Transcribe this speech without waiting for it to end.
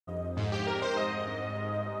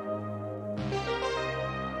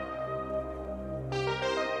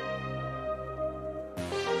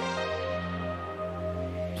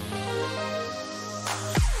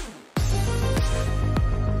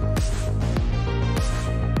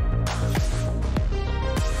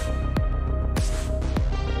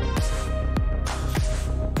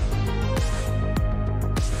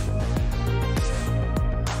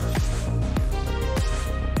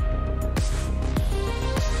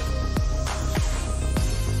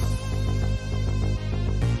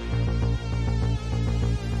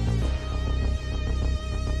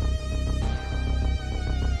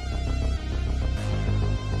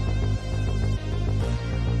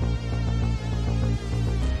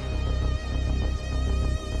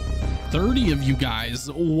30 of you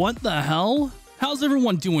guys. What the hell? How's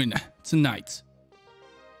everyone doing tonight?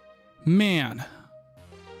 Man.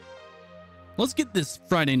 Let's get this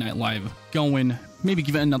Friday Night Live going. Maybe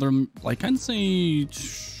give it another, like, I'd say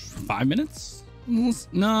 5 minutes?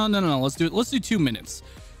 No. Let's do it. Let's do 2 minutes.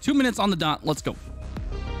 2 minutes on the dot. Let's go.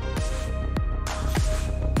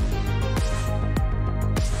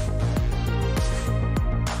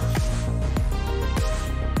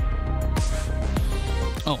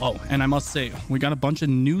 Oh, and I must say, we got a bunch of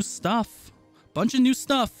new stuff.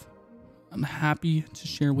 I'm happy to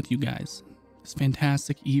share with you guys this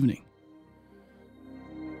fantastic evening.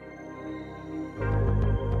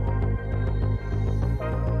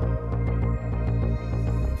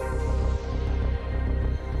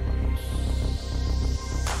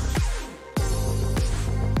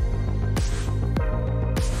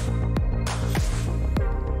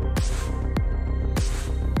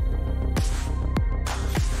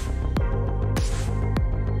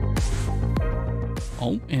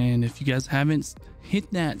 Oh, and if you guys haven't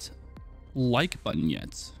hit that like button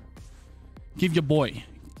yet, give your boy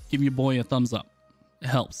a thumbs up. It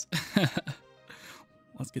helps.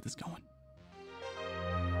 Let's get this going.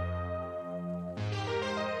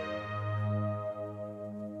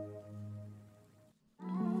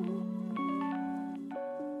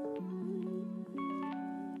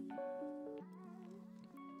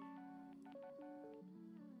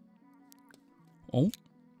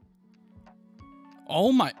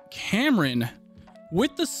 Oh my, Cameron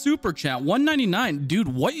with the super chat, 199. Dude,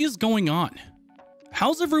 what is going on?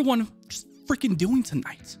 How's everyone just freaking doing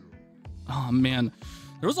tonight? Oh man,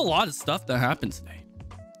 there was a lot of stuff that happened today.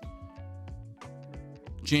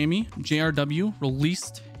 Jamie, JRW,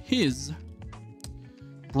 released his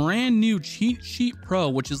brand new Cheat Sheet Pro,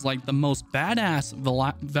 which is like the most badass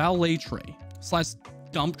valet tray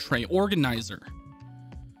 / dump tray organizer.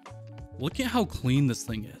 Look at how clean this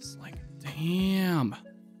thing is. Like, damn.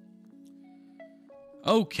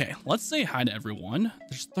 Okay, let's say hi to everyone.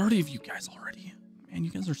 There's 30 of you guys already. Man,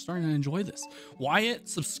 you guys are starting to enjoy this. Wyatt,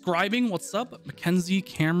 subscribing. What's up? Mackenzie,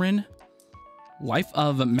 Cameron, Life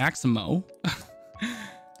of Maximo.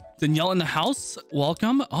 Danielle in the house.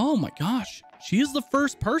 Welcome. Oh my gosh. She is the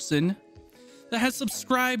first person that has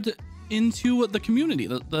subscribed into the community.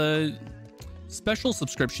 The special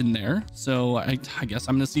subscription there. So I guess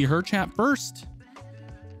I'm going to see her chat first.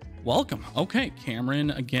 Welcome. Okay,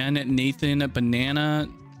 Cameron again, Nathan, Banana.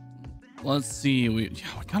 Let's see. We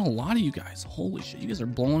got a lot of you guys. Holy shit, you guys are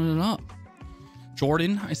blowing it up.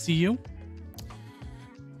 Jordan, I see you.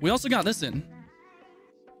 We also got this in.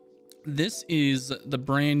 This is the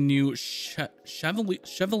brand new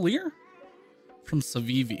Chevalier from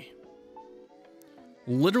Savivi.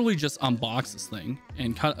 Literally just unboxed this thing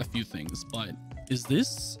and cut a few things, but is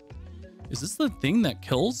this the thing that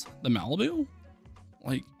kills the Malibu?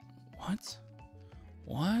 Like,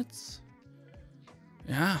 what?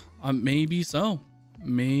 Yeah, maybe so. I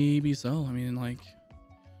mean, like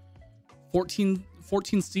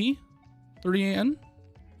 14C, 30AN,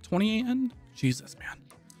 20AN. Jesus, man.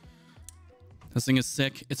 This thing is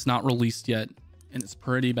sick. It's not released yet, and it's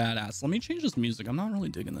pretty badass. Let me change this music. I'm not really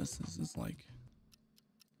digging this. This is like,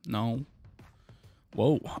 no.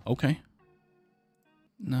 Whoa, okay.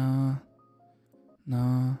 Nah.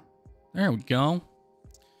 There we go.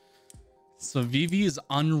 So Vivi is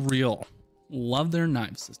unreal. Love their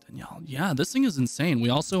knife system, y'all. Yeah, this thing is insane. We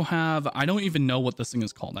also have, I don't even know what this thing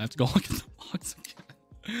is called. I have to go look at the box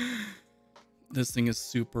again. This thing is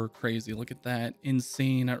super crazy. Look at that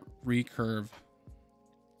insane recurve.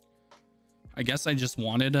 I guess I just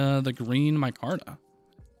wanted the green micarta.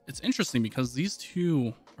 It's interesting because these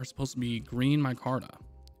two are supposed to be green micarta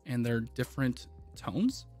and they're different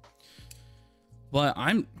tones. But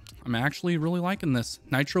I'm actually really liking this.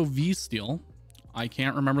 Nitro V steel. I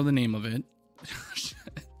can't remember the name of it.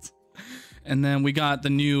 Shit. And then we got the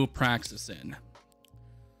new Praxis in.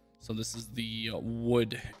 So this is the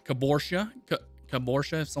wood Caborsha.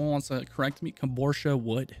 Caborsha, if someone wants to correct me. Caborsha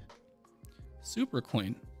wood. Super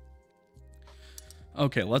clean.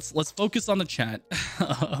 Okay, let's focus on the chat.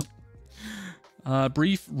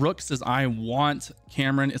 Brief Rook says, I want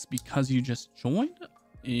Cameron. It's because you just joined.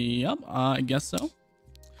 Yep, I guess so.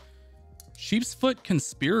 Sheep's Foot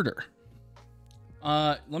Conspirator.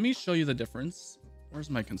 Let me show you the difference.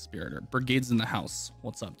 Where's my Conspirator? Brigade's in the house.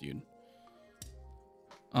 What's up, dude?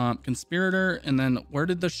 Conspirator, and then where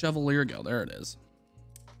did the Chevalier go? There it is.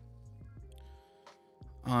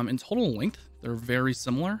 In total length, they're very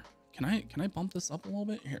similar. Can I bump this up a little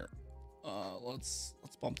bit here? Let's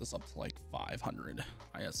bump this up to like 500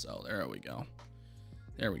 ISO. There we go.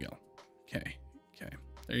 Okay.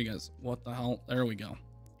 There you guys. What the hell? There we go.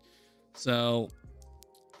 So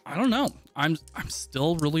I don't know. I'm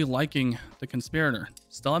still really liking the Conspirator.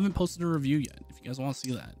 Still haven't posted a review yet. If you guys want to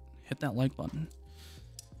see that, hit that like button.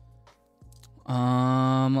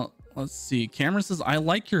 Let's see. Cameron says, I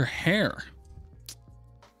like your hair.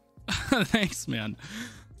 Thanks, man.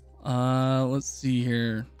 Let's see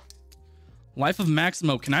here. Life of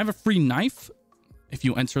Maximo. Can I have a free knife? If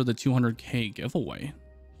you enter the 200K giveaway,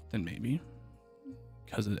 then maybe.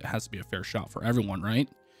 Because it has to be a fair shot for everyone, right?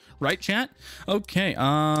 Right, chat? Okay.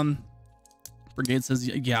 Brigade says,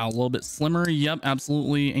 yeah, a little bit slimmer. Yep,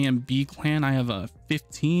 absolutely. A and B clan. I have a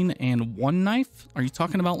 15 and 1 knife. Are you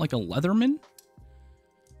talking about like a Leatherman?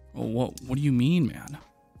 Oh, what do you mean, man?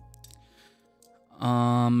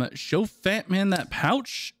 Show Fat Man that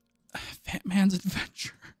pouch. Fat Man's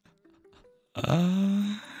Adventure.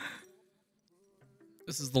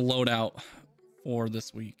 This is the loadout for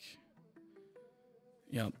this week.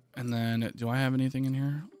 Yep. And then do I have anything in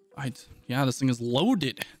here? Yeah, this thing is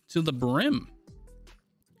loaded to the brim.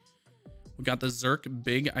 We got the Zerk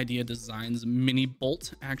Big Idea Designs mini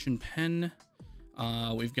bolt action pen.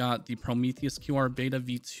 We've got the Prometheus QR Beta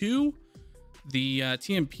V2, the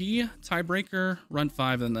TMP Tiebreaker Run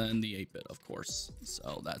 5, and then the 8-bit, of course.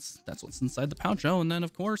 So that's what's inside the pouch. Oh, and then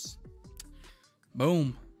of course,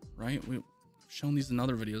 boom, right? We've shown these in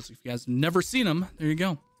other videos. If you guys have never seen them, there you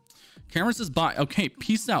go. Cameron says bye. Okay,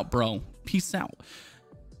 peace out, bro. Peace out.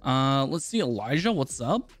 Let's see, Elijah, what's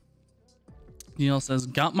up? Neil says,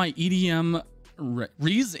 got my EDM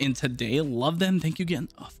rees in today. Love them. Thank you again.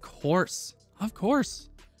 Of course. Of course.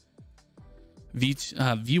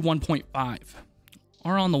 V1.5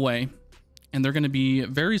 are on the way, and they're going to be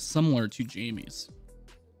very similar to Jamie's.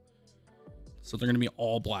 So they're going to be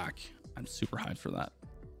all black. I'm super hyped for that.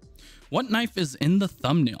 What knife is in the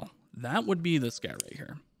thumbnail? That would be this guy right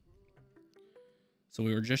here. So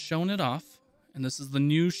we were just showing it off, and this is the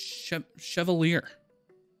new Chevalier.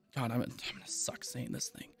 God, I'm gonna suck saying this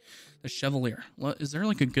thing. The Chevalier. Well, is there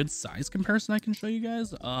like a good size comparison I can show you guys?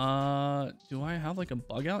 Do I have like a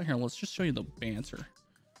bug out here? Let's just show you the banter.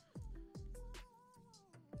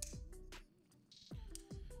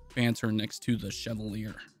 Banter next to the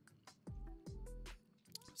Chevalier.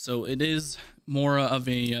 So it is more of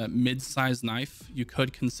a mid-sized knife. You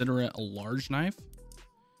could consider it a large knife.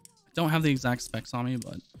 I don't have the exact specs on me,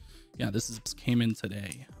 but yeah, this came in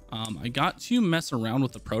today. I got to mess around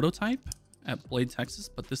with the prototype at Blade, Texas,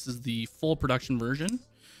 but this is the full production version.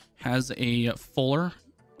 Has a fuller,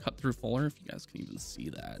 cut through fuller, if you guys can even see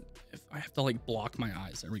that. If I have to like block my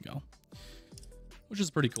eyes, there we go. Which is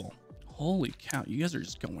pretty cool. Holy cow, you guys are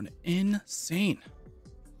just going insane.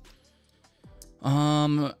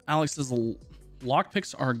 Alex says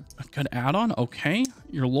lockpicks are a good add-on. Okay,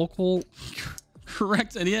 your local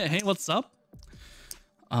correct idiot. Hey, what's up?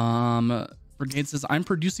 Brigade says, I'm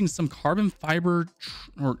producing some carbon fiber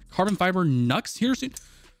nucks here soon.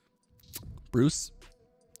 Bruce,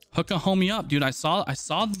 hook a homie up, dude. I saw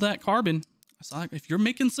that carbon. I saw that. If you're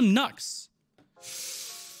making some nucks,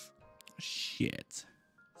 shit,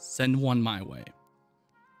 send one my way.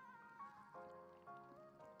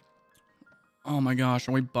 Oh my gosh,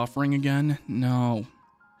 are we buffering again? No.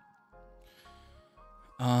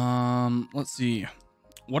 Let's see.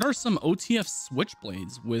 What are some OTF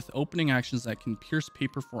switchblades with opening actions that can pierce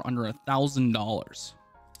paper for under $1,000?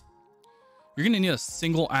 You're gonna need a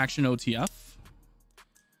single action OTF.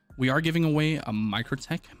 We are giving away a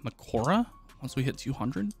Microtech Makora once we hit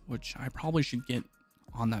 200, which I probably should get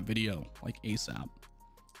on that video like ASAP.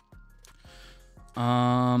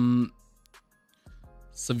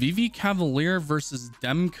 Savivi Cavalier versus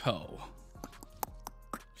Demco.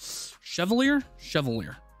 Chevalier,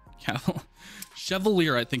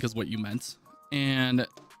 I think is what you meant. And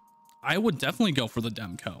I would definitely go for the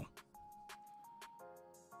Demco.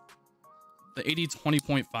 The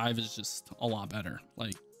 80-20.5 is just a lot better.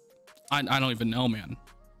 Like, I don't even know, man.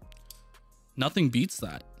 Nothing beats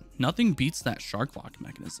that. Nothing beats that shark lock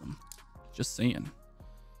mechanism. Just saying.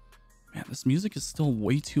 Man, this music is still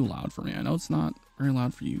way too loud for me. I know it's not very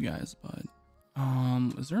loud for you guys, but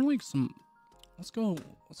is there like some... Let's go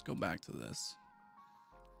back to this.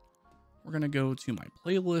 We're gonna go to my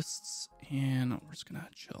playlists and we're just gonna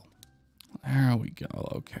chill. There we go.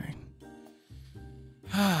 Okay.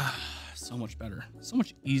 So much better. So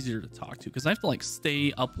much easier to talk to because I have to like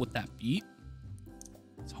stay up with that beat.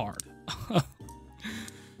 It's hard.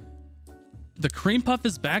 The cream puff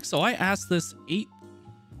is back. So I asked this eight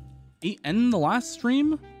in the last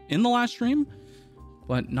stream,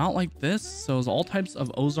 but not like this. So it's all types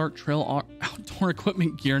of Ozark Trail outdoor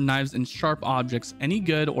equipment, gear, knives, and sharp objects. Any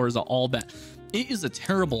good, or is it all bad? It is a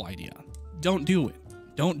terrible idea. Don't do it.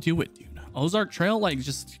 Don't do it, dude. Ozark Trail, like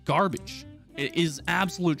just garbage. It is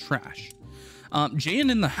absolute trash.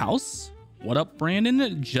 Jayan in the house. What up,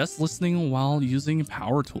 Brandon? Just listening while using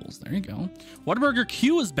power tools. There you go. Whataburger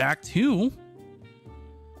Q is back too.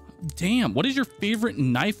 Damn, what is your favorite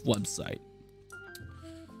knife website?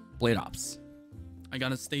 Blade Ops. I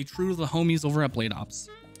gotta stay true to the homies over at Blade Ops.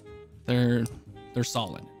 They're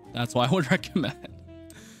solid. That's why I would recommend.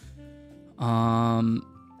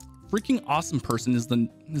 Freaking awesome person is the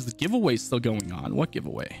giveaway still going on? What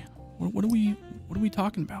giveaway? What are we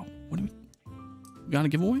talking about? We got a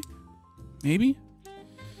giveaway? Maybe.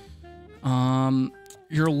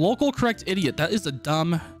 You're a local correct idiot. That is a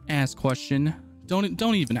dumb ass question.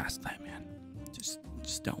 Don't even ask that, man.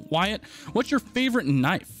 Just don't. Wyatt, what's your favorite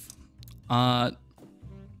knife? I'd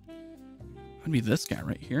be this guy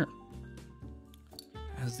right here.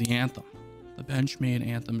 As the Anthem. The Benchmade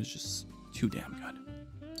Anthem is just too damn good.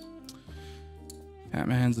 Fat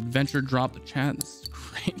Man's Adventure dropped the chat. This is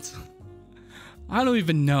great. I don't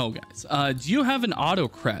even know, guys. Do you have an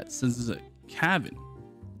autocrat? Says Kevin.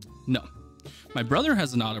 No. My brother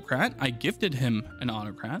has an autocrat. I gifted him an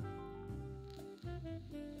autocrat.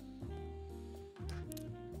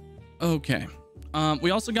 Okay.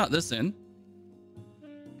 We also got this in.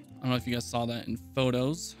 I don't know if you guys saw that in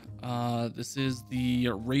photos. This is the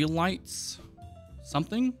Raylights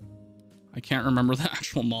something. I can't remember the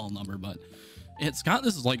actual model number, but it's got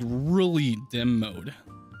this like really dim mode.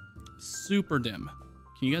 Super dim.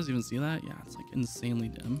 Can you guys even see that? Yeah, it's like insanely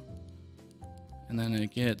dim. And then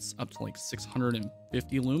it gets up to like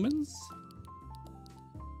 650 lumens.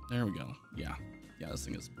 There we go. Yeah, this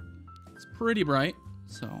thing is it's pretty bright.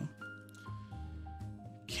 So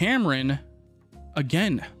Cameron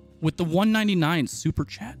again with the 199 super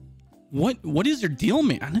chat. What is your deal,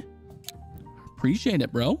 man? Appreciate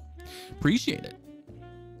it, bro. Appreciate it.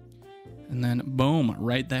 And then boom,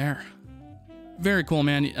 right there. Very cool,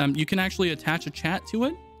 man. You can actually attach a chat to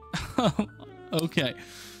it. Okay.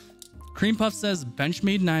 Cream Puff says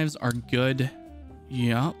Benchmade knives are good.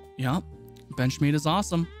 Yep. Benchmade is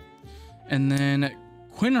awesome. And then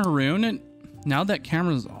Quinn Haroon, now that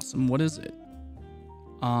camera is awesome. What is it?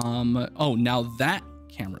 Oh, now that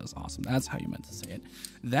camera is awesome. That's how you meant to say it.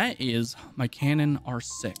 That is my Canon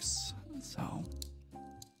R6. So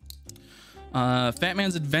Fat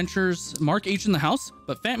Man's Adventures, Mark H in the house,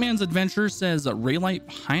 but Fat Man's Adventures says Raylight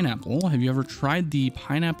Pineapple. Have you ever tried the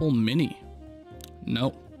Pineapple Mini?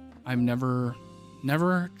 No, I've never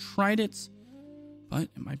tried it, but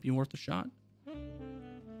it might be worth a shot.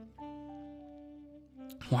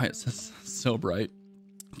 Why it says so bright.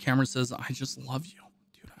 Cameron says, I just love you,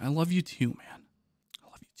 dude. I love you too, man. I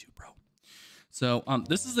love you too, bro. So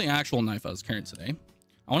this is the actual knife I was carrying today.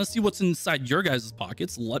 I want to see what's inside your guys'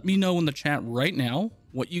 pockets. Let me know in the chat right now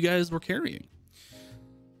what you guys were carrying.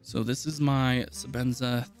 So this is my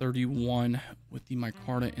Sebenza 31 with the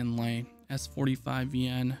micarta inlay S45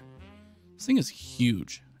 VN. This thing is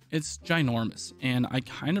huge. It's ginormous. And I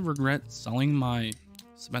kind of regret selling my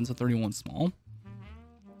Sebenza 31 small,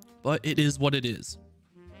 but it is what it is.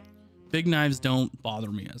 Big knives don't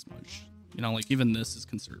bother me as much. You know, like even this is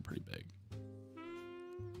considered pretty big.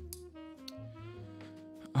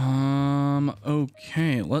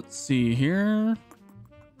 Okay, let's see here.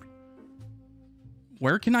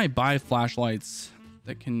 Where can I buy flashlights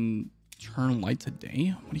that can turn light to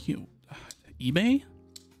day? What do you, eBay?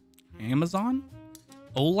 Amazon?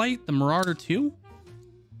 Olight, the Marauder 2?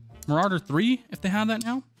 Marauder 3, if they have that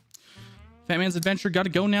now? Fat Man's Adventure, gotta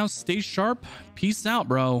go now. Stay sharp. Peace out,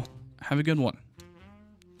 bro. Have a good one.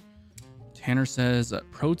 Tanner says,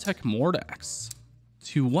 Protec Mordax.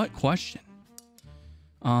 To what question?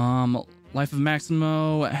 Life of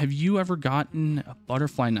Maximo, have you ever gotten a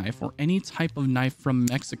butterfly knife or any type of knife from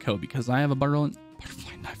Mexico? Because I have a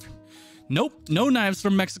butterfly knife. Nope, no knives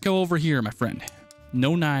from Mexico over here, my friend.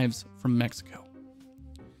 No knives from Mexico.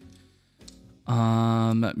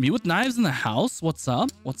 Me with knives in the house. What's up?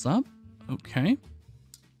 What's up? Okay.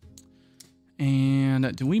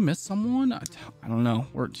 And do we miss someone? I don't know.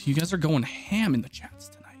 You guys are going ham in the chats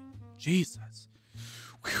tonight. Jesus.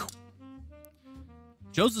 Whew.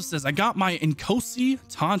 Joseph says, I got my Nkosi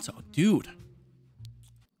Tonto. Dude,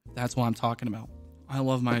 that's what I'm talking about. I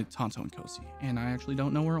love my Tonto Nkosi, and I actually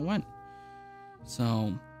don't know where it went.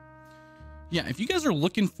 So, yeah, if you guys are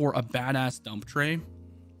looking for a badass dump tray,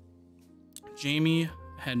 Jamie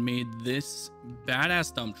had made this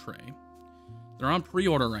badass dump tray. They're on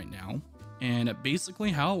pre-order right now, and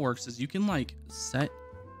basically how it works is you can like set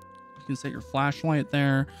your flashlight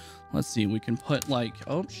there. Let's see, we can put like,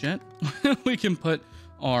 oh shit, we can put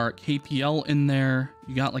our KPL in there.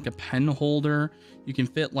 You got like a pen holder. You can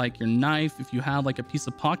fit like your knife if you have like a piece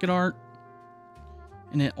of pocket art.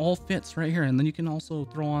 and it all fits right here. And then you can also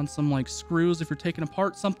throw on some like screws if you're taking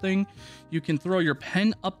apart something. You can throw your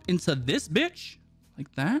pen up into this bitch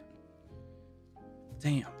like that.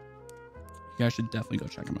 Damn. You guys should definitely go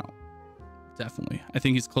check him out. Definitely. I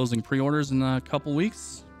think he's closing pre-orders in a couple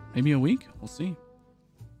weeks, maybe a week. We'll see.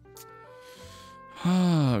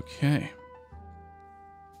 Okay.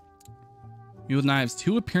 Mule Knives,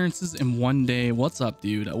 2 appearances in 1 day. What's up,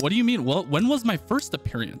 dude? What do you mean? Well, when was my first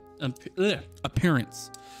appearance?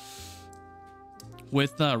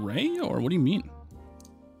 With Ray, or what do you mean?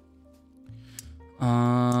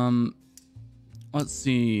 Let's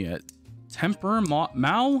see. Temper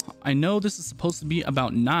Mao. I know this is supposed to be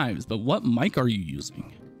about knives, but what mic are you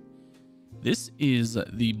using? This is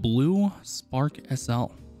the Blue Spark SL.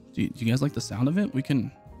 Do you guys like the sound of it? We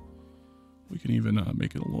can even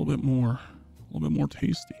make it a little bit more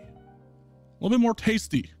tasty. A little bit more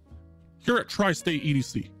tasty here at Tri-State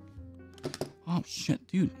EDC. Oh shit,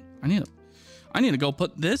 dude. I need to go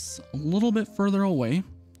put this a little bit further away.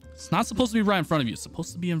 It's not supposed to be right in front of you. It's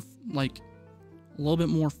supposed to be in like a little bit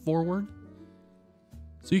more forward.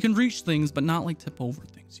 So you can reach things, but not like tip over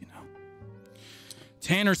things, you know.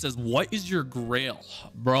 Tanner says, what is your grail?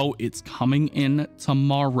 Bro, it's coming in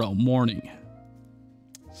tomorrow morning.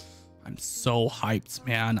 I'm so hyped,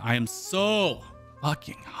 man. I am so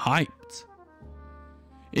fucking hyped.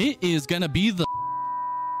 It is gonna be the...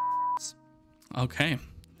 Okay,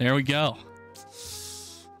 there we go.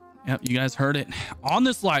 Yep, you guys heard it. On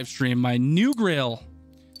this live stream, my new grail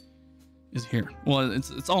is here. Well,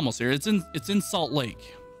 it's almost here. It's in Salt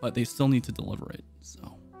Lake, but they still need to deliver it.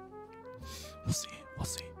 So we'll see. We'll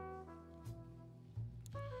see.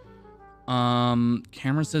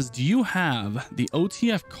 Cameron says, do you have the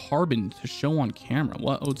OTF carbon to show on camera?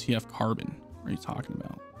 What OTF carbon are you talking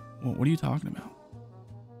about? What are you talking about?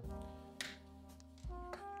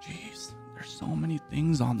 Jeez, there's so many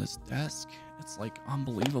things on this desk. It's like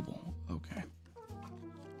unbelievable. Okay.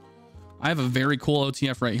 I have a very cool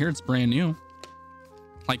OTF right here. It's brand new.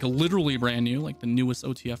 Like literally brand new, like the newest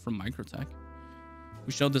OTF from Microtech.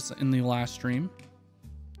 We showed this in the last stream.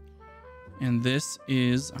 And this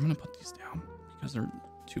is, I'm going to put these down because they're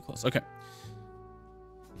too close. Okay.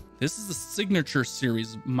 This is the signature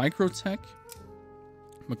series Microtech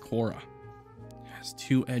Makora. It has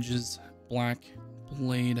 2 edges, black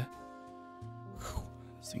blade. Whew.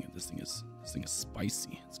 This thing is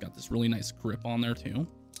spicy. It's got this really nice grip on there too.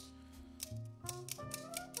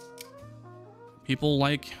 People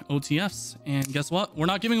like OTFs, and guess what? We're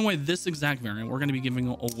not giving away this exact variant. We're going to be giving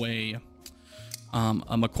away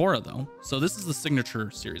a Makora though. So this is the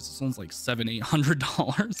signature series. This one's like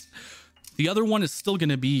 $700-800. The other one is still going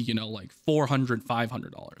to be, you know, like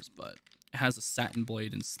 $400-500, but it has a satin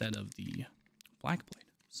blade instead of the black blade.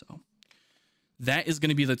 So that is going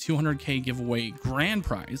to be the 200K giveaway grand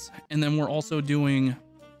prize. And then we're also doing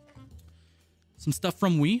some stuff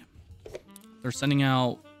from Wii. They're sending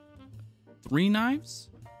out 3 knives,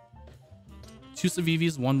 2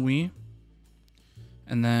 Civivis, 1 Wii,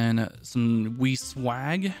 and then some Wii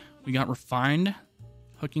swag. We got refined,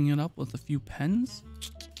 hooking it up with a few pens.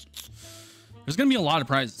 There's gonna be a lot of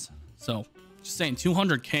prizes. So just saying,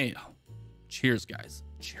 200K. Cheers, guys.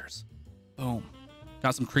 Cheers. Boom.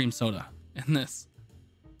 Got some cream soda in this.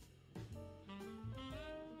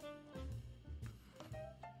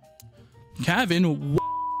 Kevin,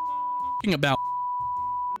 what about?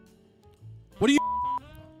 What do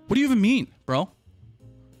you even mean, bro?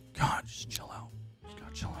 God, just chill out. Just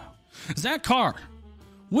gotta chill out. Zach Carr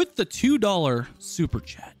with the $2 super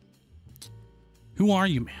chat. Who are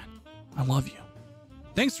you, man? I love you.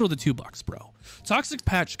 Thanks for the $2, bro. Toxic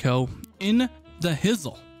Patch Co. in the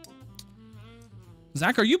hizzle.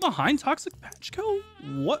 Zach, are you behind Toxic Patch Co?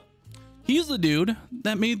 What? He's the dude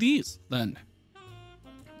that made these, then.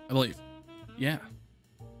 I believe. Yeah.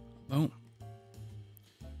 Boom.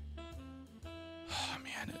 Oh,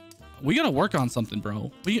 man. We gotta work on something,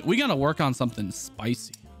 bro. We gotta work on something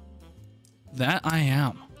spicy. That I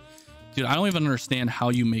am. Dude, I don't even understand how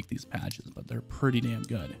you make these patches, but they're pretty damn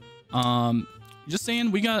good. Just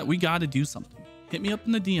saying, we gotta do something. Hit me up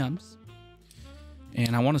in the DMs.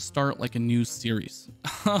 And I want to start like a new series.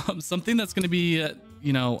 Something that's going to be,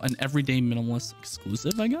 you know, an everyday minimalist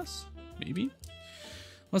exclusive, I guess. Maybe.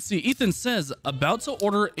 Let's see. Ethan says, about to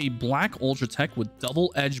order a black Ultratech with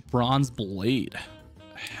double-edged bronze blade.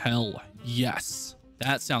 Hell yes.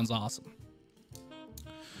 That sounds awesome.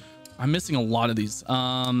 I'm missing a lot of these.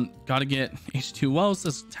 Gotta get H2O.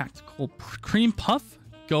 Says tactical cream puff.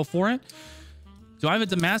 Go for it. Do I have a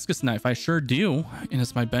Damascus knife? I sure do. And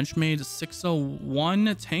it's my Benchmade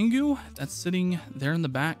 601 Tengu that's sitting there in the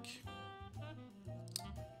back.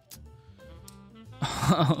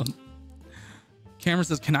 Cameron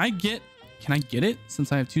says, can I get it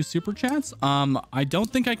since I have 2 super chats? I don't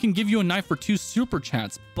think I can give you a knife for 2 super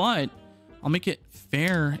chats, but I'll make it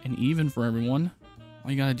fair and even for everyone.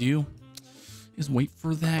 All you gotta do is wait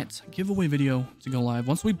for that giveaway video to go live.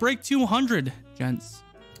 Once we break 200, gents,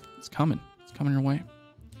 it's coming. It's coming your way.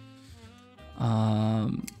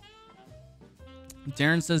 Darren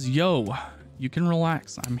says, yo, you can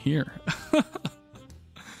relax. I'm here.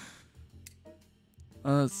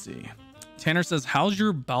 Let's see. Tanner says, how's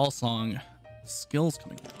your bell song skills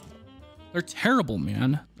coming? They're terrible,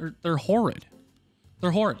 man. They're horrid.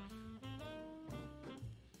 They're horrid.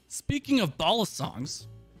 Speaking of ball songs,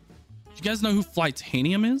 do you guys know who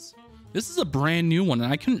Flightanium is? This is a brand new one,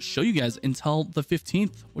 and I couldn't show you guys until the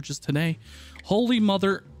 15th, which is today. Holy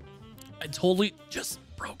mother, I totally just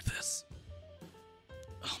broke this.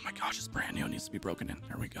 Oh my gosh, it's brand new. It needs to be broken in.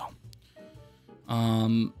 There we go.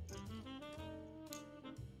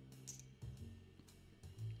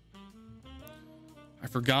 I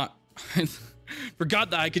forgot. Forgot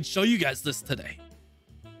that I could show you guys this today.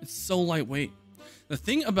 It's so lightweight. The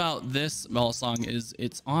thing about this bell song is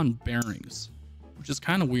it's on bearings, which is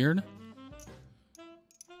kind of weird.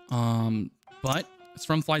 But it's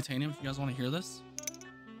from Flightanium. If you guys want to hear this.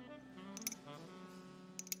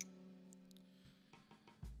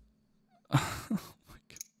 Oh my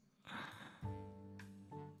God.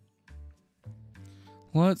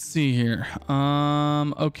 Let's see here.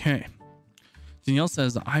 Okay. Danielle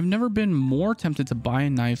says, I've never been more tempted to buy a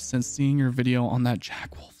knife since seeing your video on that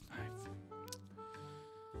Jack Wolf knife.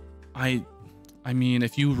 I mean,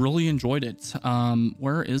 if you really enjoyed it,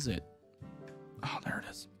 where is it? Oh, there it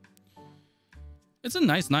is. It's a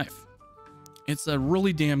nice knife. It's a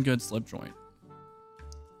really damn good slip joint.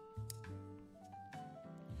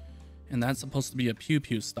 And that's supposed to be a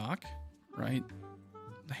pew-pew stock, right?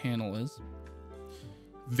 The handle is.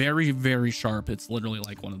 Very, very sharp. It's literally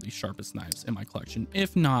like one of the sharpest knives in my collection,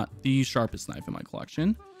 if not the sharpest knife in my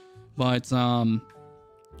collection. But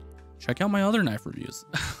check out my other knife reviews.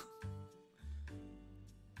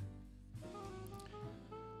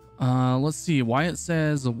 Let's see. Wyatt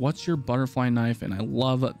says, what's your butterfly knife? And I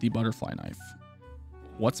love the butterfly knife.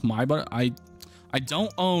 What's my I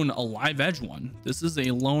don't own a live edge one. This is a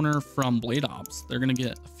loaner from Blade Ops. They're gonna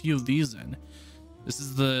get a few of these in. This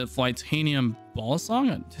is the Flightanium ball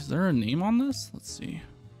song. Is there a name on this? Let's see.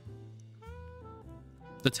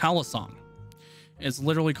 The Talisong. It's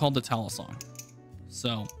literally called the Talisong.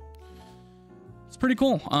 So it's pretty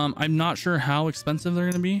cool. I'm not sure how expensive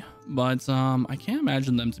they're gonna be, but I can't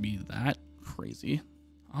imagine them to be that crazy.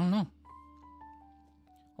 I don't know.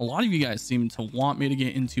 A lot of you guys seem to want me to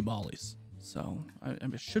get into volleys, so I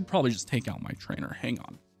should probably just take out my trainer. Hang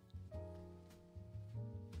on.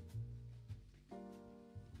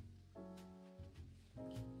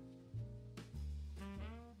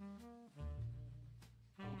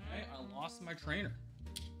 Okay, I lost my trainer.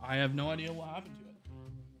 I have no idea what happened to it.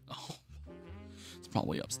 Oh, it's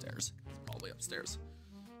probably upstairs. It's probably upstairs.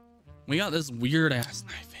 We got this weird ass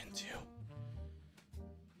knife in too.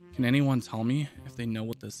 Can anyone tell me if they know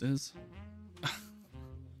what this is?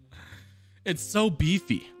 It's so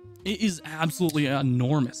beefy. It is absolutely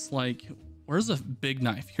enormous. Like, where's a big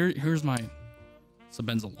knife? Here's my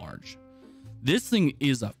Sabenza large. This thing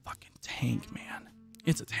is a fucking tank, man.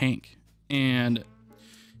 It's a tank. And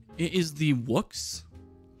it is the Wooks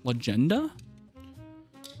Legenda.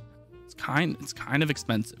 It's kind of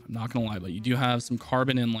expensive. I'm not gonna lie, but you do have some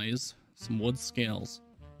carbon inlays, some wood scales.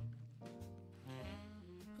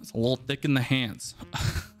 It's a little thick in the hands.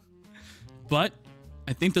 But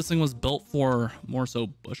I think this thing was built for more so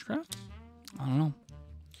bushcraft. I don't know.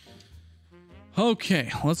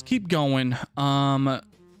 Okay, let's keep going.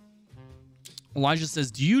 Elijah says,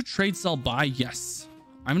 do you trade, sell, buy? Yes.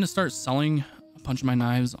 I'm gonna start selling a bunch of my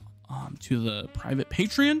knives to the private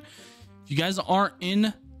Patreon. If you guys aren't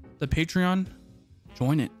in the Patreon,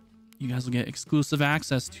 join it. You guys will get exclusive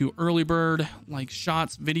access to early bird, like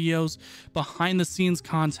shots, videos, behind the scenes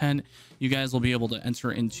content. You guys will be able to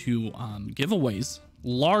enter into giveaways,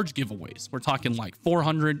 large giveaways. We're talking like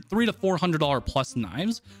 $300 to $400 plus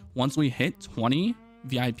knives once we hit 20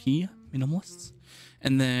 VIP minimalists.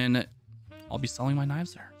 And then I'll be selling my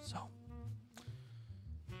knives there. So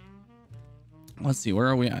let's see, where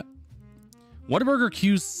are we at? Whataburger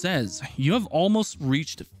Q says, you have almost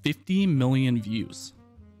reached 50 million views.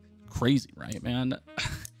 Crazy, right, man?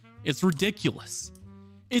 It's ridiculous.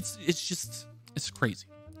 It's crazy.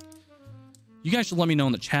 You guys should let me know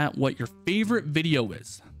in the chat what your favorite video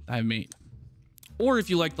is that I've made, or if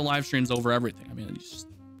you like the live streams over everything. I mean, just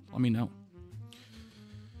let me know.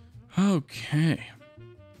 Okay.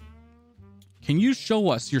 Can you show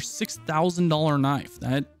us your $6,000 knife?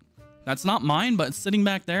 That's not mine, but it's sitting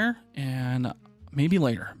back there, and maybe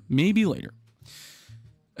later. Maybe later.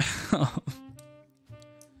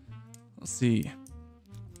 Let's see.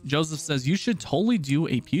 Joseph says you should totally do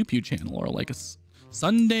a Pew Pew channel or like a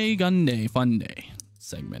Sunday Gun Day Fun Day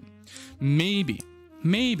segment. Maybe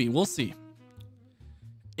we'll see.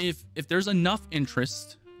 If there's enough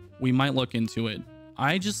interest, we might look into it.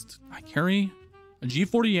 I carry a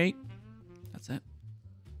G48. That's it.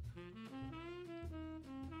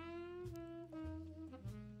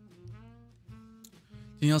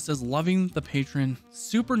 Danielle says, loving the Patreon.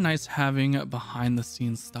 Super nice having behind the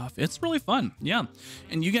scenes stuff. It's really fun. Yeah.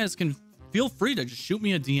 And you guys can feel free to just shoot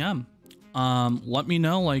me a DM. Let me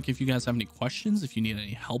know, like, if you guys have any questions, if you need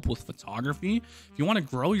any help with photography, if you want to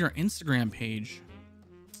grow your Instagram page,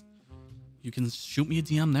 you can shoot me a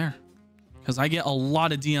DM there. Because I get a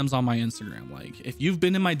lot of DMs on my Instagram. Like, if you've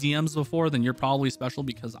been in my DMs before, then you're probably special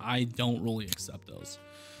because I don't really accept those.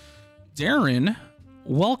 Darren,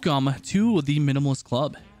 welcome to the Minimalist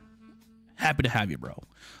Club. Happy to have you, bro.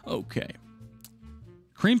 Okay.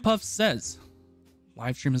 Cream Puff says,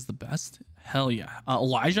 live stream is the best. Hell yeah.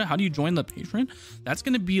 Elijah, how do you join the Patreon? That's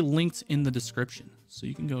going to be linked in the description, so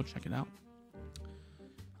you can go check it out.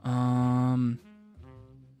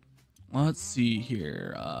 Let's see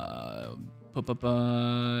here.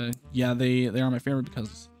 Yeah, they are my favorite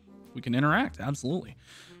because we can interact. Absolutely.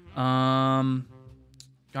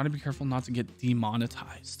 Gotta be careful not to get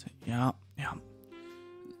demonetized. Yeah.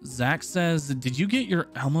 Zach says, did you get your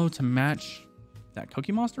Elmo to match that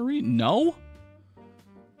Cookie Monster read? No.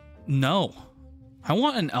 I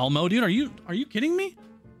want an Elmo, dude. Are you kidding me?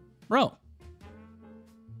 Bro.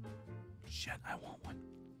 Shit, I want one.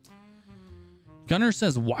 Gunner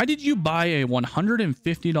says, why did you buy a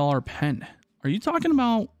 $150 pen? Are you talking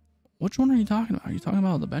about, which one are you talking about? Are you talking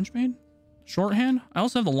about the Benchmade? Shorthand? I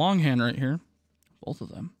also have the longhand right here. Both of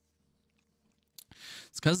them.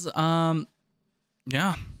 It's because,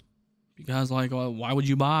 yeah. Because, like, why would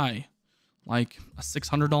you buy, like, a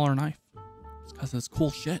 $600 knife? It's because it's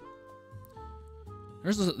cool shit.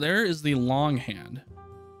 There is the longhand.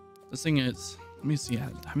 This thing is, let me see.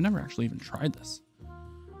 I've never actually even tried this.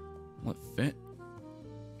 Will it fit?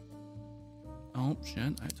 Oh,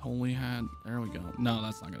 shit. I totally had, there we go. No,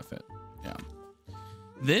 that's not going to fit. Yeah.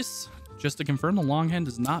 This, just to confirm, the longhand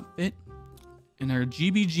does not fit in our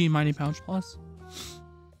GBG Mighty Pouch Plus.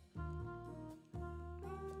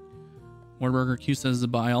 Whataburger Q says,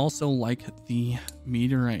 but I also like the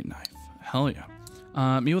meteorite knife. Hell yeah.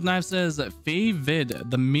 Me with Knife says, Favid,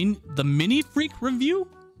 the mini freak review?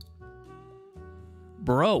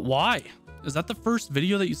 Bro, why? Is that the first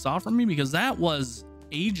video that you saw from me? Because that was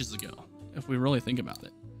ages ago, if we really think about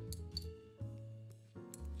it.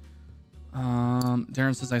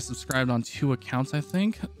 Darren says, I subscribed on 2 accounts, I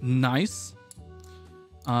think. Nice.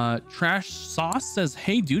 Trash Sauce says,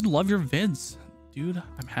 hey, dude, love your vids. Dude,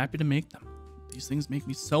 I'm happy to make them. These things make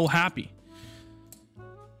me so happy.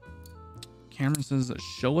 Cameron says,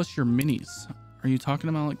 show us your minis. Are you talking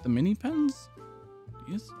about like the mini pens?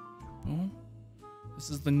 These? Oh. This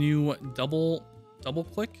is the new dual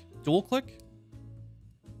click.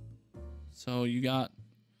 So you got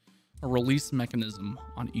a release mechanism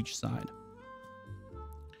on each side.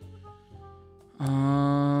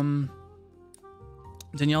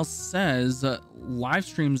 Danielle says, live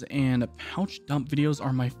streams and pouch dump videos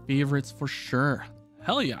are my favorites for sure.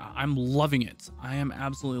 Hell yeah, I'm loving it. I am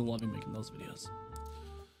absolutely loving making those videos.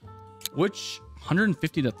 Which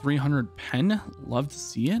 150 to 300 pen, love to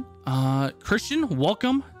see it. Christian,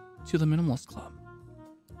 welcome to the Minimalist Club.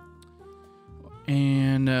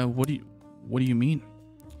 And what do you mean?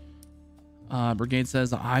 Brigade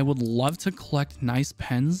says, I would love to collect nice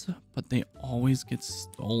pens, but they always get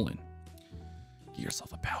stolen. Get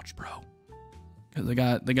yourself a pouch, bro. Because they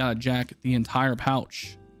gotta jack the entire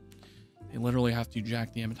pouch. They literally have to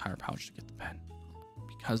jack the entire pouch to get the pen.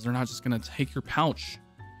 Because they're not just gonna take your pouch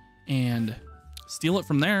and steal it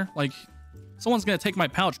from there. Like, someone's gonna take my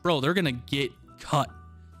pouch, bro. They're gonna get cut.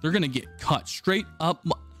 They're gonna get cut. Straight up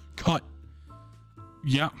cut.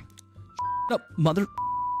 Yeah. Up, mother.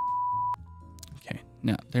 Okay,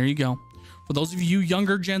 now there you go. For those of you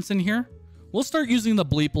younger gents in here, we'll start using the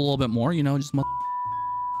bleep a little bit more, you know, just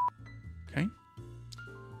okay.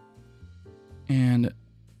 And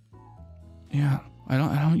yeah, I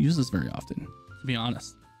don't use this very often, to be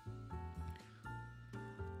honest.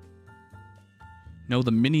 No,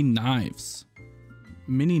 the mini knives.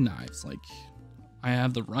 Mini knives, like I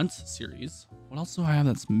have the Runt series. What else do I have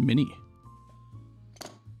that's mini?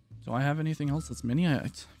 Do I have anything else that's mini?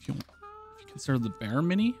 If you consider the Bear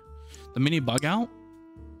mini, the mini bug out.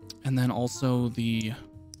 And then also the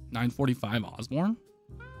 945 Osborne.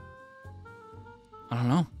 I don't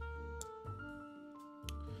know.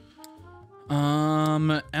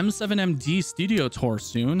 M7MD studio tour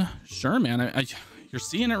soon. Sure, man. You're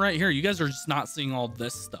seeing it right here. You guys are just not seeing all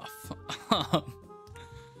this stuff.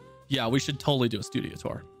 Yeah, we should totally do a studio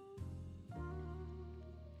tour.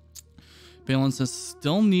 Balin says,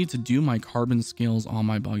 still need to do my carbon scales on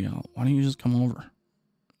my bug out. Why don't you just come over?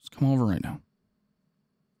 Just come over right now.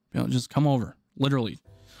 Balin, just come over. Literally.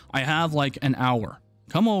 I have like an hour.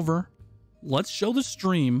 Come over. Let's show the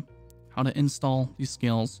stream how to install these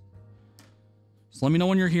scales. So let me know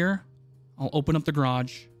when you're here. I'll open up the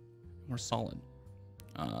garage. We're solid.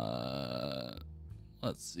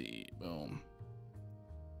 Let's see. Boom.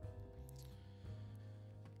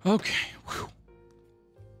 Okay. Whew.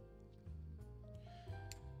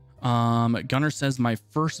 Gunner says my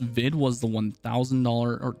first vid was the $1,000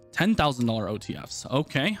 or $10,000 OTFs.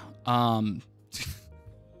 Okay.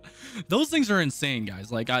 Those things are insane,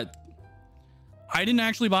 guys. Like I didn't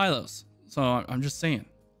actually buy those, so I'm just saying.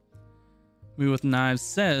 Me with Knives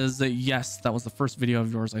says that yes, that was the first video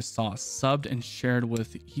of yours I saw, subbed and shared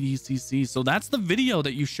with EDCC. So that's the video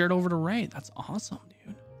that you shared over to Ray. That's awesome,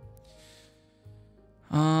 dude.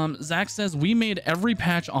 Zach says we made every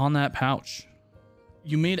patch on that pouch.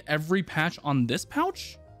 You made every patch on this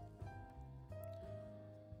pouch?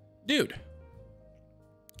 Dude.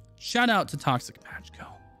 Shout out to Toxic Patch Co.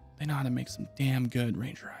 They know how to make some damn good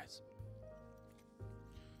Ranger eyes.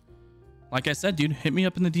 Like I said, dude, hit me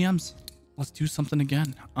up in the DMs. Let's do something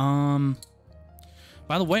again.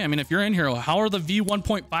 By the way, I mean, if you're in here, how are the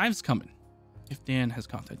V1.5s coming? If Dan has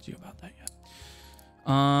contacted you about that yet.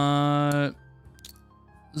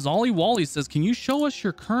 Zolly Wally says, can you show us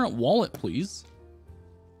your current wallet, please?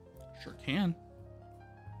 Sure can.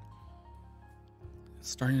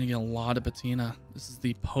 Starting to get a lot of patina. This is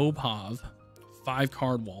the Popov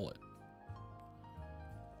 5-card wallet.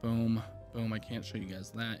 Boom. Boom. I can't show you guys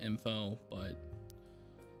that info, but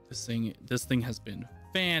this thing has been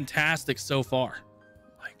fantastic so far.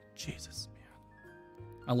 Like, Jesus, man.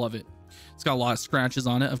 I love it. It's got a lot of scratches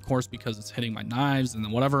on it, of course, because it's hitting my knives and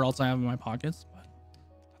then whatever else I have in my pockets, but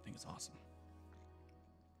I think it's awesome.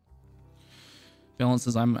 Valen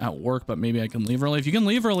says I'm at work, but maybe I can leave early. If you can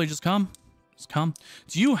leave early, just come. Just come.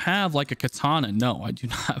 Do you have like a katana? No, I do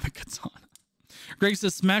not have a katana. Greg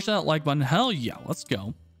says, smash that like button. Hell yeah, let's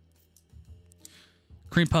go.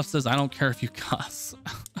 Cream Puff says, I don't care if you cuss.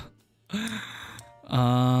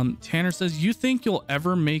 Tanner says, you think you'll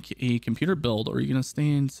ever make a computer build, or are you going to stay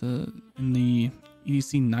in the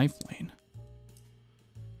EDC knife lane?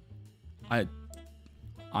 I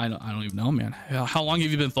don't even know, man. How long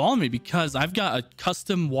have you been following me? Because I've got a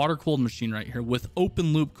custom water cooled machine right here with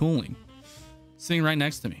open loop cooling sitting right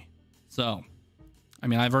next to me. So, I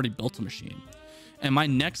mean, I've already built a machine, and my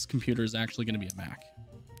next computer is actually going to be a Mac.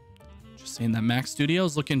 Just saying that Mac Studio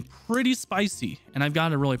is looking pretty spicy, and I've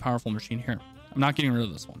got a really powerful machine here. I'm not getting rid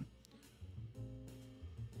of this one.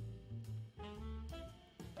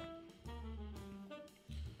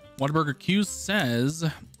 Whataburger Q says,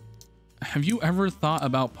 have you ever thought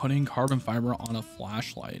about putting carbon fiber on a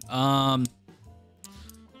flashlight?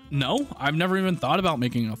 No, I've never even thought about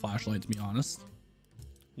making a flashlight, to be honest.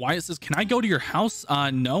 Wyatt says, can I go to your house?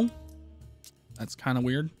 No. That's kind of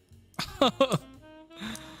weird.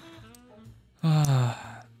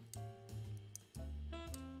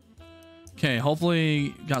 Okay,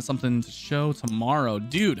 hopefully got something to show tomorrow.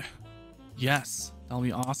 Dude, yes, that'll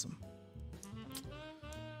be awesome.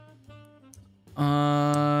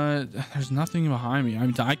 There's nothing behind me. I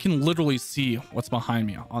mean, I can literally see what's behind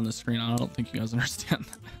me on the screen. I don't think you guys understand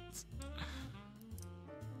that.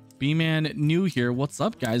 B-Man new here. What's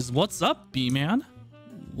up, guys? What's up, B-Man?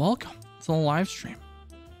 Welcome to the live stream.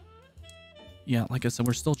 Yeah, like I said,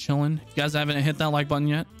 we're still chilling. If you guys haven't hit that like button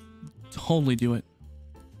yet, totally do it.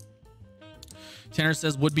 Tanner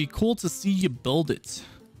says, would be cool to see you build it.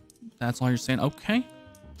 That's all you're saying. Okay.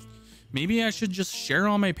 Maybe I should just share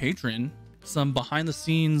on my Patreon some behind the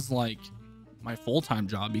scenes, like my full-time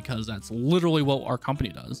job, because that's literally what our company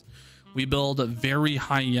does. We build very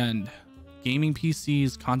high-end gaming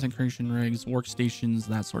PCs, content creation rigs, workstations,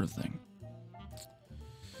 that sort of thing.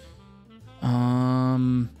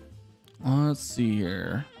 Let's see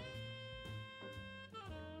here.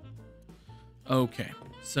 Okay,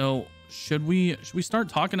 so should we start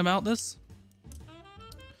talking about this?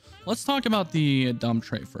 Let's talk about the dump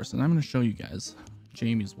tray first, and I'm going to show you guys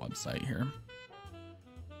Jamie's website here.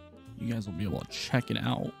 You guys will be able to check it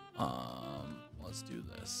out. Let's do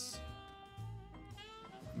this.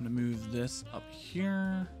 I'm going to move this up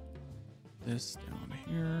here, this down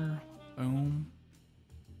here. Boom.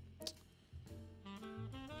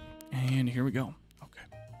 And here we go. Okay.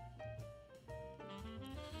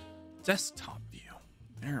 Desktop view.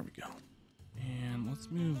 There we go. And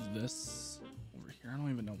let's move this over here. I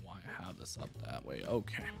don't even know why I have this up that way.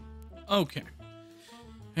 Okay. Okay.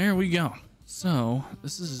 There we go. So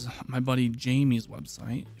this is my buddy Jamie's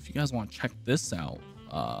website. If you guys want to check this out,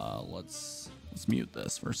 let's mute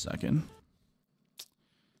this for a second.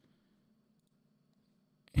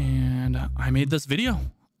 And I made this video.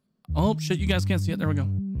 Oh shit, you guys can't see it. There we go.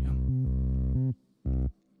 Yeah.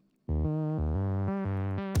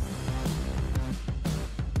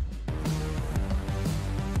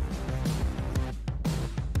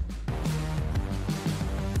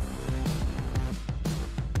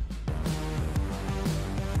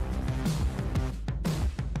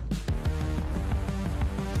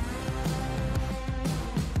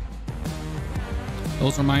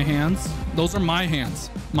 Those are my hands. Those are my hands.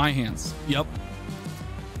 My hands. Yep.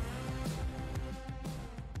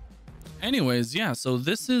 Anyways, yeah, so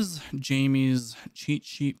this is Jamie's Cheat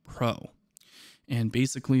Sheet Pro. And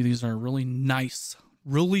basically these are really nice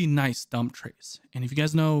dump trays. And if you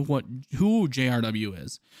guys know who JRW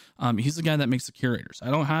is, he's the guy that makes the curators. I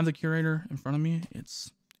don't have the curator in front of me.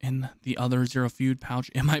 It's in the other Zero Food pouch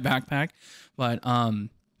in my backpack. But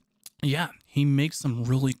yeah, he makes some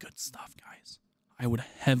really good stuff, guys. I would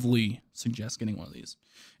heavily suggest getting one of these.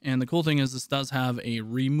 And the cool thing is this does have a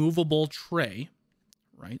removable tray,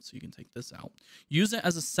 right? So you can take this out, use it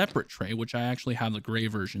as a separate tray, which I actually have the gray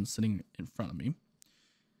version sitting in front of me.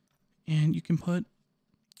 And you can put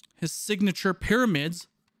his signature pyramids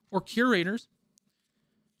or curators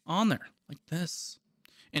on there like this.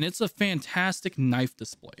 And it's a fantastic knife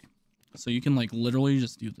display. So you can like literally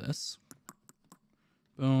just do this.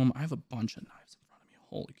 Boom. I have a bunch of knives in front of me.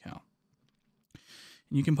 Holy cow.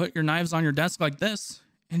 And you can put your knives on your desk like this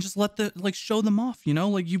and just let show them off, you know,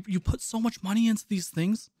 like you put so much money into these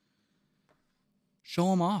things. Show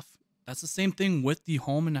them off. That's the same thing with the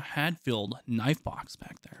Home and Hadfield knife box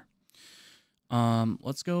back there.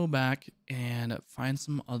 Let's go back and find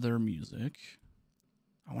some other music.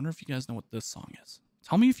 I wonder if you guys know what this song is.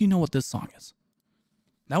 Tell me if you know what this song is.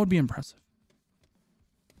 That would be impressive.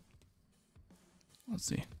 Let's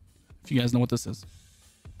see if you guys know what this is.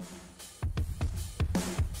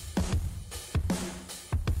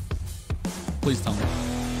 Please tell me.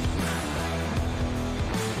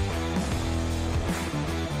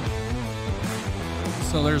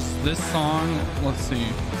 So there's this song. Let's see.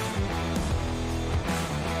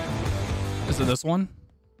 Is it this one?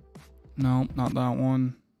 No, not that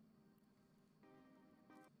one.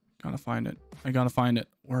 Gotta find it. I gotta find it.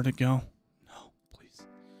 Where'd it go? No, please.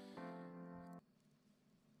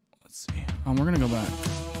 Let's see. We're gonna go back.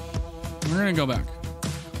 We're gonna go back.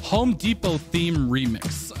 Home Depot theme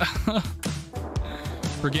remix.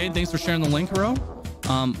 Brigade, thanks for sharing the link, bro.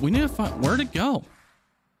 We need to find, where'd it go?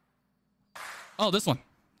 Oh, this one.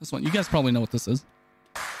 This one. You guys probably know what this is.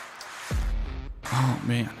 Oh,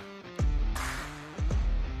 man.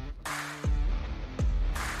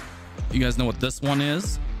 You guys know what this one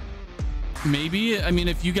is? Maybe. I mean,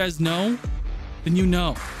 if you guys know, then you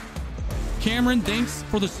know. Cameron, thanks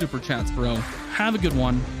for the super chats, bro. Have a good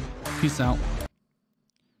one. Peace out.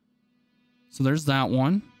 So there's that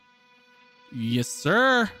one. Yes,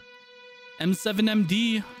 sir.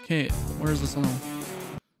 M7MD. Okay, where is this one?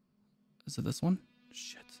 Is it this one?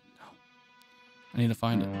 Shit, no. I need to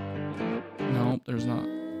find it. Nope, there's not.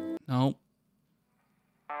 Nope.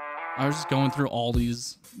 I was just going through all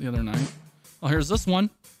these the other night. Oh, here's this one.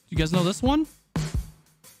 You guys know this one?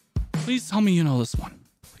 Please tell me you know this one.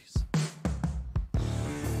 Please.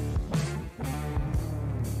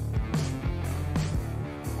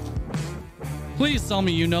 Please tell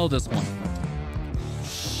me you know this one.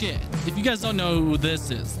 Shit. If you guys don't know who this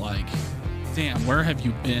is, like, damn, where have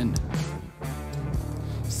you been?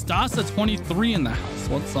 Stasa 23 in the house.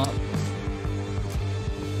 What's up?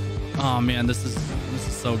 Oh man, this is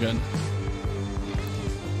so good.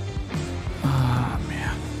 Ah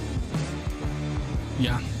man.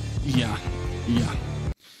 Yeah.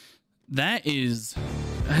 That is.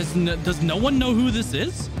 Does no one know who this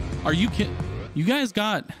is? Are you kidding? You guys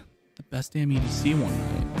got the best damn EDC one,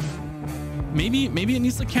 right? Maybe it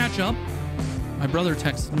needs to catch up. My brother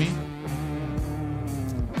texted me.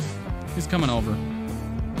 He's coming over.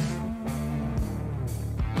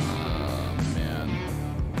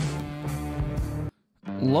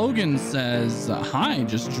 Logan says, hi,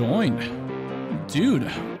 just joined.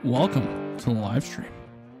 Dude, welcome to the live stream.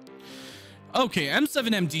 Okay,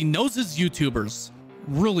 M7MD knows his YouTubers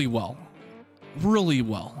really well. Really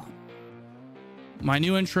well. My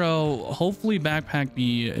new intro, hopefully Backpack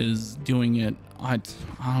B is doing it. I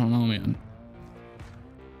don't know, man.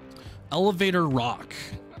 Elevator rock.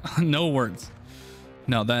 No words.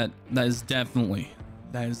 No, that is definitely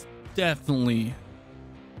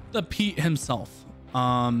the Pete himself.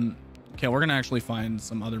 Okay, we're gonna actually find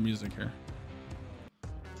some other music here.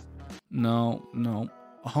 No.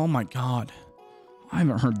 Oh my god, I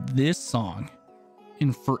haven't heard this song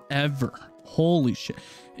in forever. Holy shit.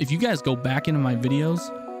 If you guys go back into my videos,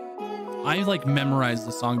 I like memorized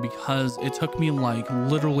the song because it took me like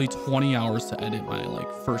literally 20 hours to edit my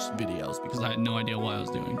like first videos because I had no idea what I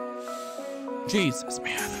was doing. Jesus,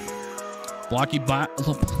 man. Blocky bot,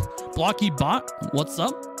 what's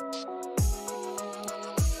up?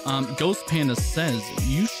 Ghost Panda says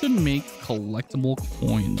you should make collectible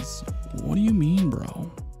coins. What do you mean,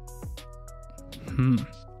 bro?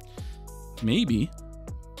 Maybe.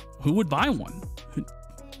 Who would buy one?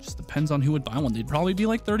 Just depends on who would buy one. They'd probably be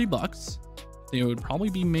like 30 bucks. They would probably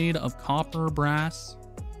be made of copper, brass,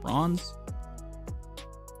 bronze.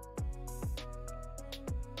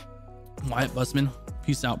 Wyatt Busman,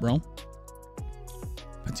 peace out, bro.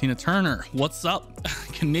 Patina Turner, what's up?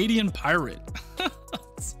 Canadian pirate.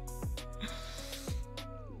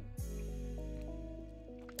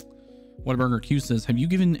 Whataburger Q says, have you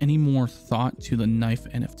given any more thought to the knife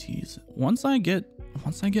NFTs? Once I get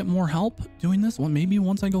more help doing this, maybe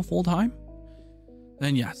once I go full time,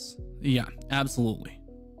 then yes. Yeah, absolutely.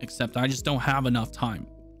 Except I just don't have enough time.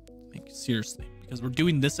 Like seriously, because we're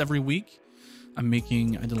doing this every week. I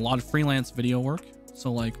did a lot of freelance video work.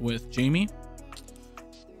 So like with Jamie,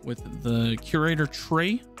 with the Curator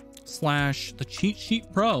Tray / the Cheat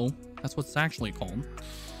Sheet Pro, that's what it's actually called.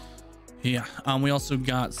 Yeah, we also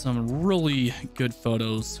got some really good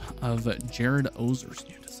photos of Jared Ozer's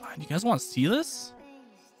new design. You guys want to see this?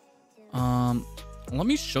 Let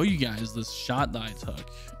me show you guys this shot that I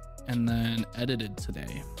took and then edited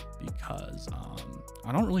today because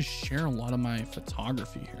I don't really share a lot of my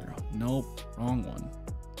photography here. Nope, wrong one.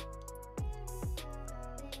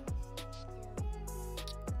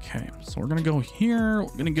 Okay, so we're gonna go here.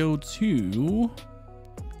 We're gonna go to,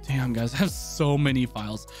 damn guys, I have so many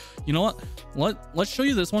files. You know what? Let's show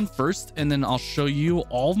you this one first, and then I'll show you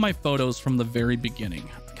all of my photos from the very beginning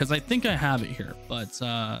because I think I have it here, but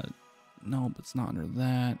nope, it's not under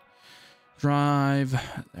that drive.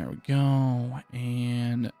 There we go,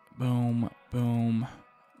 and boom, boom,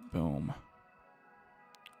 boom.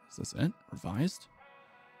 Is this it? Revised?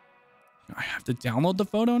 I have to download the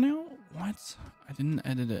photo now? What? I didn't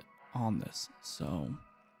edit it on this, so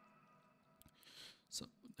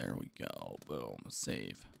there we go. Boom,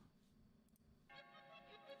 save.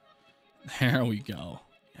 There we go.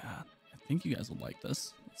 Yeah, I think you guys would like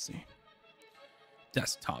this. Let's see.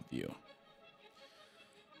 Desktop view.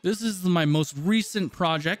 This is my most recent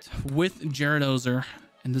project with Jared Ozer,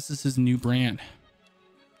 and this is his new brand.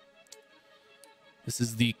 This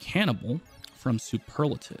is the Cannibal from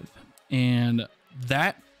Superlative, and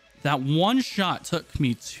that one shot took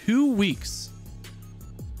me 2 weeks.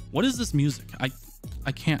 What is this music?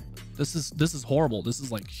 I can't. This is horrible. This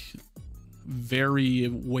is like very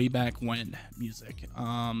way back when music.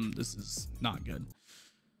 This is not good.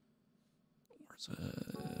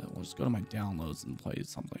 We'll just go to my downloads and play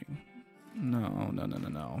something. No.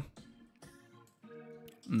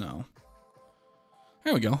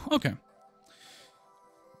 There we go. Okay.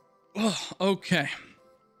 Oh, okay.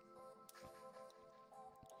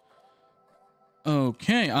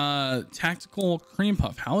 Tactical Cream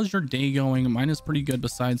Puff. How is your day going? Mine is pretty good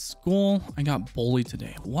besides school. I got bullied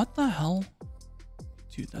today. What the hell?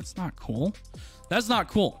 Dude, that's not cool. That's not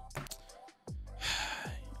cool.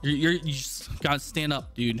 You just gotta stand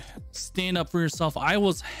up, dude. Stand up for yourself. I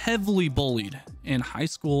was heavily bullied in high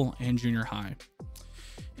school and junior high.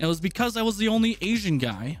 And it was because I was the only Asian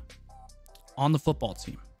guy on the football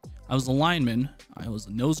team. I was a lineman. I was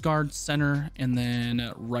a nose guard, center, and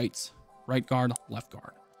then right guard, left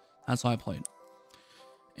guard. That's how I played.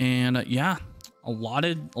 And yeah, a lot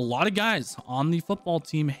of guys on the football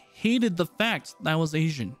team hated the fact that I was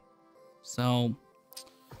Asian. So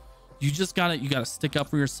you gotta stick up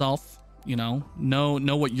for yourself, you know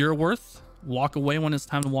what you're worth. Walk away when it's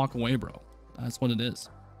time to walk away, bro. That's what it is.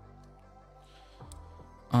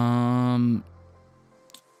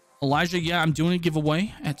 Elijah, yeah, I'm doing a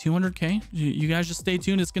giveaway at 200k. You guys just stay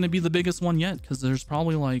tuned. It's going to be the biggest one yet because there's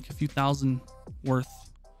probably like a few thousand worth.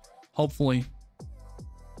 Hopefully.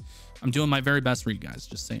 I'm doing my very best for you guys,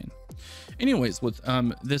 just saying. Anyways, with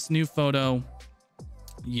this new photo,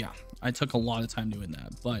 yeah, I took a lot of time doing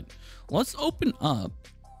that. But let's open up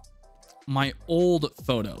my old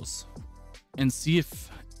photos and see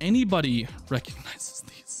if anybody recognizes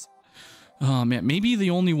these. Oh man, maybe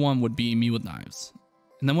the only one would be me with knives.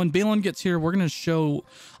 And then when Balin gets here, we're going to show,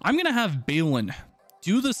 I'm going to have Balin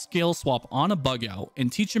do the scale swap on a bug out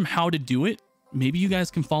and teach him how to do it. Maybe you guys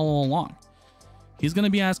can follow along. He's going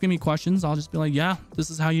to be asking me questions. I'll just be like, yeah, this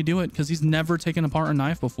is how you do it. Cause he's never taken apart a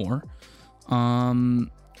knife before.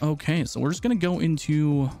 Okay. So we're just going to go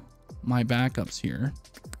into my backups here.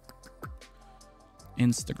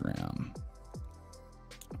 Instagram.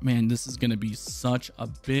 Man, this is going to be such a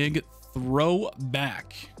big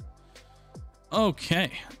throwback.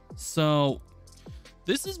 Okay. So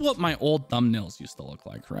this is what my old thumbnails used to look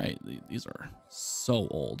like, right? These are so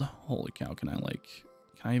old. Holy cow. Can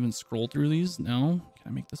I even scroll through these? No. Can I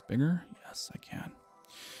make this bigger? Yes, I can.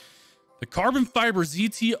 The carbon fiber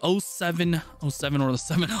ZT0707 or the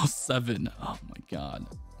 707. Oh my God.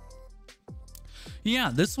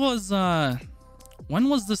 Yeah, this was, when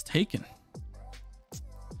was this taken?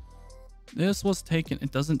 This was taken.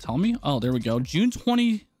 It doesn't tell me. Oh, there we go. June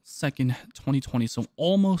 22nd, 2020. So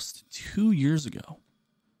almost 2 years ago.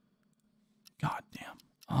 God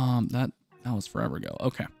damn. That was forever ago.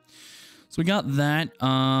 Okay. So we got that.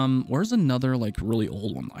 Where's another like really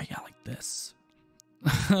old one? Oh, yeah, like this.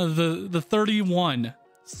 the 31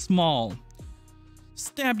 small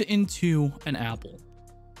stabbed into an apple.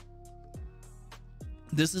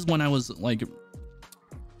 This is when I was like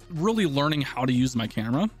really learning how to use my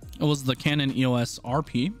camera. It was the Canon EOS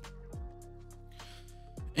RP.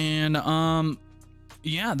 And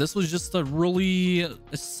yeah, this was just a really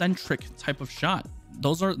eccentric type of shot.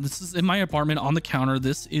 This is in my apartment on the counter.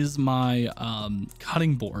 This is my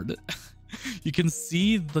cutting board. You can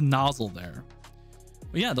see the nozzle there.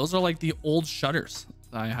 But yeah, those are like the old shutters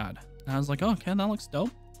that I had. And I was like, oh, okay, that looks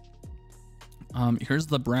dope. Here's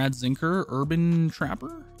the Brad Zinker Urban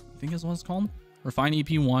Trapper, I think is what it's called. Refine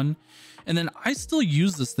EP1. And then I still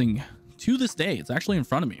use this thing to this day. It's actually in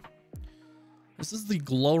front of me. This is the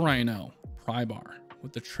Glow Rhino pry bar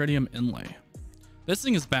with the tritium inlay. This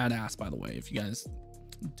thing is badass, by the way, if you guys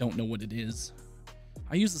don't know what it is.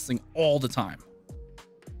 I use this thing all the time.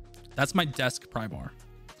 That's my desk pry bar.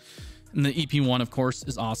 And the EP1, of course,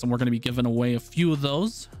 is awesome. We're going to be giving away a few of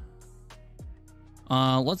those.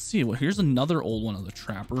 Let's see. Well, here's another old one of the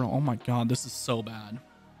Trapper. Oh my God, this is so bad.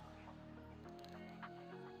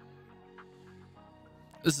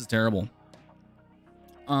 This is terrible.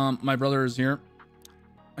 My brother is here.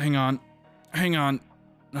 Hang on.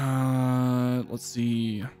 Let's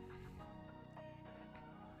see.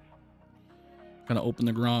 Gotta open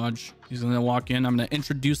the garage. He's gonna walk in. I'm gonna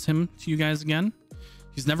introduce him to you guys again.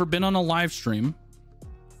 He's never been on a live stream.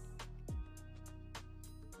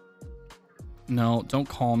 No, don't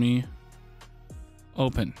call me.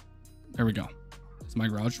 Open. There we go. Is my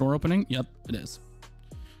garage door opening? Yep, it is.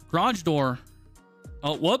 Garage door.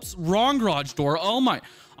 Oh, whoops. Wrong garage door. Oh my.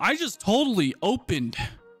 I just totally opened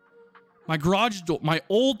my garage door, my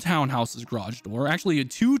old townhouse's garage door. Actually,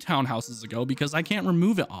 2 townhouses ago because I can't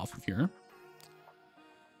remove it off of here.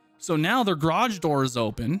 So now their garage door is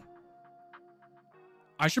open.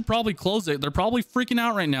 I should probably close it. They're probably freaking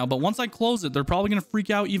out right now, but once I close it, they're probably going to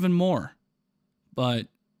freak out even more. But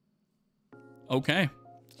okay.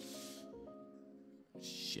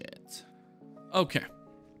 Shit. Okay.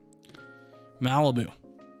 Malibu.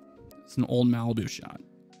 It's an old Malibu shot.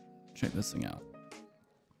 Check this thing out.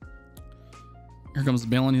 Here comes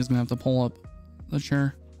Balin. He's gonna have to pull up the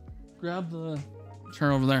chair. Grab the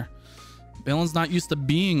chair over there. Balin's not used to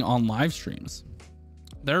being on live streams.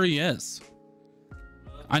 There he is.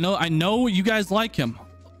 I know you guys like him.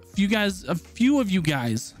 A few of you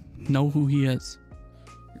guys know who he is.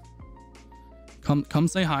 Come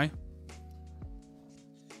say hi.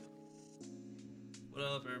 What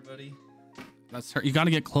up, everybody? That's her. You got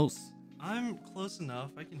to get close. I'm close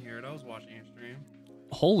enough. I can hear it. I was watching your stream.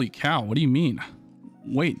 Holy cow. What do you mean?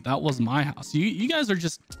 Wait, that was my house. You guys are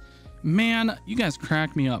just, man, you guys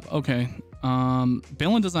crack me up. Okay.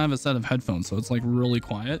 Balin doesn't have a set of headphones, so it's like really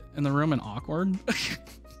quiet in the room and awkward.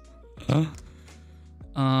 Did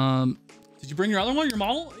you bring your other one? Your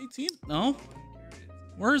model 18? No?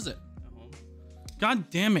 Where is it? God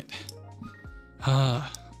damn it.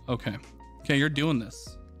 Okay. Okay, you're doing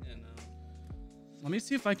this. Yeah, no. Let me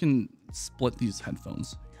see if I can split these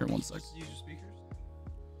headphones. Here, one sec. Use your speakers?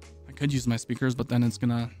 I could use my speakers, but then it's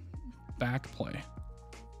gonna back play.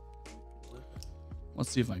 Let's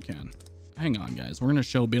see if I can. Hang on, guys. We're gonna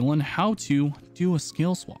show Balin how to do a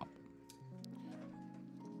scale swap.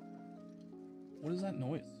 What is that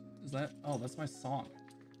noise? Is that? Oh, that's my song.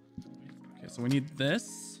 Okay, so we need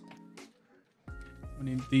this. We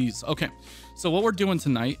need these. Okay, so what we're doing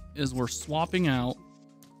tonight is we're swapping out.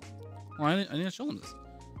 Well, I need to show them this.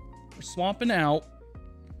 We're swapping out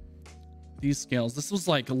these scales. This was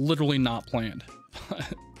like literally not planned.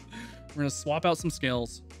 We're gonna swap out some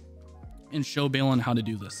scales and show Balin how to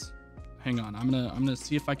do this. Hang on, I'm gonna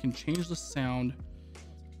see if I can change the sound.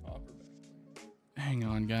 Hang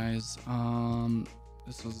on, guys.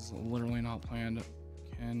 This was literally not planned.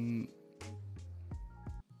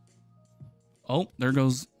 Oh, there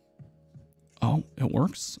goes. Oh, it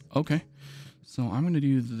works. Okay. So I'm going to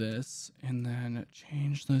do this and then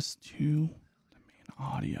change this to the main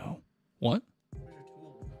audio. What? Where's your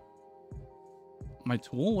tool? My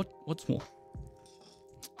tool? What tool?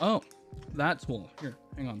 Oh, that tool. Here,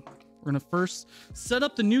 hang on. We're going to first set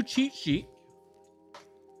up the new cheat sheet.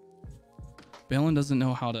 Balin doesn't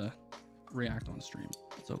know how to react on stream.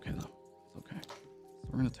 It's okay, though. It's okay. So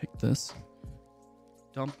we're going to take this,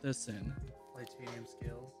 dump this in. Titanium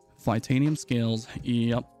scales. Titanium scales.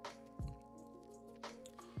 Yep.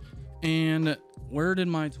 And where did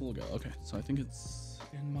my tool go? Okay, so I think it's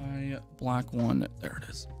in my black one. There it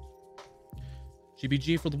is.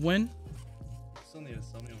 GBG for the win. Still need to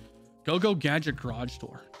sell me one. Go Gadget Garage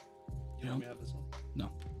Door. You want me to have this one?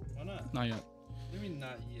 No. Why not? Not yet. What do you mean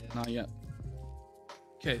not yet? Not yet.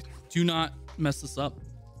 Okay, do not mess this up.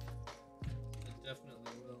 I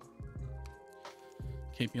definitely will.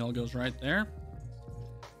 KPL goes right there.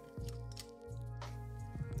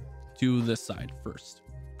 Do this side first.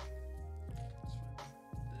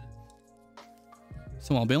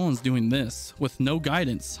 So while Balin's doing this with no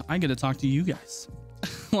guidance, I get to talk to you guys.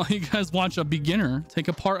 While you guys watch a beginner take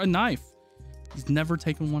apart a knife. He's never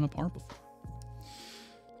taken one apart before.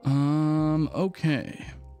 Okay.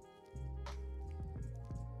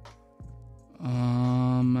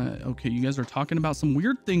 Okay, you guys are talking about some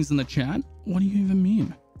weird things in the chat. What do you even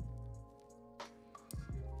mean?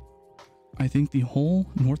 I think the whole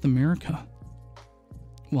North America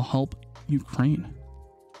will help Ukraine.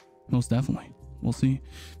 Most definitely. We'll see.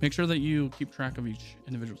 Make sure that you keep track of each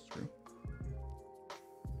individual screw.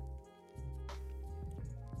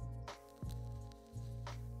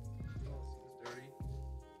 Oh, it's dirty.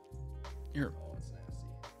 Here. Oh, it's nasty.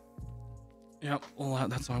 Yeah, well,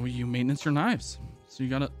 that's why you maintenance your knives. So you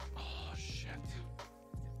gotta... Oh, shit.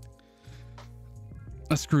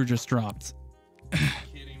 A screw just dropped.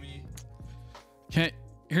 Kidding me? Okay,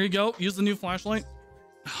 here you go. Use the new flashlight.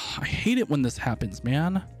 I hate it when this happens,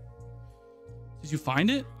 man. Did you find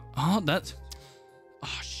it? Oh, that's...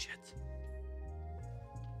 Oh, shit.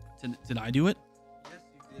 Did I do it? Yes,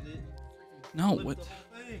 you did it. No, Flipped what? the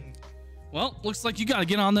whole thing. Well, looks like you gotta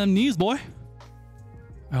get on them knees, boy.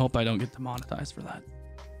 I hope I don't get demonetized for that.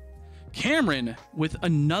 Cameron with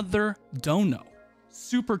another dono.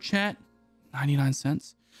 Super chat, 99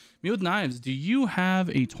 cents. Me with knives, do you have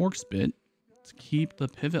a Torx bit to keep the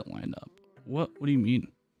pivot lined up? What do you mean?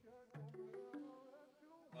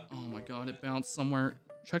 Oh my god, it bounced somewhere.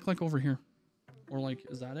 Check like over here. Or like,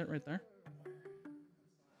 is that it right there?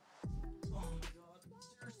 Oh my god,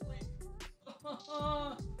 seriously?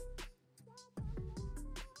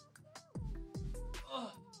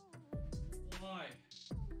 Why?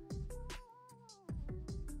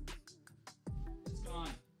 It's gone.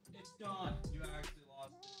 It's gone. You actually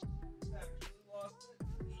lost it. You actually lost it.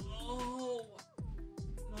 No.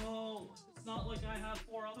 No. It's not like I have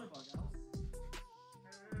 4 other bug outs. You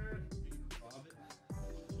can rob it.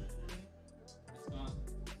 It's gone.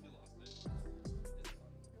 You lost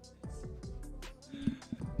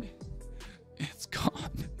it. It's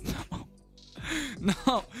gone. No.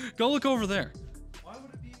 No. Go look over there. Why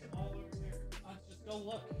would it be all over here? Just go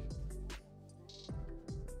look.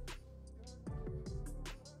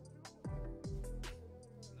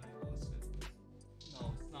 No, you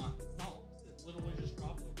lost it. No, it's not. It's not. It literally just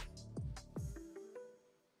dropped.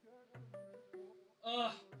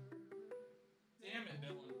 Damn it,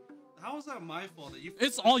 Dylan. How is that my fault that you?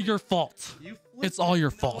 It's all your fault. You flipped It's all it,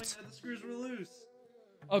 your knowing fault. that the screws were loose.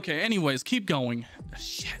 Okay, anyways, keep going.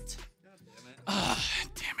 Shit. God damn it.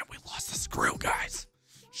 Damn it, we lost the screw, guys.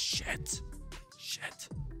 Shit. Shit.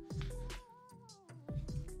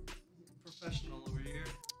 Professional over here.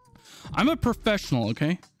 I'm a professional,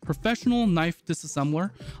 okay? Professional knife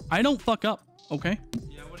disassembler. I don't fuck up, okay?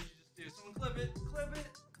 Yeah, what did you just do? Someone clip it. Clip it.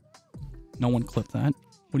 No one clipped that.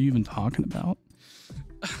 What are you even talking about?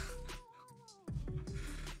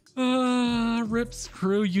 Rip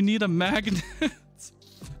screw, you need a magnet.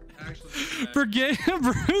 Actually, Forget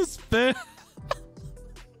Bruce Pitt.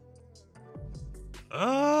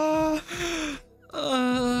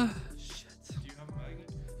 Shit. do you have a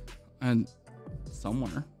magnet? And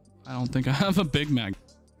somewhere. I don't think I have a big mag.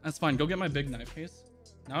 That's fine. Go get my big knife case.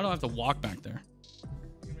 Now I don't have to walk back there. You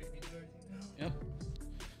can make me do everything now. Yep.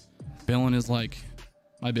 Balin is like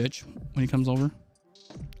my bitch when he comes over.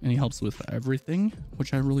 And he helps with everything,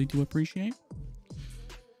 which I really do appreciate.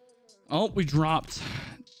 Oh, we dropped.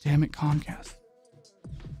 Damn it, Comcast.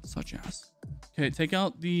 Such ass. Okay, take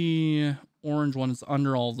out the orange one. It's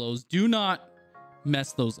under all of those. Do not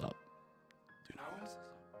mess those up. Do not mess those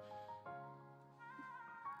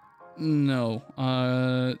up. No.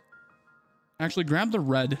 Actually, grab the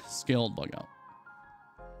red scaled bug out.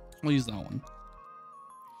 I'll use that one.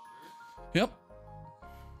 Yep.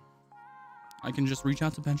 I can just reach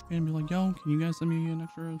out to Benjamin and be like, yo, can you guys send me an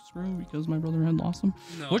extra screw because my brother had lost them?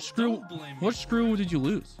 No, Which screw? Which screw did you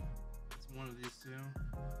lose? It's one of these two.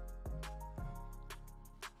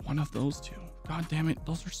 One of those two. God damn it.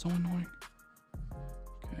 Those are so annoying.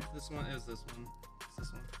 Okay. This one is this one. It's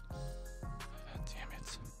this one. God damn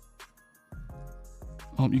it.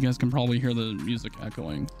 Oh, you guys can probably hear the music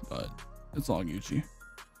echoing, but it's all Gucci.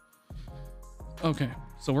 Okay.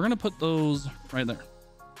 So we're going to put those right there.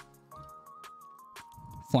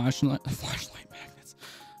 Flashlight magnets.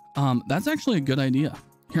 That's actually a good idea.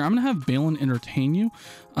 Here, I'm gonna have Balin entertain you.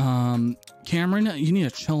 Cameron, you need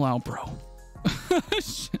to chill out, bro.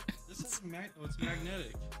 This is it's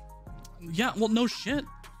magnetic. Yeah, well, no shit.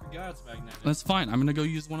 I forgot it's magnetic. That's fine. I'm gonna go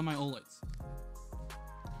use one of my OLEDs.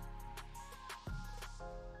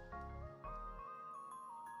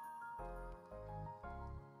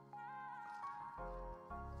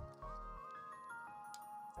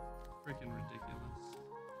 Freaking ridiculous.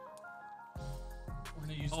 We're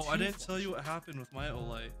gonna use I didn't tell you what happened with my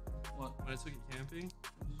OLED. What? When I took it camping,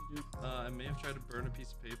 What did you do? I may have tried to burn a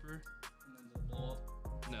piece of paper. And then they'll blow up.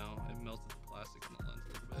 No, it melted the plastic on the lens a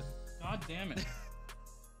little bit. God damn it.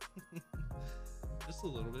 Just a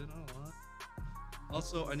little bit, not a lot.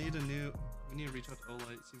 Also, we need to reach out to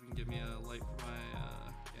Olight, see if we can get me a light for my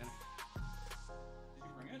Canon. Did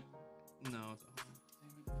you bring it? No, it's at home.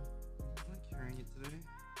 I'm not carrying it today.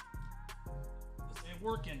 This ain't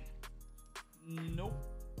working. Nope.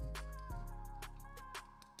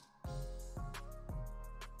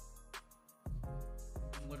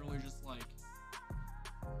 I'm literally just like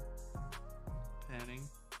Panning.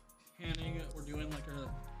 We're doing like a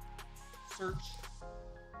search.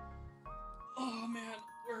 Oh man,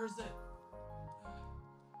 where is it?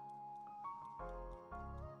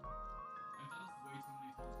 I've done this way too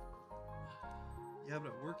many times. Yeah, but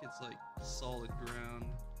at work it's like solid ground.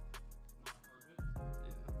 Yeah.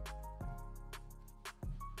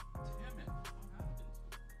 Damn it. What happened?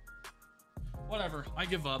 Whatever, I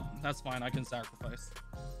give up. That's fine, I can sacrifice.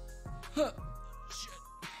 Huh. Shit.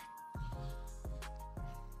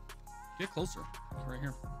 Get closer. Right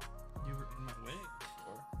here. You were in my way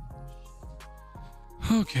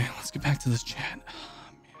before. Okay, let's get back to this chat.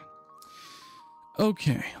 Oh, man.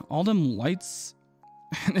 Okay, all them lights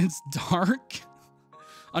and it's dark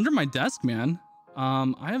under my desk, man.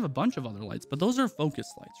 I have a bunch of other lights, but those are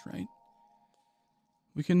focus lights, right?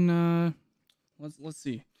 We can let's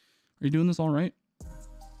see. Are you doing this all right?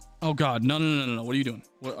 Oh god, no. What are you doing?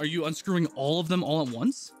 What, are you unscrewing all of them all at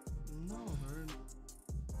once? No, they're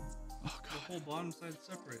Oh god. the whole bottom side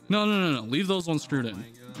separated. No. Leave those ones screwed in. My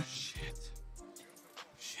gosh.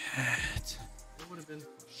 Shit. It would have been.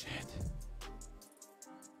 Shit.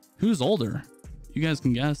 Who's older? You guys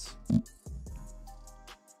can guess.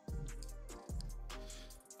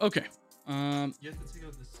 Okay. You have to take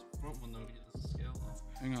out this front one though to get this scale off.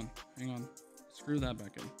 Hang on. Screw that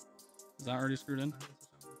back in. Is that already screwed in?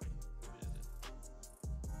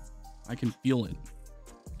 I can feel it.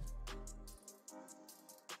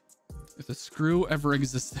 If the screw ever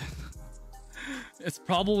existed, it's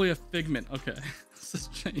probably a figment. Okay. Let's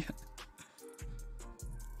just check it.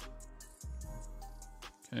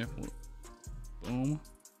 Okay. Boom.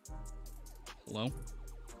 Hello.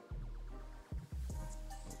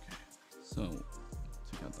 Okay. So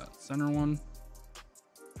take out that center one.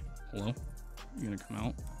 Hello. You gonna come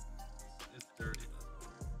out? It's dirty.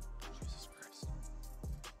 Jesus Christ.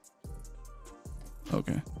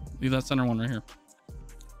 Okay. Leave that center one right here.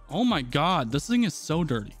 Oh my god, this thing is so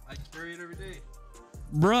dirty. I carry it every day.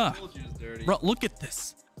 Bruh. I told you it's dirty. Bruh, look at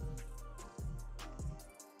this.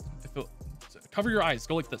 Cover your eyes.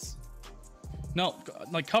 Go like this. No,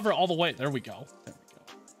 like cover all the way. There we go.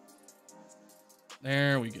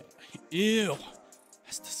 There we go. Ew.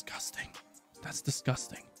 That's disgusting. That's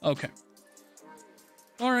disgusting. Okay.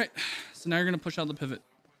 All right. So now you're going to push out the pivot.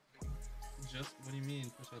 Just, what do you mean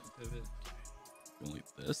push out the pivot? Go like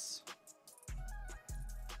this.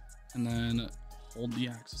 And then hold the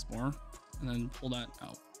axis bar. And then pull that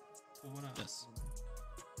out. Pull one out. This.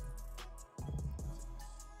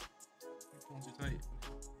 You're pulling too tight.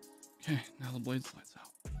 Okay, now the blade slides out.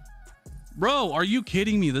 Bro, are you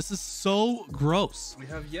kidding me? This is so gross. We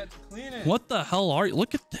have yet to clean it. What the hell are you?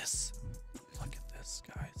 Look at this. Look at this,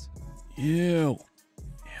 guys. Ew. Ew.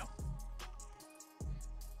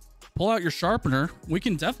 pull out your sharpener. We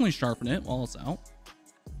can definitely sharpen it while it's out.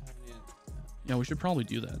 Yeah, we should probably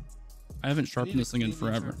do that. I haven't sharpened this thing in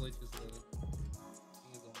forever.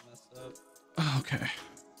 Okay,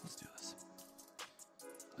 let's do this.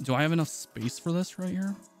 Do I have enough space for this right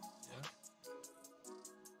here? Yeah.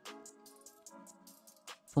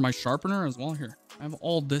 For my sharpener as well? Here, I have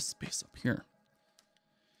all this space up here.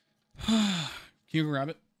 Can you grab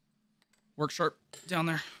it? Work sharp down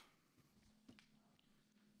there.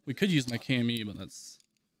 We could use my KME, but that's...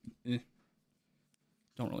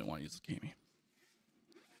 Don't really want to use the KME.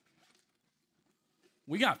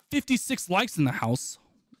 We got 56 likes in the house.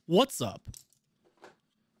 What's up?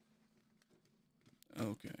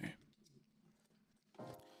 Okay.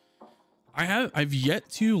 I've yet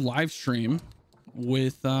to live stream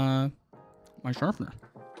with my sharpener.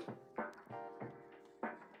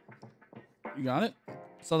 You got it?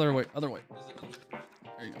 It's other way, other way.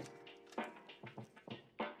 There you go.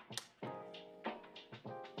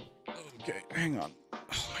 Okay, hang on. Oh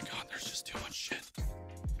my god, there's just too much shit.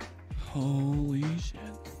 Holy shit.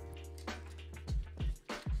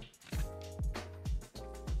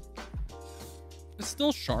 It's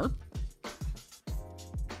still sharp.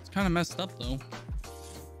 It's kind of messed up though.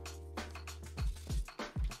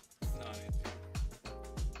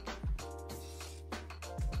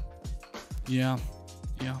 Yeah.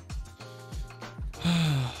 Yeah.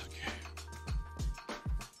 Okay.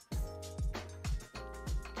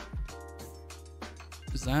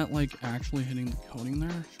 Is that like actually hitting the coating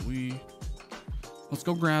there? Should we... Let's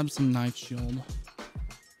go grab some knife shield.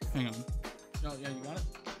 Hang on. Oh, yeah, you got it?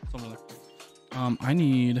 It's over there. I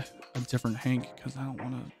need a different Hank because I don't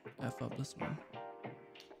want to F up this one.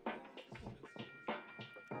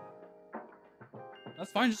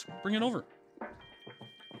 That's fine. Just bring it over.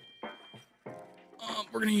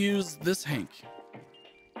 We're going to use this Hank.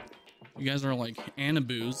 You guys are like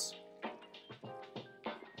Anaboos.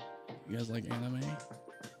 You guys like anime?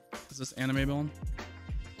 Is this anime Billin?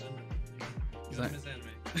 Is that anime?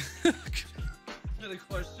 Is that a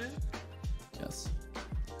question? Yes.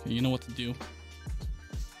 Okay, you know what to do.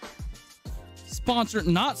 Sponsored,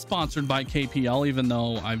 not sponsored by KPL, even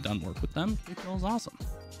though I've done work with them. KPL is awesome.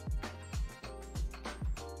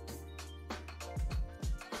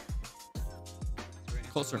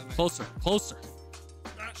 Closer, closer, closer.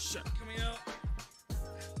 Ah, shit, coming out.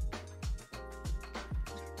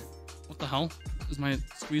 What the hell? Is my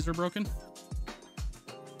squeezer broken?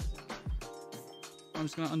 I'm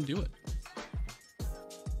just gonna undo it.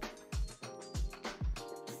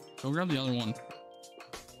 Go grab the other one.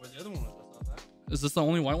 Where's the other one? That's not that. Is this the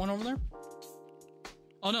only white one over there?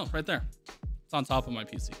 Oh no, right there. It's on top of my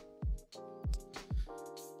PC.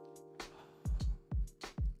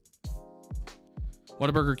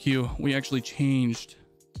 Whataburger Q, we actually changed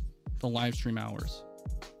the live stream hours.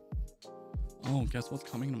 Oh, guess what's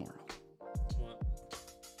coming tomorrow? What?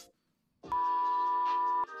 Oh,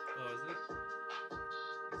 is it?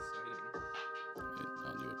 Exciting. Okay,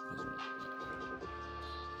 I'll do it.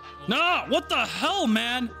 No, what the hell,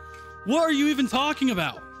 man? What are you even talking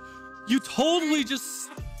about? You totally just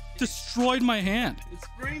destroyed my hand. It's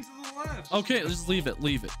spraying to the left. Okay, just leave it,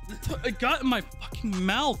 leave it. It got in my fucking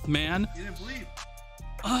mouth, man. You didn't bleed.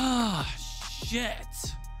 Ah,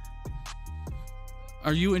 shit.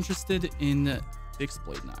 Are you interested in fixed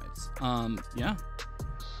blade knives? Yeah.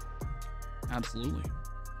 Absolutely.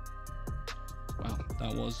 Wow,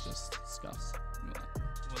 that was just scuffs. Look at that.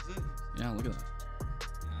 Was it? Yeah, look at that.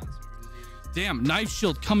 Yeah, that's what we're needing. Damn, knife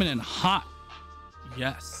shield coming in hot.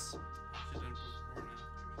 Yes. Should've done before and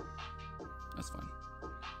after. That's fine.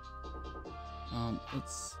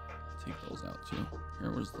 Let's take those out too.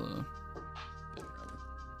 Here was the...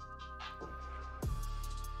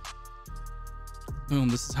 Boom,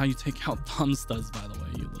 this is how you take out thumb studs, by the way.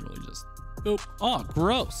 You literally just boop. Oh,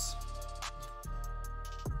 gross.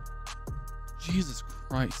 Jesus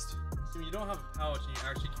Christ. So you don't have a pouch and you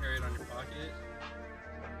actually carry it on your pocket?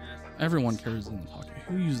 Yeah, Everyone carries it in the pocket.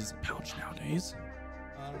 Who uses a pouch nowadays?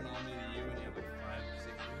 I don't know, maybe you and you have like 5 or 6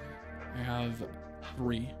 of them. I have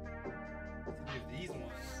 3. You have these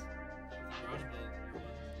ones. Garage build.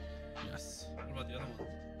 Yes. What about the other one?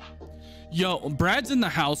 Yo, Brad's in the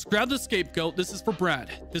house. Grab the scapegoat. This is for Brad.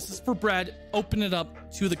 This is for Brad. Open it up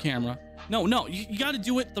to the camera. No, no, you got to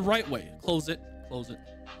do it the right way. Close it. Close it.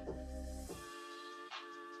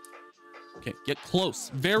 Okay, get close.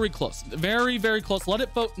 Very close. Very, very close. Let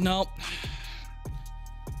it vote. No.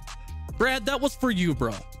 Brad, that was for you,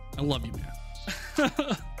 bro. I love you, man.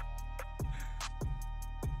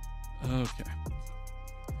 Okay.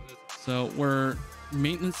 So we're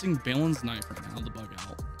maintaining Balin's knife right now, the bug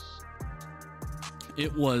out.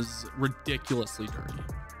 It was ridiculously dirty.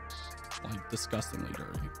 like disgustingly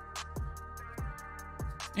dirty.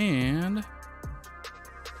 And there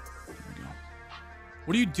we go.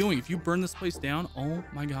 What are you doing? If you burn this place down, oh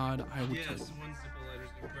my god, I would kill you. Yes, one simple letter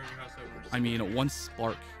is gonna burn your house over. I mean, one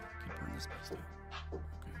spark could burn this place down.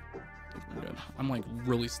 Okay, I think we're good. I'm like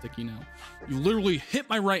really sticky now. You literally hit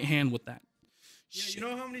my right hand with that. Yeah, you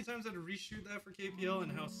know how many times I had to reshoot that for KPL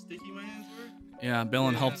and how sticky my hands were? Yeah,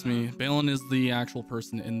 Balin helps me. Balin is the actual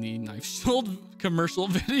person in the knife shield commercial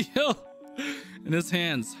video. And his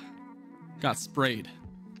hands got sprayed.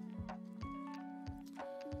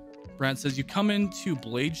 Brad says, you come into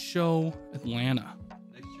Blade Show Atlanta.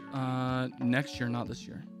 Next year. Next year, not this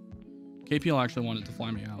year. KPL actually wanted to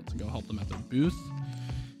fly me out to go help them at their booth.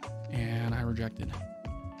 And I rejected.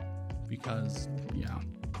 Because, yeah.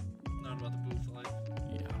 Not about the booth life.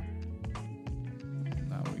 Yeah.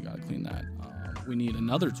 Now we gotta clean that. We need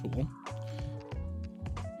another tool.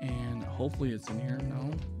 And hopefully it's in here.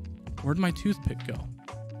 No. Where'd my toothpick go?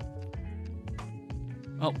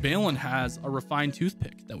 Oh, Balin has a refined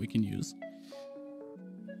toothpick that we can use.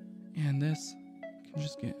 And this can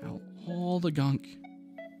just get out all the gunk.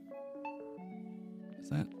 Is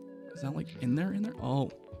that like in there?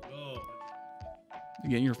 Oh. Oh. To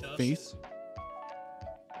get in your Dust. face?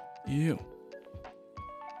 Ew.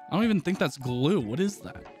 I don't even think that's glue. What is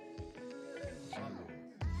that?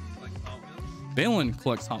 Like Hot Wheels? Balin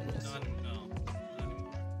collects Hot Wheels. No, not anymore.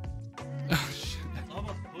 Oh, shit. It's all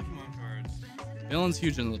about the Pokemon cards. Balin's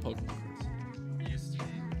huge into the Pokemon cards. Used to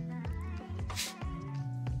be.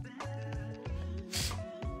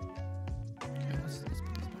 Okay, let's put this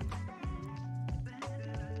back.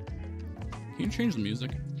 Can you change the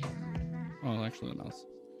music? Oh, actually the mouse.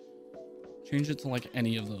 Change it to like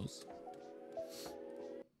any of those.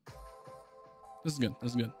 This is good. This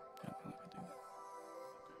is good. Yeah, I like to do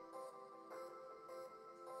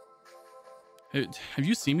that. Okay. Hey, have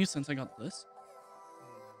you seen me since I got this?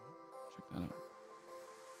 Check that out.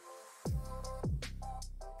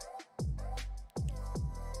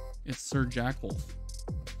 It's Sir Jack Wolf.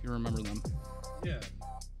 If you remember them. Yeah.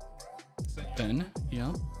 Ben,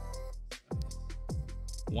 yeah.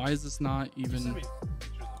 Why is this not even? Send me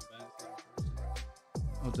pictures of Ben.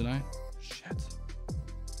 Oh, did I? Shit. I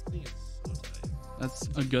think it's so tight. That's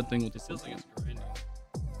a good thing with the It feels slip like joint. it's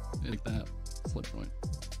grinding. Like that slip joint.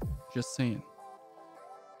 Just saying.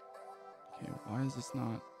 Okay, why is this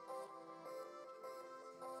not?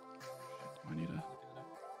 Shit, do I need a? Look at it.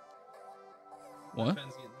 What?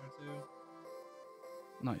 Ben's getting there too.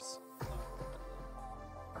 Nice.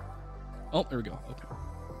 Oh, there we go. Okay.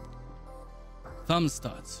 Thumb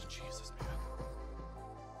studs. Jesus,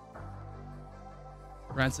 man.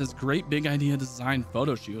 Brad says, great big idea design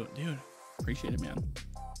photo shoot. Dude, appreciate it, man.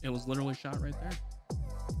 It was literally shot right there.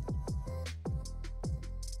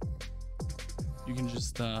 You can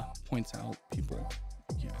just point out people.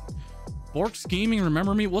 Yeah. Borks Gaming,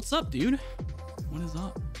 remember me? What's up, dude? What is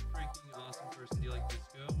up? Freaking awesome person. Do you like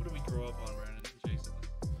disco? What do we grow up on, Brandon and Jason?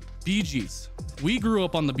 Bee Gees. We grew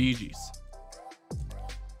up on the Bee Gees.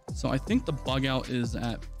 So I think the bug out is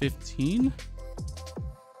at 15.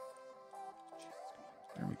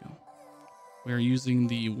 There we go. We are using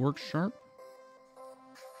the Work Sharp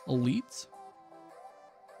Elite.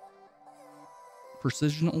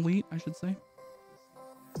 Precision Elite, I should say.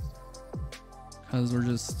 Because we're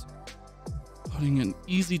just putting an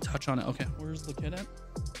easy touch on it. Okay, where's the kid at?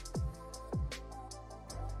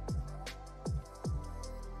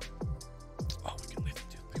 Oh, we can leave the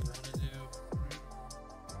toothpick.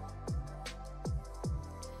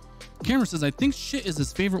 Cameron says, I think shit is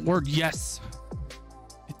his favorite word. Yes,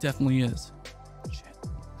 it definitely is. Shit.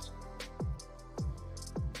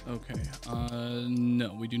 Okay.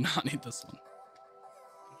 No, we do not need this one.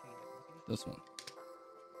 This one.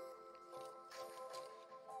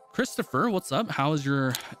 Christopher, what's up? How is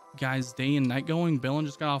your guys' day and night going? Balin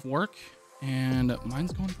just got off work, and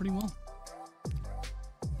mine's going pretty well.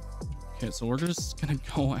 Okay, so we're just gonna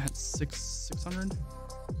go at 600.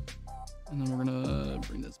 And then we're gonna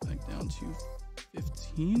bring this back down to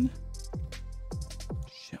 15.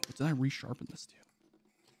 Shit, what did I resharpen this to?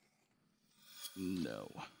 No.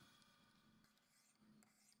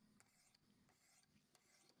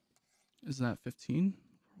 Is that 15?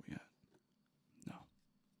 Where are we at? No.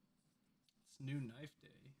 It's new knife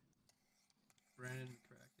day. Brandon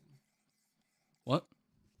McCracken. What?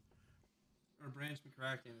 Or Branch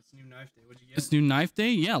McCracken. It's new knife day. What'd you get? It's new knife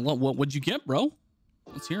day? Yeah, what'd you get, bro?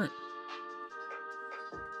 Let's hear it.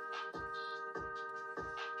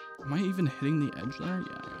 Am I even hitting the edge there?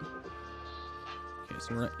 Yeah, I am. Okay,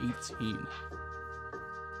 so we're at 18.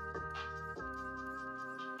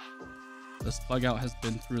 This bug out has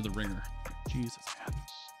been through the ringer. Jesus, man.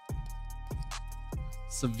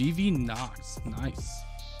 Savivi Knox. Nice.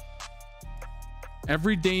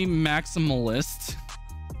 Everyday Maximalist.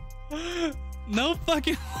 No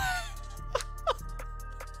fucking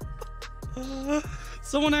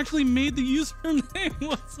someone actually made the username.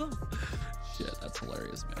 What's up? Shit, that's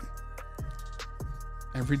hilarious, man.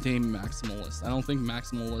 Everyday Maximalist. I don't think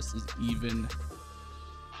Maximalist is even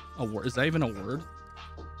a word. Is that even a word?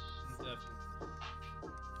 Definitely.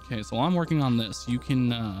 Okay, so I'm working on this. You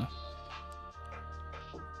can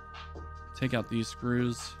take out these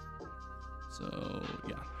screws. So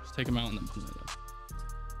yeah, just take them out and then put it in.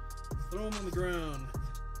 Throw them on the ground.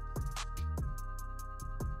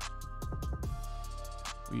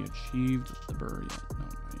 We achieved the burr yet? No,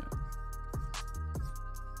 not yet.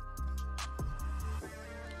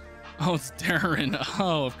 Oh, it's Darren.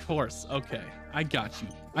 Oh, of course. Okay, I got you.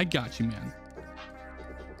 I got you, man.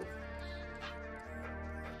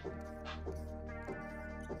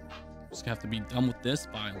 Just have to be done with this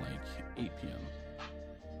by like 8 p.m.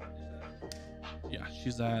 Yeah,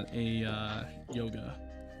 she's at a yoga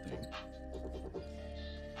thing.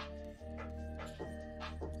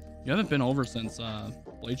 You haven't been over since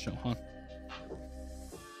Blade Show, huh?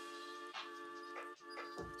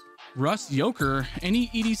 Russ Yoker, any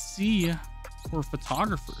EDC for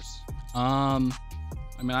photographers? I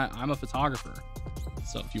mean, I'm a photographer,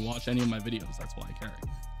 so if you watch any of my videos, that's what I carry.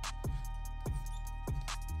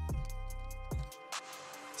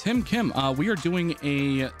 Tim Kim, we are doing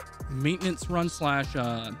a maintenance run slash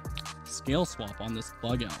scale swap on this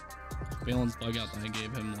bug out. Balin's bug out that I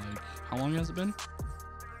gave him, like, how long has it been?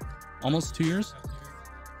 Almost 2 years?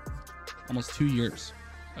 Almost 2 years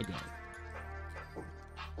ago.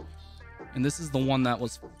 And this is the one that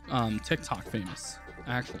was TikTok famous,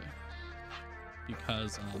 actually.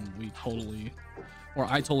 Because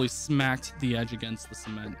I totally smacked the edge against the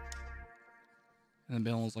cement. And then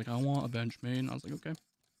Balin was like, I want a bench made. And I was like, okay.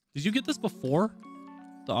 Did you get this before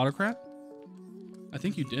the autocrat? I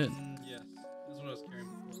think you did. Yes, this is what I was carrying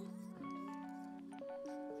before.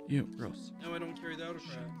 Ew, gross. Now I don't carry the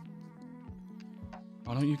autocrat.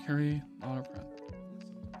 Why don't you carry the autocrat?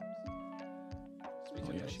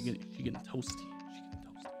 Oh yeah, she getting toasty. She getting toasty.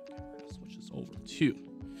 Okay, we're gonna switch this over to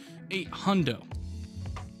 800.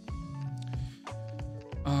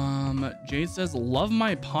 Jade says, love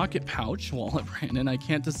my pocket pouch wallet, Brandon. I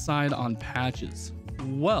can't decide on patches.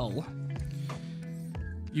 Well,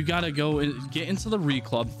 you gotta go and get into the Re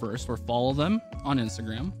Club first or follow them on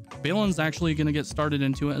Instagram. Balin's actually gonna get started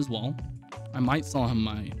into it as well. I might sell him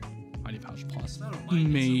my Mighty Pouch Plus.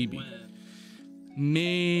 Maybe.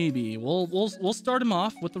 Maybe. We'll start him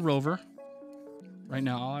off with the Rover. Right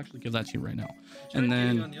now, I'll actually give that to you right now. And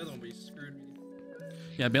then on the other one, but you screwed me.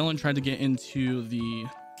 Yeah, Balin tried to get into the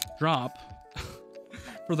drop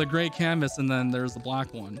for the gray canvas, and then there's the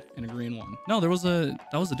black one and a green one. No, that was a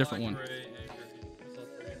different one. Gray,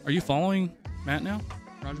 Are you following Matt now,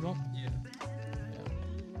 Roger Ball? yeah.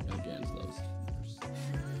 Yeah, gotta get into those.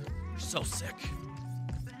 They're so sick.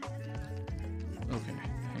 Okay,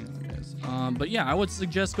 hang on, guys. But yeah, I would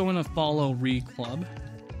suggest going to follow Re Club.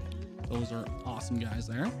 Those are awesome guys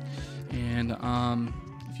there. And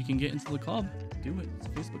if you can get into the club, do it. It's a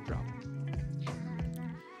Facebook drop.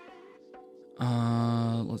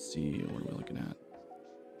 Let's see, what are we looking at?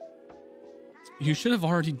 You should have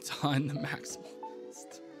already done the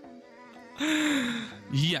Maximalist.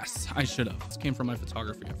 Yes, I should have. This came from my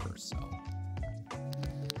photography at first, so.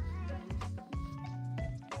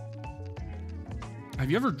 Have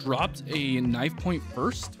you ever dropped a knife point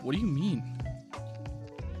first? What do you mean?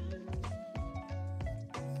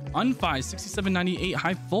 Unfi 6798.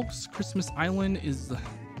 Hi folks, Christmas Island is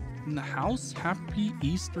in the house. Happy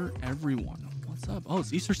Easter, everyone. What's up? Oh,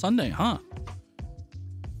 it's Easter Sunday, huh?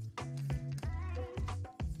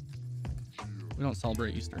 We don't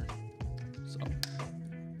celebrate Easter, so.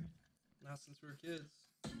 Not since we were kids.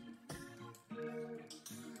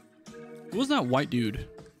 Who was that white dude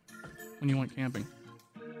when you went camping?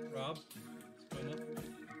 Rob.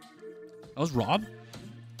 That was Rob?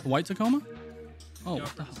 The white Tacoma? Oh,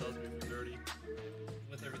 what the hell? Sells me for 30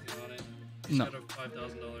 with everything on it. No. Got a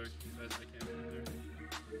 $5,000 king size camper in there.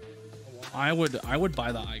 I would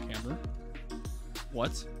buy the iCamper.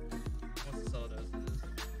 What? He wants to sell it as it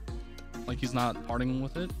is. Like he's not parting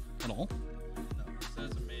with it at all? No, he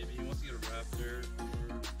says a maybe. He wants to get a Raptor or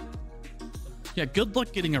something. Yeah, good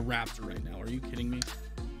luck getting a Raptor right now. Are you kidding me?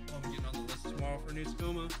 Well, I'm getting on the list tomorrow for a new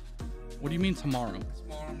Tacoma. What do you mean tomorrow?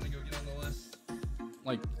 Tomorrow I'm gonna go get on the list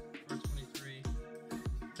Like, for 23.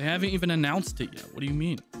 they haven't even announced it yet. What do you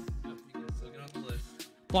mean? Yep, you can still get on the list.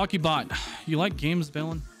 Blocky Bot, you like games,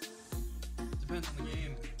 Balin? Depends on the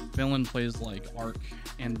game. Balin plays like Ark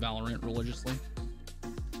and Valorant religiously.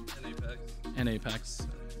 and Apex.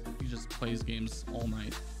 He just plays games all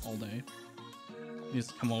night, all day. He needs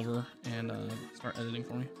to come over and start editing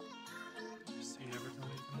for me. You never tell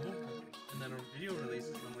me to come over. And then a video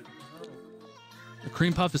releases, and I'm like, oh. The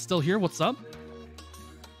cream puff is still here. What's up?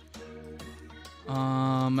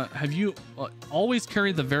 Have you always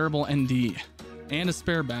carried the variable ND and a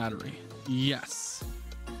spare battery? Yes,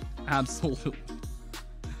 absolutely.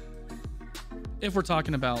 If we're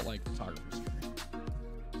talking about like photographers carry.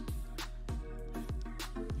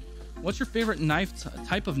 What's your favorite knife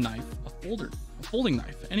type of knife? A folding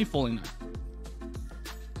knife, any folding knife.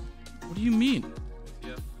 What do you mean?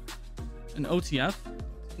 OTF. An OTF?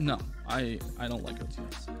 No, I don't like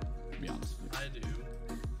OTFs, to be honest with you. I do.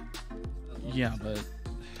 Yeah, but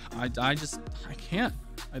I can't.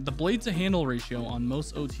 The blade to handle ratio on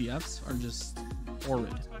most OTFs are just horrid.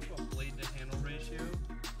 You want to talk about blade to handle ratio?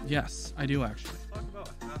 Yes, I do actually. Let's talk about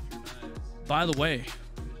half your knives. By the way,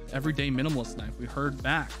 everyday minimalist knife, we heard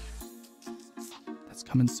back. That's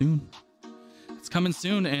coming soon. It's coming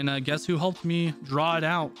soon, and guess who helped me draw it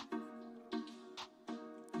out?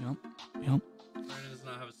 Yep. Brandon does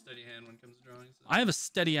not have a steady hand when it comes to drawing. So. I have a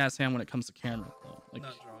steady ass hand when it comes to camera, though. Like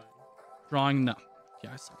not drawing. Drawing, no.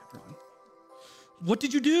 Yeah, I suck at drawing. What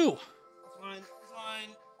did you do? It's fine. It's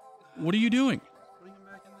fine. What are you doing? Putting him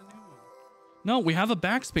back in the new one. No, we have a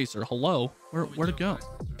backspacer. Hello. Where'd it go?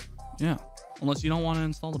 Yeah. Unless you don't want to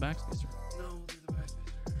install the backspacer. No, we'll do the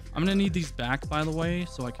backspacer. I'm gonna need these back, by the way,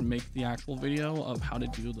 so I can make the actual video of how to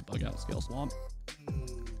do the bug out scale swap.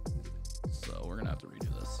 So we're gonna have to redo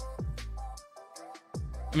this.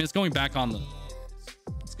 I mean, it's going back on the.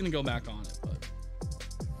 It's gonna go back on it, but.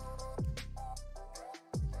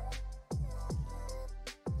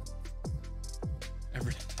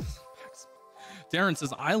 Darren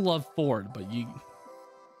says, I love Ford, but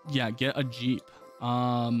yeah, get a Jeep.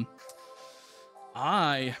 I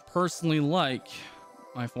personally like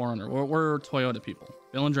my 4Runner. We're Toyota people.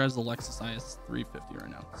 Dylan drives the Lexus IS 350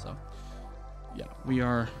 right now. So yeah, we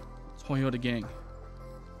are Toyota gang.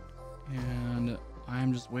 And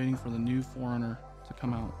I'm just waiting for the new 4Runner to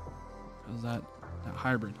come out, because that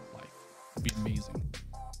hybrid life would be amazing.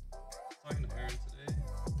 Talking to Aaron today.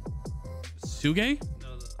 Suge?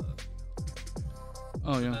 No,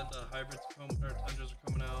 Oh yeah. that the hybrids Tundras are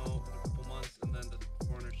coming out in a couple months, and then the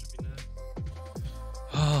 4Runner should be next.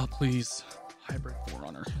 Oh please, hybrid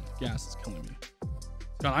 4Runner. Gas is killing me.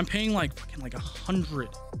 God, I'm paying like fucking like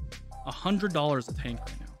 $100 a tank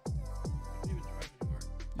right now. You don't even drive anymore.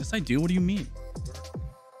 Yes, I do. What do you mean?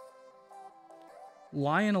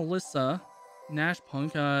 Lion Alyssa, Nash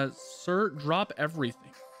Punk, sir, drop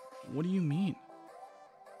everything. What do you mean?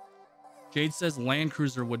 Jade says Land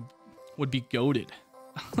Cruiser would be goated.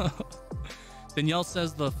 Danielle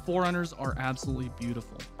says the 4Runners are absolutely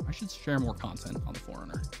beautiful. I should share more content on the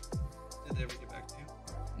 4Runner. Did they ever get back to you?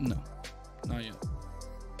 No, not yet.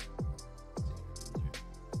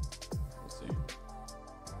 We'll see.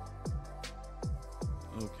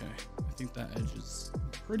 Okay, I think that edge is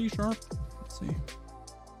pretty sharp. Let's see.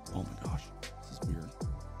 Oh my gosh, this is weird.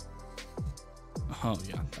 Oh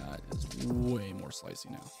yeah, that is way more slicey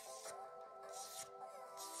now.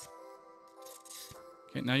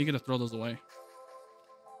 Okay, now you gotta throw those away.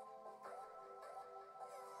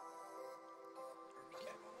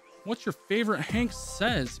 What's your favorite Hank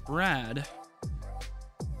says, Brad?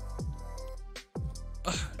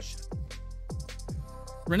 Ugh, shit.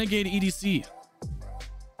 Renegade EDC.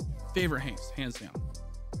 Favorite Hanks, hands down.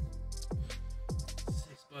 $6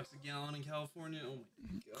 a gallon in California. Oh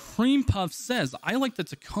my god. Cream Puff says, I like the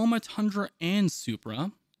Tacoma Tundra and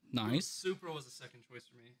Supra. Nice. Supra was a second choice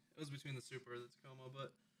for me. It was between the Supra and the Tacoma,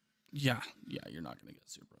 but Yeah, you're not gonna get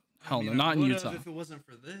Supra. Hell no, not in Utah. If it wasn't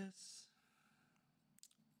for this,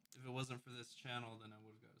 if it wasn't for this channel, then I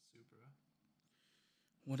would have got a Supra.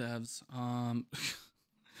 Whatevs.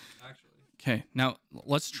 Actually. Okay, now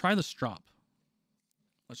let's try the strop.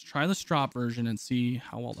 Let's try the strop version and see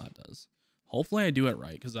how well that does. Hopefully I do it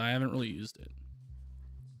right, because I haven't really used it.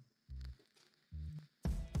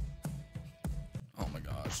 Oh my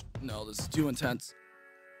gosh. No, this is too intense.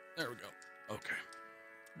 There we go. Okay.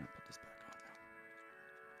 I'm gonna put this back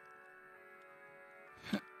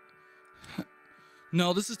on now.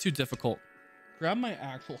 No, this is too difficult. Grab my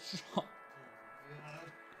actual strop.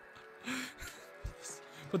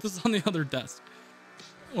 Put this on the other desk.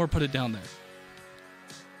 Or put it down there.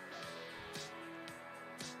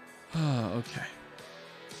 Okay.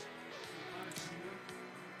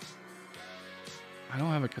 I don't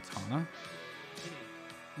have a katana.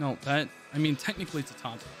 No, I mean, technically it's a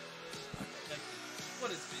tauntaun.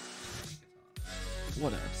 What is basically a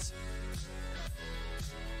katana? Whatevs.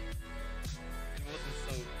 It wasn't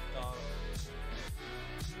so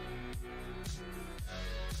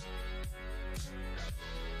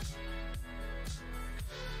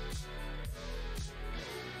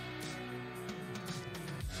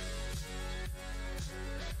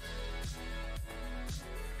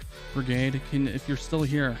Brigade, if you're still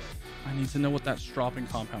here, I need to know what that stropping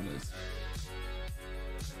compound is.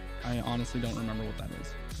 I honestly don't remember what that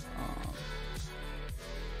is.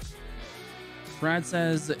 Brad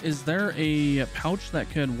says, is there a pouch that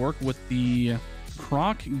could work with the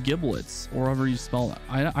croc giblets, or however you spell that?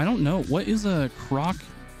 I don't know. What is a croc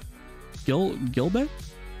gilbet?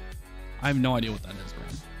 I have no idea what that is,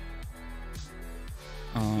 Brad.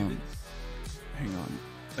 Hang on.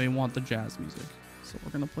 They want the jazz music, so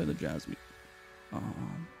we're gonna play the jazz music.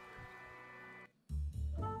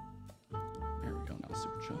 There we go. Now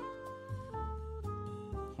super chill.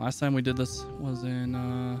 Last time we did this was in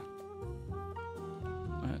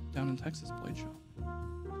down in Texas Blade Show.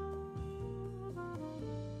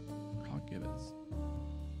 Croc gibbets.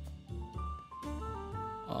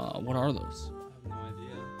 What are those? I have no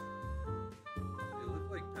idea. They look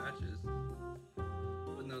like patches.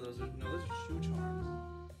 But no, those are shoe charms.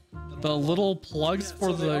 The little plugs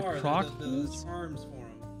for the croc the holes? charms for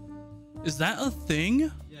them. Is that a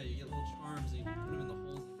thing? Yeah, you get little charms and you put them in the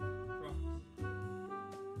holes of the crocs.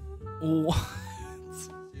 What?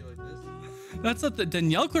 See, like this? That's what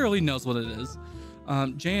Danielle clearly knows what it is.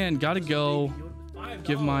 Jan, gotta go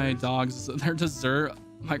give my dogs their dessert.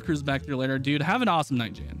 My crew's back there later. Dude, have an awesome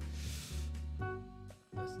night, Jan.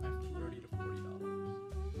 That's like $30 to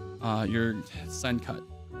 $40. Your send cut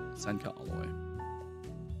all the way.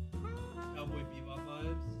 Cowboy Bebop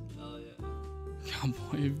vibes? Hell yeah.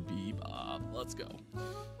 Cowboy Bebop. Let's go.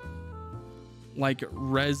 Like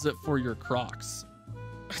res for your Crocs.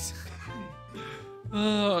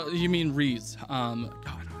 You mean Rees? God,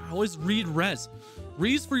 I always read res.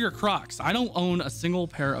 Rees for your Crocs. I don't own a single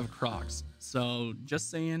pair of Crocs, so just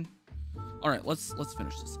saying. All right, let's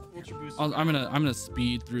finish this up. I'm gonna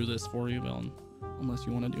speed through this for you, Bill, unless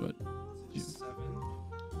you want to do it.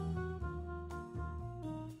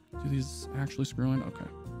 Do these actually screw in? Okay.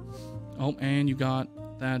 Oh, and you got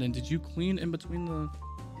that. And did you clean in between the?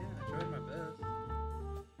 Yeah, I tried my best.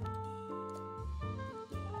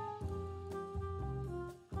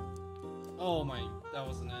 Oh my, that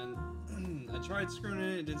wasn't in. I tried screwing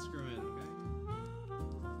it, it didn't screw in, okay?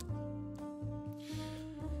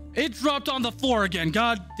 It dropped on the floor again.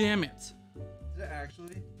 God damn it. Did it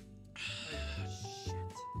actually? Shit.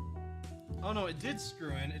 Oh no, it did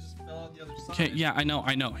screw in. It just fell out the other side. Okay, yeah, I know.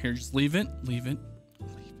 Here, just leave it. We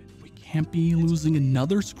can't be losing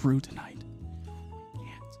another screw tonight. We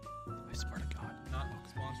can't. I swear to God. Not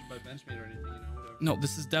sponsored by Benchmade or anything, you know, whatever. No,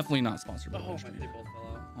 this is definitely not sponsored by Oh my, Benchmade. they both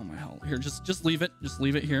fell out. Oh my hell. Here, just leave it. Just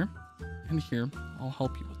leave it here and here. I'll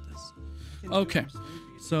help you with this. Okay.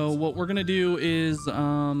 So what we're gonna do is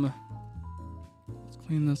let's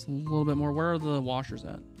clean this a little bit more. Where are the washers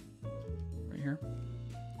at? Right here.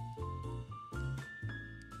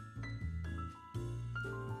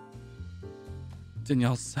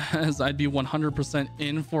 Danielle says I'd be 100%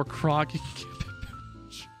 in for Croc.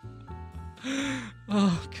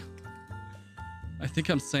 Oh God. I think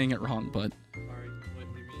I'm saying it wrong, but Sorry, what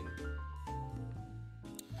do you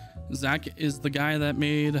mean? Zach is the guy that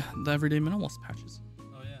made the Everyday Minimalist patches.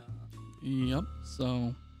 Oh yeah. Yep.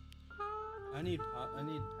 So I need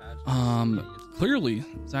patches. clearly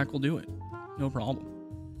Zach will do it. No problem.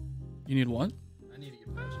 You need what? I need to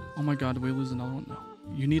get patches. Oh my God, did we lose another one? No.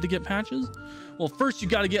 You need to get patches? Well, first you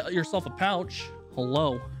got to get yourself a pouch.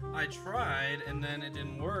 Hello. I tried and then it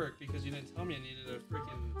didn't work because you didn't tell me I needed a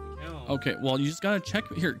freaking account. Okay, well, you just got to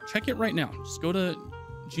check here. Check it right now. Just go to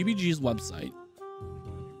GBG's website.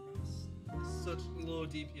 Such low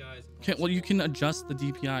DPIs. Okay, well, you can adjust the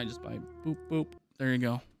DPI just by boop, boop. There you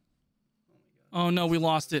go. Oh no, we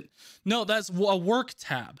lost it. No, that's a work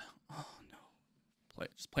tab. Oh no.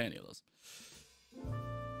 Just play any of those.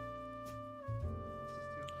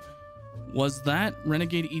 Was that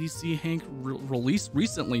Renegade EDC Hank released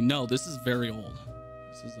recently? No, this is very old.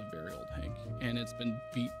 This is a very old Hank, and it's been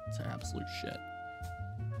beat to absolute shit.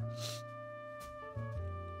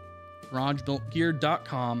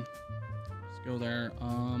 GarageBuiltGear.com. Let's go there.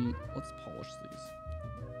 Let's polish these.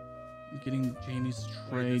 I'm getting Jamie's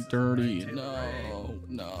tray dirty.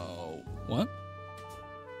 No. What?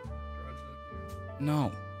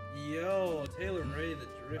 No. Yo, Taylor Ray, the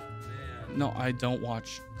drift man. No, I don't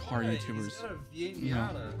watch car YouTubers. He's got a V8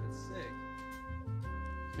 Miata. No. It's sick.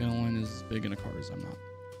 Galen is big into cars. I'm not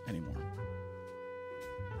anymore.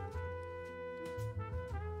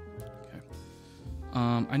 Okay.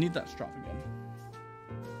 I need that strap again.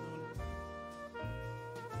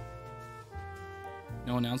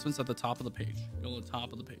 No announcements at the top of the page. Go to the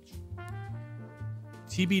top of the page.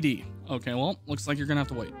 TBD. Okay, well, looks like you're gonna have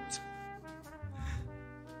to wait.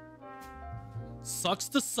 Sucks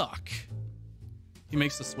to suck. He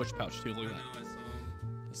makes the switch pouch too. Look at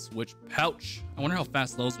that. The Switch pouch. I wonder how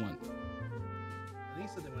fast those went. I think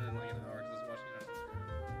he said they went in like an hour because I was watching it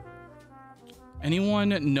on Instagram.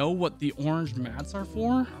 Anyone know what the orange mats are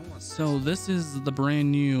for? So this is the brand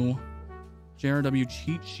new JRW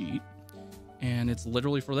cheat sheet, and it's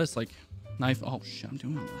literally for this, like knife. Oh shit, I'm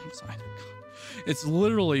doing it on the wrong side. It's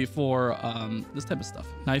literally for this type of stuff: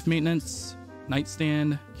 knife maintenance,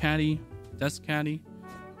 nightstand, caddy, desk caddy.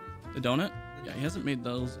 The donut. Yeah, he hasn't made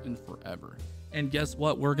those in forever. And guess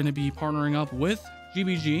what? We're going to be partnering up with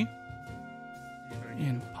GBG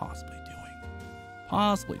and possibly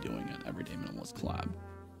doing an Everyday Minimalist collab.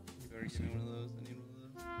 You better give me one of those. I need one of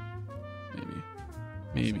those.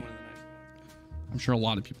 Maybe. Some of the nice ones. I'm sure a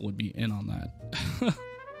lot of people would be in on that.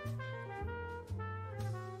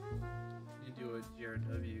 You do a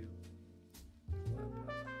JRW.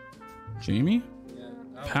 Jamie? Yeah.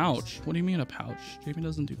 Pouch? What do you mean a pouch? Jamie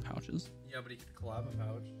doesn't do pouches. Yeah, but he could collab a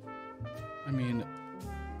pouch. I mean,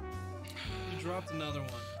 You dropped another one.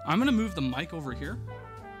 I'm going to move the mic over here.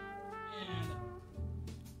 And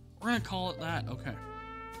we're going to call it that. Okay.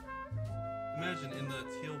 Imagine in the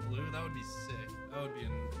teal blue. That would be sick. That would be a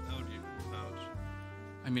cool pouch.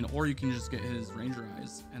 I mean, or you can just get his Ranger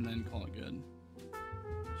eyes and then call it good. True.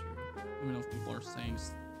 Let me know if people are saying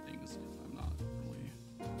things, because I'm not really.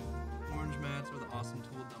 Orange mats with awesome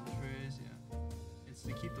tool dump trays. Yeah. It's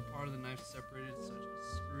to keep the part of the knife separated, such as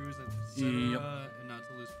screws and etc., Yep. and not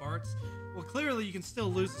to lose parts. Well, clearly you can still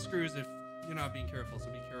lose the screws if you're not being careful. So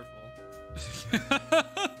be careful.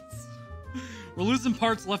 We're losing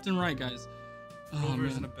parts left and right, guys. Oh, Rover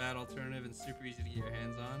isn't a man. bad alternative and super easy to get your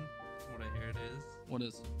hands on. From what I hear, it is. What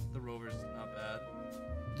is The Rover's not bad.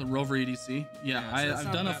 the Rover EDC? Yeah, Yeah, so that's I've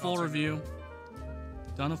not done a bad full alternative. review.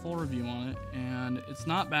 Done a full review on it, and it's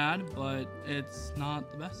not bad, but it's not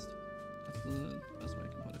the best. That's the best way I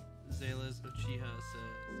can put it. Zayla's Uchiha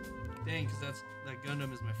says, "Dang, because that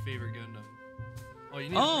Gundam is my favorite Gundam." Oh, you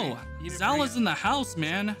need Oh, you need to Zala's bring in the house,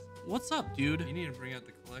 man. What's up, dude? You need to bring out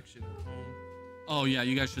the collection at home. Oh yeah,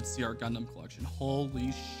 you guys should see our Gundam collection.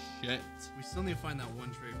 Holy shit. We still need to find that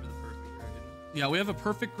one tray for the perfect grade. Yeah, we have a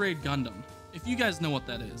perfect grade Gundam. If you guys know what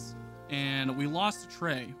that is. And we lost a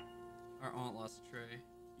tray. Our aunt lost a tray.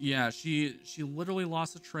 Yeah, she literally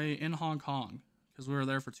lost a tray in Hong Kong because we were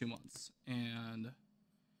there for 2 months, and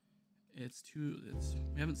we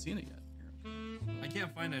haven't seen it yet. I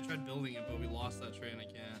can't find it. I tried building it, but we lost that tray and I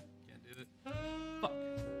can't do it. Fuck.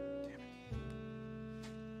 Damn it.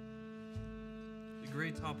 The gray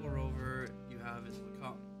Topo Rover you have is what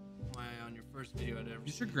caught my eye on your first video I'd ever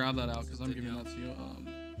You should seen. grab that out because I'm Sit giving down. that to you.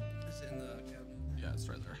 Is it in the cabinet? Yeah, it's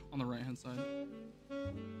right there on the right hand side.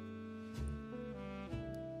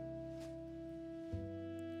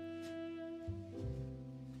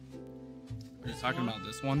 Are you talking about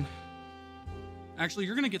this one? Actually,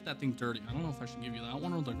 you're gonna get that thing dirty. I don't know if I should give you that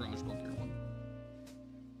one or the garage door gear one.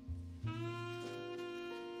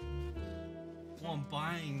 Well, I'm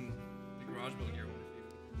buying the garage build gear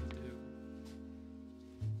one if you do.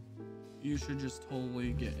 You should just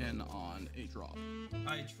totally get in on a drop.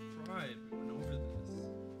 I tried. We went over this.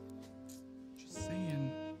 Just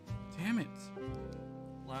saying. Damn it.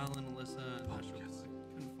 Lyle and Alyssa, Oh, not sure yes.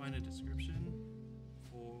 couldn't find a description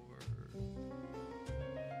for.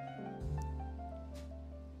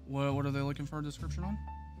 What are they looking for a description on?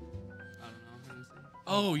 I don't know. I didn't see.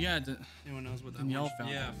 Oh yeah. Anyone knows what that Danielle was? found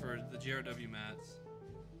Yeah, it. for the JRW mats.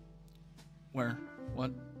 Where?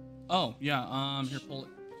 What? Oh yeah. Here, pull it.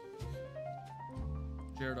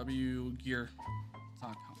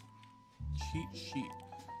 JRWgear.com. Cheat sheet.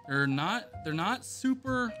 They're not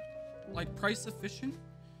super like price efficient,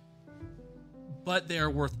 but they are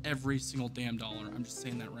worth every single damn dollar. I'm just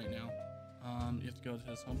saying that right now. You have to go to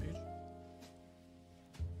his homepage.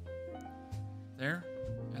 There,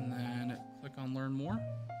 and then click on learn more,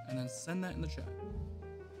 and then send that in the chat.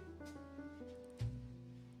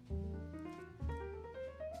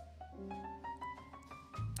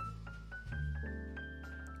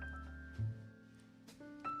 Okay,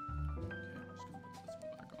 I'm just gonna put this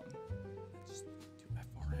one back on. Just do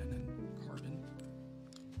FRN and carbon.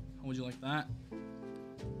 How would you like that?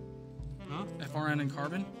 Huh? FRN and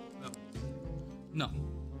carbon? No. No.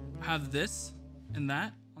 Have this and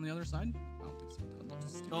that on the other side? I don't think so. That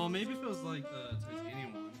looks stupid. Oh, maybe if it was like the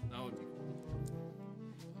titanium one, that would be cool.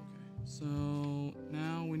 Okay, so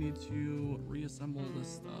now we need to reassemble this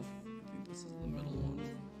stuff. I think this is the middle one.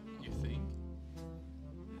 You think?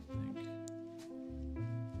 I think.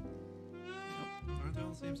 Yep. Aren't they all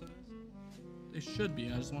the same size? They should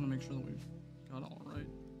be. I just want to make sure that we've got it all right.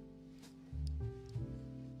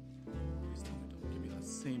 Please tell me don't give me that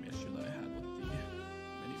same issue that I had with the mini. You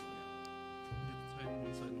have to tighten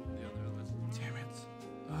one side and not the other. That's Damn it.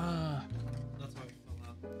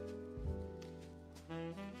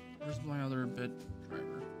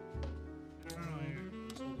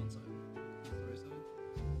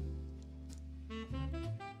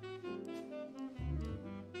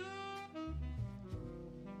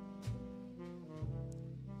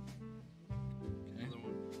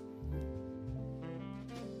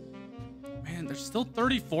 there's still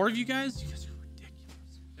 34 of you guys. You guys are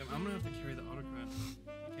ridiculous. Yeah, I'm gonna have to carry the autocrat.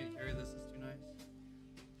 I can't carry this. It's too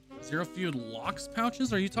nice. Zero feud locks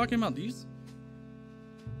pouches. Are you talking about these?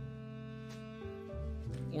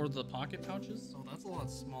 Or the pocket pouches? Oh, that's a lot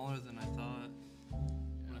smaller than I thought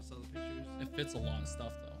when I saw the pictures. It fits a lot of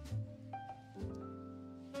stuff though.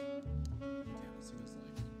 Damn, this thing is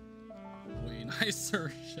like way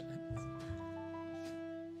nicer. Shit.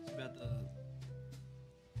 Too bad the.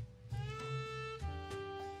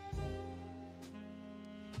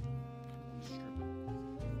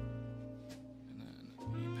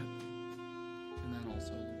 And then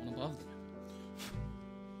also the one above the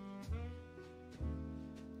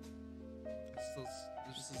Still,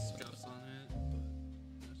 there's just some scuffs on it,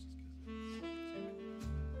 but that's just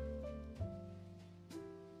because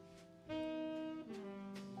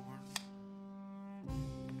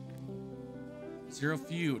Zero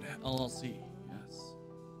Feud LLC. Yes.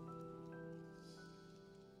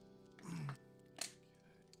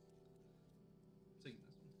 taking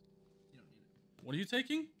this one. You don't need it. What are you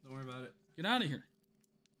taking? Don't worry about it. Get out of here.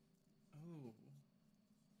 Oh.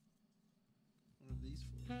 What are these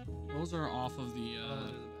for? Those are off of the They're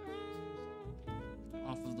the back.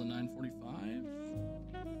 off of the 945.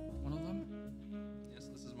 One of them. Yes,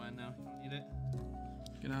 this is mine now. You don't need it.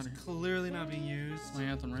 Get out of here. Clearly not being used. It's my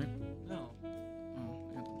anthem, right? No. Oh,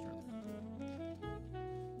 anthem's right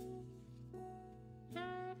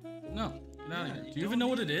there. No, get out of here. Do you even know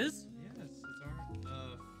what it is? Yes, it's our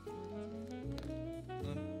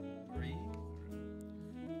Re-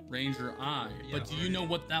 Ranger I. Yeah, But do you know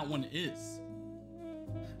what that one is?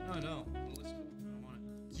 No, I don't. It looks cool. I don't want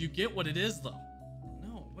it. Do you get what it is though?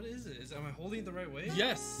 No, what is it? Am I holding it the right way?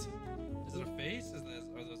 Yes. Is it a face?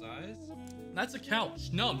 Are those eyes? That's a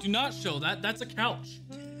couch. No, do not show that. That's a couch.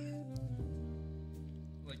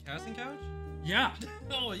 Like casting couch? Yeah.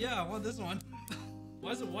 Oh yeah, I want this one.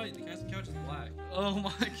 Why is it white? The casting couch is black. Oh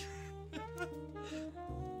my god.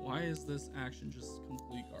 Why is this action just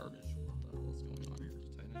complete garbage? What the hell is going on here?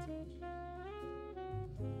 Tighten it so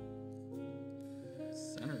much.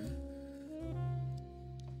 Centered.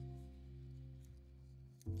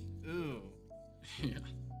 Ooh. Yeah.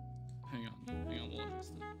 Hang on, we'll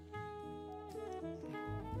adjust it.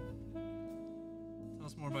 Tell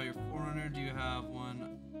us more about your Forerunner. Do you have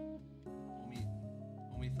one?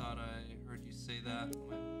 Omi thought I heard you say that.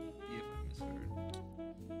 Might be if I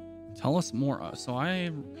misheard. Tell us more. So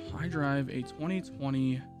I drive a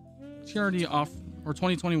 2020 TRD off or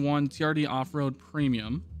 2021 TRD off-road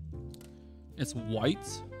premium. It's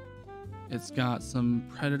white. It's got some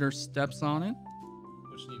Predator steps on it,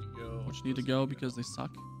 Which need to go. which need to go because they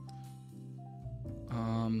suck.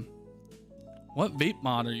 What vape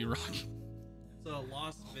mod are you rocking? It's a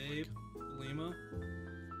Lost Vape Lima.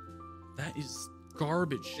 That is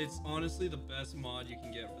garbage. It's honestly the best mod you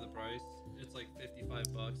can get for the price. It's like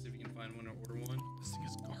 $55 if you can find one or order one. This thing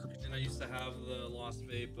is garbage. And I used to have the Lost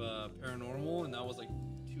Vape Paranormal, and that was like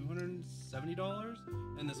 $270.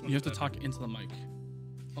 And this one. You have to talk into the mic.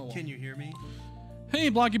 Oh. Can you hear me? Hey,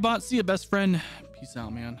 BlockyBot. See ya, best friend. Peace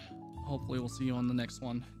out, man. Hopefully we'll see you on the next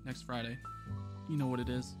one, next Friday. You know what it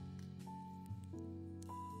is.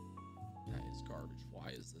 That is garbage. Why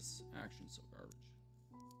is this action so garbage?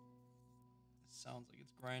 It sounds like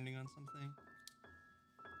it's grinding on something.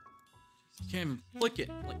 You can't even flick it.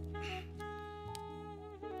 Like,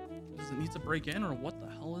 does it need to break in or what the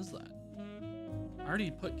hell is that? I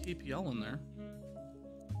already put KPL in there.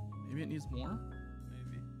 Maybe it needs more?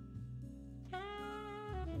 Maybe.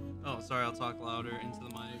 Oh, sorry. I'll talk louder into the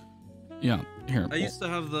mic. Yeah, here. I used to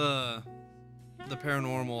have the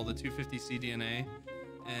Paranormal, the 250 CDNA,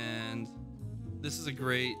 and this is a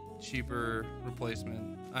great, cheaper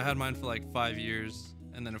replacement. I had mine for like 5 years,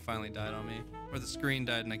 and then it finally died on me. Or the screen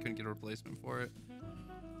died and I couldn't get a replacement for it.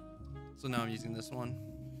 So now I'm using this one.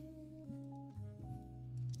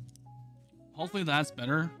 Hopefully that's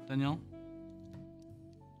better, Danielle.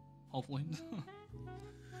 Hopefully.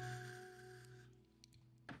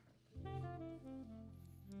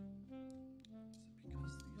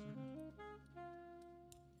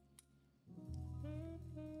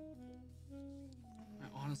 I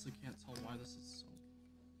honestly can't tell why this is so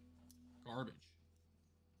garbage.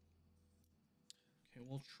 Okay,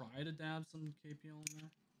 we'll try to dab some KPL in there.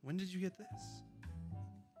 When did you get this?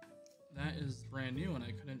 That is brand new, and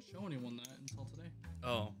I couldn't show anyone that until today.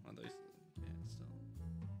 Oh, I thought you said, yeah, still.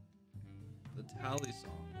 The Tally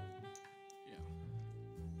song. Yeah.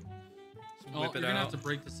 So Oh, whip you're it gonna out. have to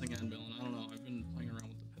break this thing in, Bill. And I don't know. I've been playing around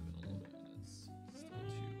with the pivot a little bit, and it's still too.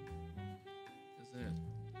 Is it? Okay.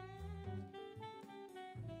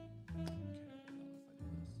 I don't know if I do this.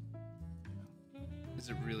 Yeah. Is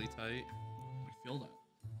it really tight? Feel that.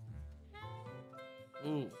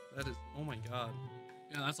 Oh, that is. Oh my god.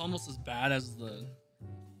 Yeah, that's almost as bad as the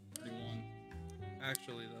 31.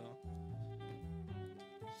 Actually, though.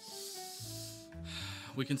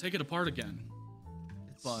 We can take it apart again.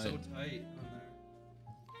 It's But so tight on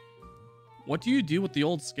there. what do you do with the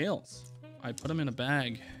old scales? I put them in a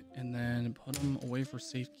bag and then put them away for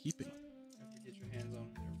safekeeping. Have to get your hands on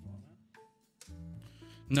Nirvana.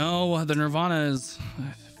 No, the Nirvana is...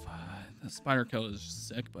 the spider coat is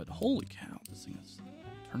sick, but holy cow, this thing is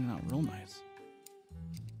turning out real nice.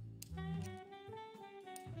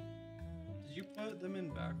 Did you put them in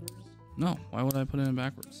backwards? No, why would I put it in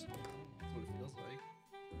backwards? That's what it feels like.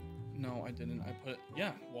 No, I didn't. I put it...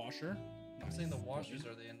 Yeah, washer. I'm saying the washers,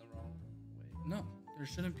 are they in the wrong way? No, there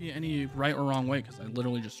shouldn't be any right or wrong way because I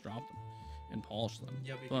literally just dropped them and polished them.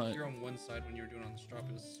 Yeah, because but you're on one side when you were doing it on the strap,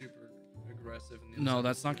 it was super aggressive. And the no, other side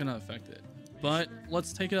that's not going to affect it. But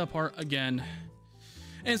let's take it apart again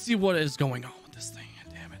and see what is going on with this thing.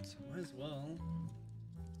 Damn it. might as well.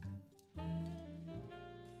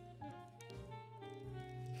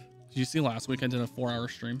 Did you see last week I did a 4-hour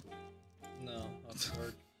stream? No, that's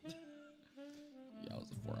hard. Yeah, it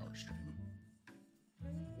was a 4-hour stream.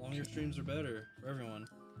 Longer streams are better for everyone.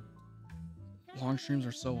 Long streams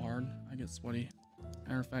are so hard. I get sweaty.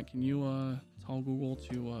 Matter of fact, can you tell Google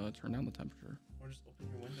to turn down the temperature? Or just open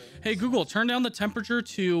your window. Hey, Google, turn down the temperature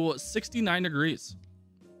to 69 degrees.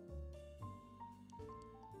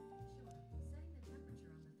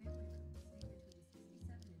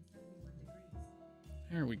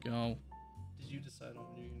 There we go. Did you decide on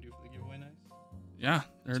what you're gonna do for the giveaway next? Yeah,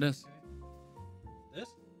 there it is. This?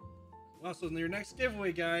 Wow, so your next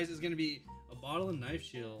giveaway, guys, is gonna be a bottle and knife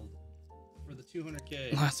shield for the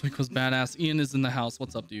 200K. Last week was badass. Ian is in the house.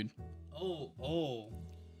 What's up, dude? Oh.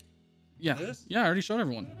 Yeah. This? Yeah, I already showed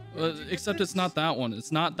everyone. Except this? it's not that one.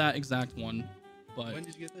 It's not that exact one. But When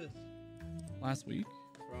did you get this? last week.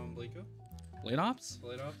 From Bladeco? Blade Ops?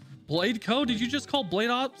 Blade Ops? Blade Co? Did you just call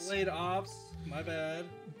Blade Ops? Blade Ops. My bad.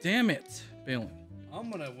 Damn it, Balin.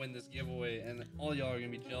 I'm gonna win this giveaway, and all y'all are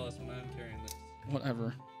gonna be jealous when I'm carrying this.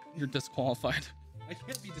 Whatever. You're disqualified. I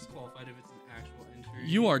can't be disqualified if it's an actual entry.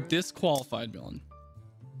 You are disqualified, Balin.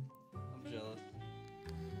 I'm jealous.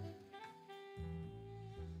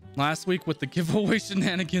 Last week with the giveaway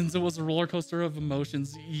shenanigans, it was a roller coaster of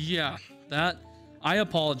emotions. Yeah, that I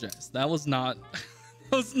apologize. That was not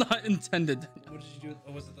that was not intended. What did you do?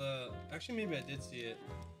 Oh, was it the? Actually, maybe I did see it.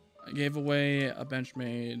 I gave away a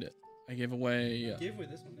Benchmade. I gave away. You gave away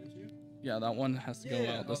this one, didn't you? Yeah, that one has to go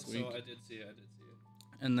out this week. So I did see it.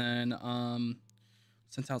 And then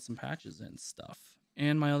sent out some patches and stuff,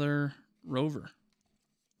 and my other rover.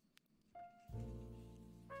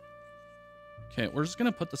 Okay, we're just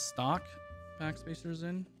gonna put the stock backspacers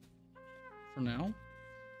in for now.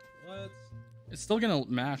 What? It's still gonna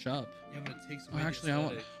mash up. Yeah, but it takes Oh, away actually, the I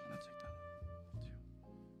want. aesthetic. I'm gonna take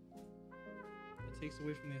that. It takes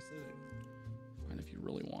away from the aesthetic. Fine, if you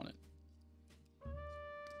really want it.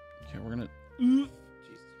 Okay, we're gonna. Jesus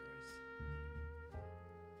Christ.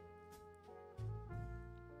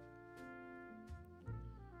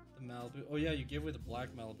 The Malibu. Oh yeah, you gave away the black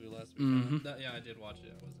Malibu last week. Mhm. Yeah, I did watch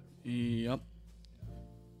it. I was there. Yep.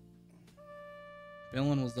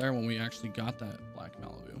 Balin was there when we actually got that black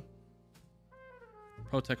Malibu.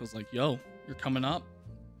 ProTech was like, "Yo, you're coming up,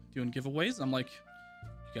 doing giveaways." I'm like,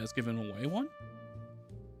 "You guys giving away one?"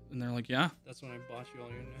 And they're like, "Yeah." That's when I bought you all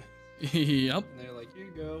your. Yep. And they're like, "Here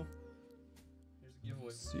you go. Here's a giveaway."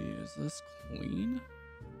 Let's see, is this clean?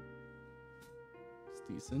 It's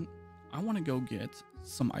decent. I want to go get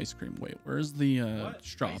some ice cream. Wait, where's the What?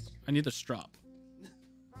 strop? Ice I need the strop.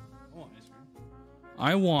 Oh, ice cream.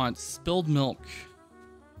 I want spilled milk.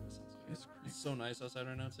 That sounds good. Ice cream. It's so nice outside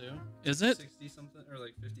right now too. Is it? 60 something or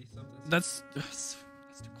like 50 something? That's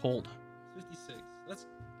too cold. 56.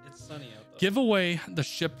 It's sunny out though. Give away the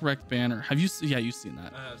shipwrecked banner. Have you? Yeah, you've seen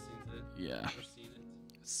that. I have seen it. Yeah, I've seen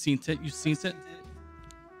it. seen it. You've seen it. Where'd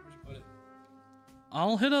you put it?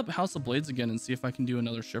 I'll hit up House of Blades again and see if I can do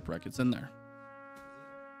another shipwreck. It's in there.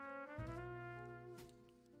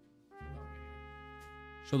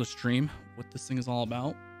 Show the stream what this thing is all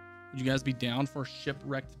about. Would you guys be down for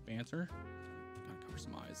shipwrecked banter? Gotta cover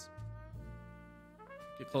some eyes.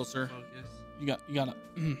 Get closer. Focus. You gotta.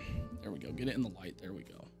 There we go. Get it in the light. There we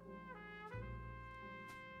go.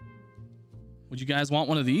 Would you guys want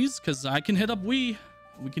one of these? Because I can hit up We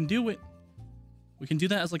can do it. We can do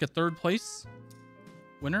that as like a third place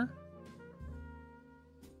winner.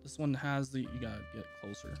 This one has the. You gotta get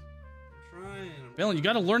closer. I'm trying. Balin, you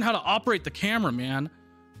gotta learn how to operate the camera, man.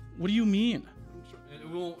 What do you mean? It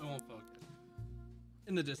won't focus.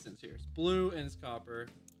 In the distance here, it's blue and it's copper.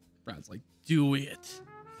 Brad's like, do it.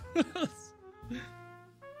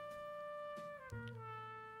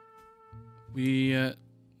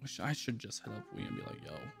 I should just hit up We and be like,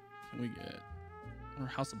 yo, can we get, or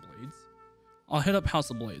House of Blades? I'll hit up House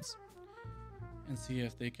of Blades and see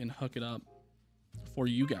if they can hook it up for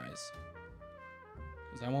you guys,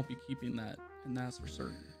 because I won't be keeping that, and that's for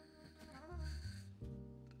certain.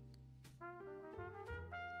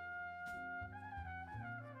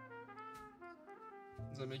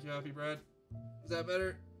 Does that make you happy, Brad? Is that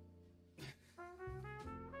better?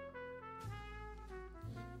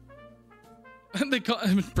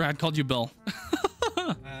 Brad called you Bill.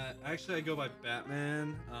 Actually, I go by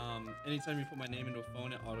Batman. Anytime you put my name into a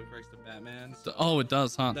phone, it autocorrects to Batman. So Oh, it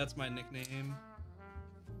does, huh? that's my nickname.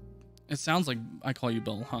 It sounds like I call you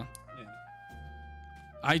Bill, huh? Yeah.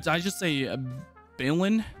 I just say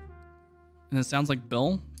Balin, and it sounds like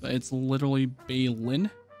Bill, but it's literally Balin.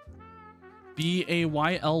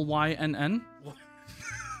 Baylynn. What?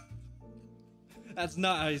 That's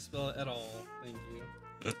not how you spell it at all. Thank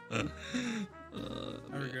you.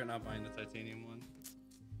 I regret not buying the titanium one.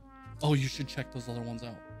 Oh, you should check those other ones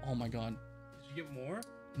out. Oh my god. Did you get more?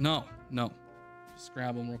 No. Just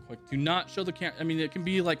grab them real quick. Do not show the camera. I mean, it can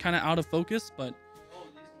be like kind of out of focus, but Oh,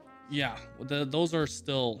 these ones. yeah, those are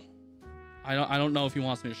still. I don't know if he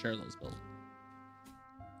wants me to share those, Bill.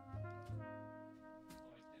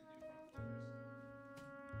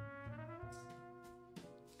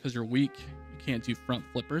 Because you're weak, you can't do front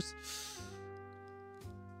flippers.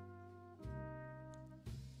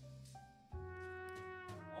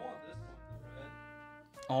 I want this one, the red.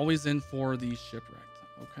 Always in for the shipwrecked.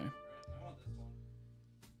 Okay. I want this one.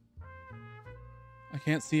 I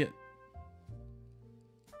can't see it.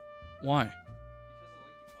 Why? Because I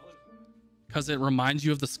like the colors of it. Because it reminds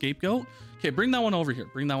you of the scapegoat? Okay, bring that one over here.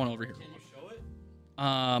 Bring that one over here. Can you show it?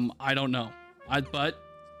 I don't know. But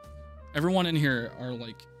everyone in here are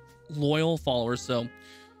like loyal followers, so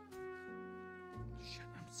shit,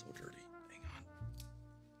 I'm so dirty. Hang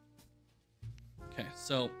on. Okay,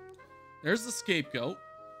 so there's the scapegoat.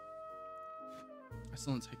 I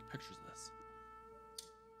still didn't take pictures of this.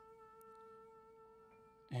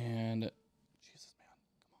 And Jesus, man,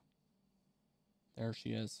 come on. There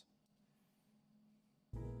she is.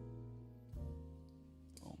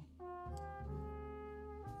 Boom.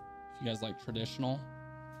 If you guys like traditional.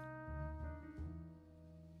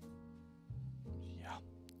 Yeah.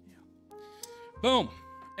 Boom.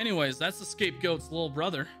 Anyways, that's the scapegoat's little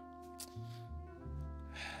brother.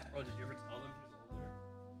 Oh, did you ever tell them who's older?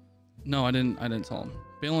 No, I didn't tell him.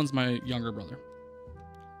 Balin's my younger brother.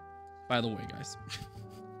 By the way, guys.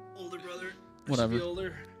 Older brother. Whatever. I should be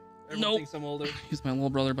older. Everyone Nope. thinks I'm older. He's my little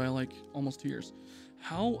brother by like almost 2 years.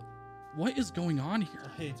 What is going on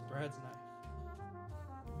here? Hey, it's Brad's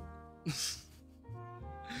knife.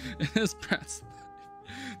 It is Brad's knife.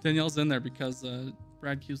 Danielle's in there because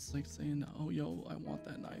Brad keeps like saying, "Oh, yo, I want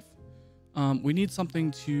that knife." We need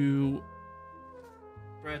something to.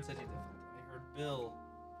 Brad said he definitely. I heard Bill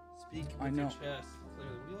speak with I know. your chest. Clearly, what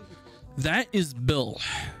are you looking for? That is Bill.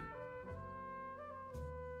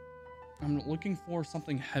 I'm looking for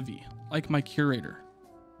something heavy, like my curator.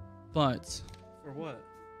 But For what?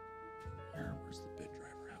 here, where's the bit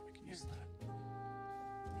driver at? We can use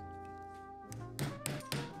that.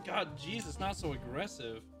 God, Jesus, not so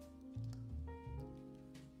aggressive.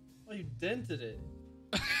 Oh, you dented it.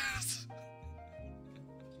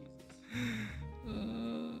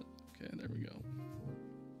 Okay, there we go.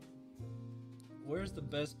 Where's the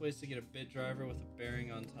best place to get a bit driver with a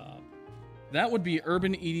bearing on top? That would be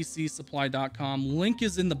urbanedcsupply.com. Link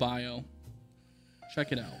is in the bio.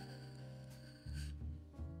 Check it out.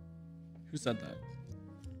 Who said that?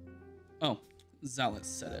 Oh, Zealot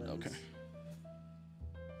said it. Okay.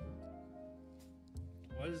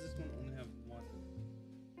 Why does this one only have one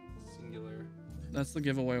singular? That's the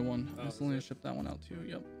giveaway one. Oh, I is still need to it? ship that one out too.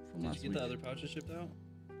 Yep. From Did last you get week. the other pouches shipped out?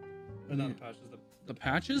 Or not the pouches, The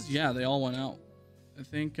patches? Yeah, they all went out. I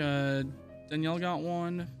think Danielle got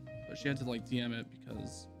one, but she had to like DM it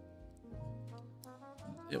because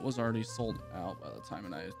it was already sold out by the time,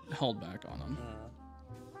 and I held back on them.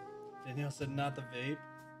 Danielle said not the vape.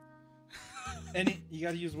 You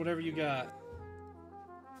gotta use whatever you got.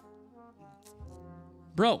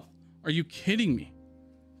 Bro, are you kidding me?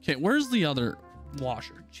 Okay, where's the other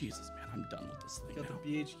washer? Jesus, man, I'm done with this thing Got now. the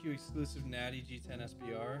BHQ exclusive Natty G10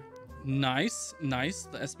 SBR. Nice.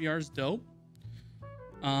 The SBR is dope.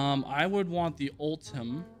 I would want the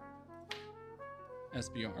Ultim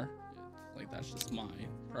SBR. Like, that's just my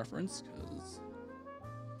preference, because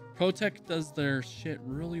ProTech does their shit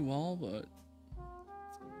really well, but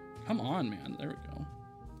come on, man. There we go.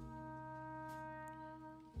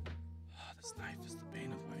 This knife is the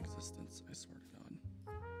bane of my existence, I swear to God.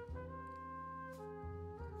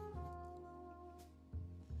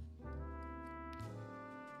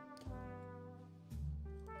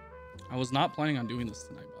 I was not planning on doing this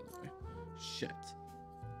tonight, by the way. Shit.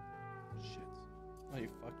 Oh, you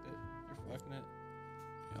fucked it. You're fucking it.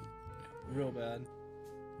 Yep. Real bad.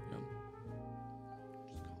 Yep.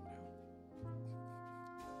 Just calm down.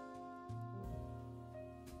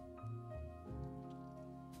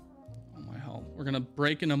 Oh my hell. We're gonna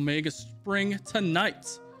break an Omega Spring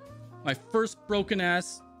tonight. My first broken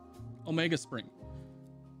ass Omega Spring.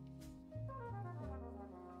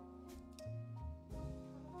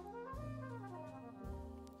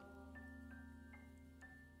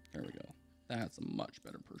 There we go. That's a much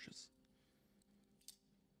better purchase.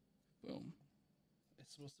 Boom.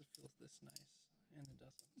 It's supposed to feel this nice, and it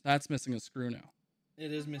doesn't. That's missing a screw now.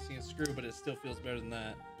 It is missing a screw, but it still feels better than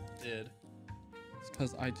that did. It's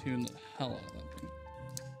because I tuned the hell out of that thing.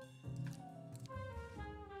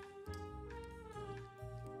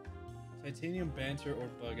 Titanium banter or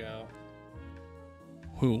bug out?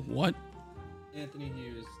 Who? What? Anthony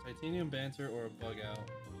Hughes. Titanium banter or a bug out?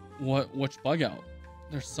 What? Which bug out?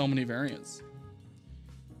 There's so many variants.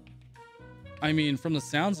 I mean, from the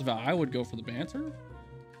sounds of it, I would go for the banter.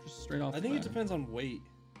 Just straight off. I think it depends on weight.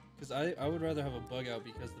 Because I would rather have a bug out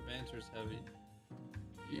because the banter's heavy.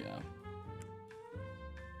 Yeah.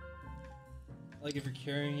 Like if you're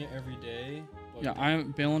carrying it every day. Yeah,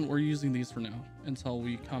 Balin, we're using these for now until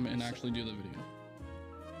we come and actually do the video.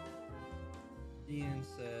 Ian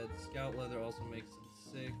said Scout leather also makes them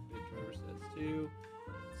sick. Big Driver says too.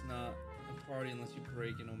 It's not a party unless you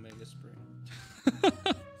break an Omega Spring.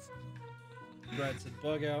 Brad said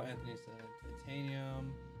bug out. Anthony said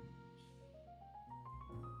titanium.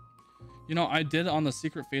 You know, I did on the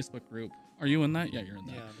secret Facebook group. Are you in that? Yeah, you're in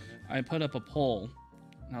that. Yeah, man. I put up a poll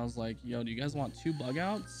and I was like, yo, do you guys want 2 bug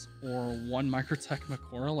outs or 1 Microtech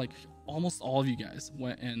Makora? Like almost all of you guys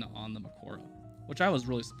went in on the Makora, which I was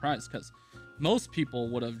really surprised because most people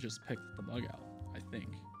would have just picked the bug out, I think.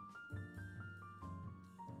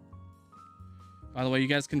 By the way, you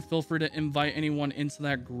guys can feel free to invite anyone into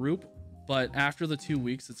that group, but after the 2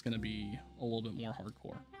 weeks, it's going to be a little bit more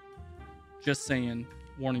hardcore. Just saying,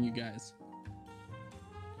 warning you guys.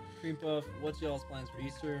 Cream Puff, what's y'all's plans for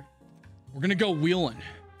Easter? We're going to go wheeling.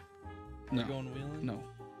 No. Are you going wheeling? No,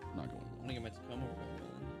 I'm not going I'm wheeling. gonna get my Tacoma going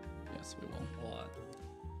wheeling. Yes, we will. A lot.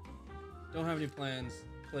 Don't have any plans.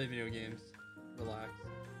 Play video games. Relax.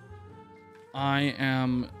 I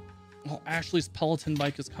am... Well, Ashley's Peloton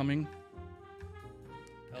bike is coming.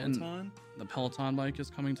 Peloton? The Peloton bike is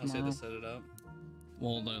coming I'll say tomorrow. to set it up.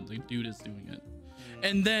 Well, the dude is doing it.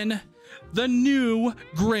 And then the new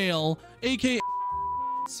Grail, aka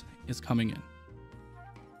is coming in.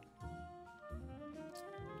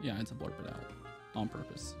 Yeah, I had to blurb it out on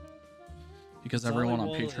purpose. Because everyone on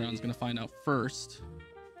Patreon is going to find out first,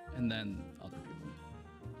 and then other people.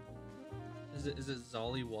 Is it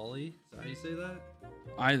Zolly Wally? Is that how you say that?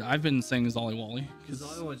 I've been saying Zolly Wally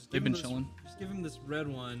because they've been chilling. Just give him this red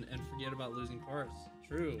one and forget about losing parts.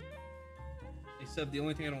 True. Except the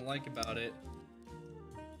only thing I don't like about it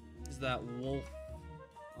is that wolf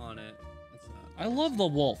on it. It's not. I love the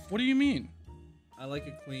wolf. What do you mean? I like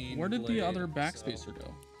a clean. Where did blade, the other backspacer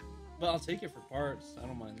go? But I'll take it for parts. I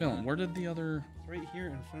don't mind. Dylan, that. where did the other? It's right here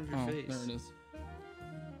in front of your Oh, face. there it is.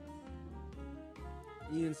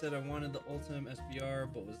 Ian said I wanted the Ultim SBR,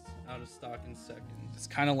 but was out of stock in seconds. It's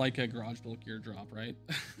kind of like a garage built gear drop, right?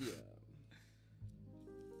 Yeah.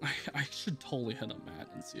 I should totally hit up Matt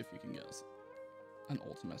and see if you can get us an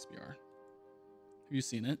Ultimate SBR. Have you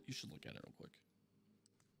seen it? You should look at it real quick.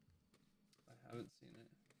 I haven't seen it.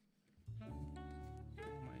 Oh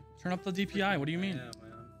my. Turn up the DPI. What do you mean? Yeah,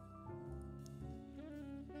 man.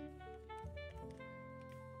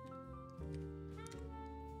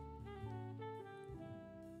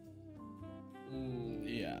 Ooh,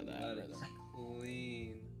 Yeah, that right is there.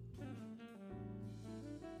 clean.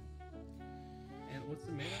 And what's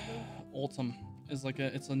it made out of? Ultim is like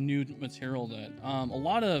it's a new material that a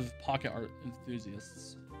lot of pocket art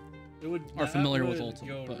enthusiasts are familiar with Ultim.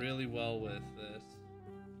 Go but really well with this.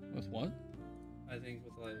 with what? I think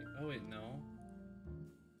with like. Oh wait, no.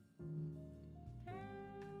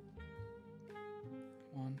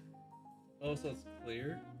 Come on. Oh, so it's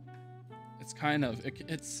clear. It's kind of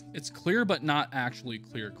it's clear, but not actually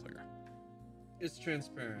clear. It's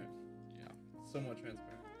transparent. Yeah. Somewhat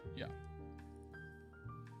transparent. Yeah.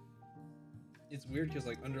 It's weird because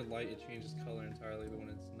like under light it changes color entirely, but when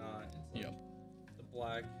it's not, it's like Yep. the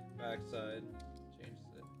black backside changes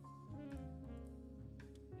it.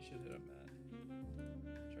 You should hit up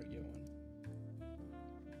Matt. Try to get one.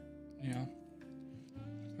 Yeah.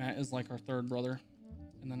 Matt is like our third brother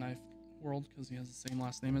in the knife world because he has the same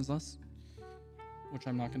last name as us, which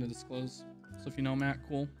I'm not going to disclose. So if you know Matt,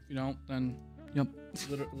 cool. If you don't, then yep.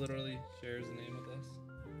 Literally shares a name with us.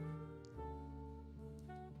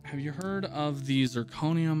 Have you heard of the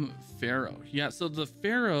zirconium pharaoh? Yeah, so the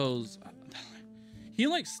pharaohs, he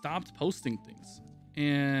like stopped posting things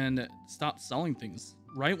and stopped selling things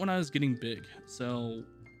right when I was getting big. So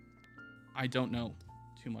I don't know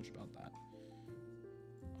too much about that.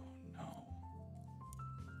 Oh no.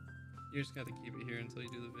 You just got to keep it here until you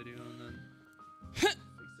do the video and then fix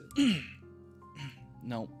it.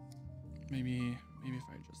 No. Maybe if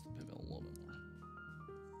I just pivot a little bit more.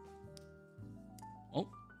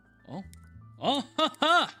 Oh. Ha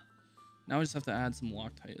ha! Now I just have to add some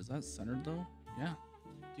Loctite. Is that centered though? Yeah.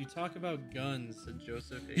 Do you talk about guns? Said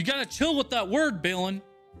Joseph. You gotta chill with that word, Balin.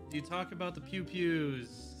 Do you talk about the pew pews?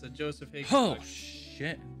 Said Joseph. Oh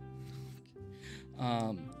shit.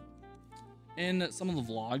 In some of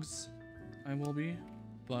the vlogs, I will be,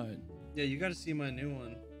 but yeah, you got to see my new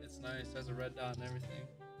one. It's nice. Has a red dot and everything.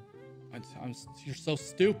 You're so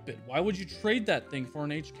stupid. Why would you trade that thing for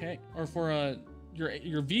an HK or for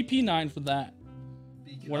your VP9 for that?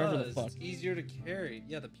 Because whatever the fuck. It's easier to carry.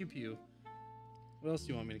 Yeah, the pew pew. What else do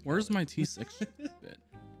you want me to? Where's my T6 bit?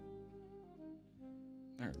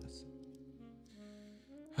 There it is.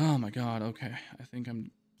 Oh my god. Okay, I think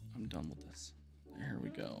I'm done with this. There we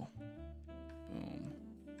go. Boom.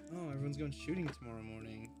 Oh, everyone's going shooting tomorrow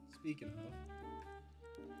morning. Speaking of.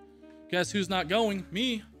 Guess who's not going?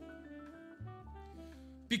 Me.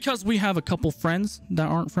 Because we have a couple friends that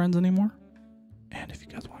aren't friends anymore. And if you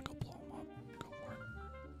guys want to go blow them up, go for it.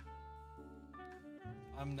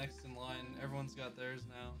 I'm next in line. Everyone's got theirs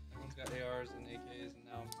now. Everyone's got ARs and AKs, and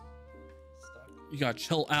now I'm stuck. You gotta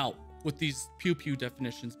chill out with these pew pew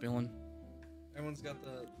definitions, Balin. Everyone's got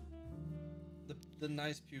the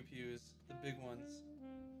nice pew pews, the big ones.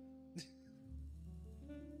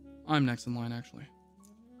 I'm next in line, actually.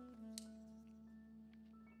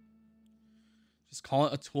 Just call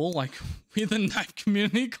it a tool, like we the knife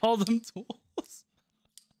community call them tools.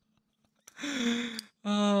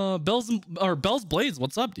 Bell's Blades,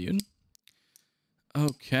 what's up, dude?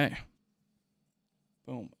 Okay.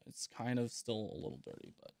 Boom. It's kind of still a little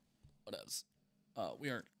dirty, but whatevs. We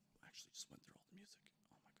aren't actually just went through all the music.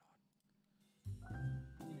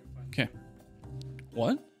 Oh my god. Okay.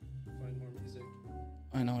 What? Find more music.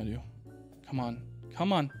 I know I do. Come on.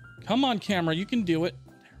 Come on. Come on, camera. You can do it.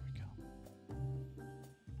 There we go.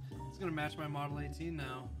 It's gonna match my Model 18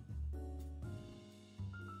 now.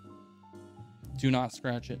 Do not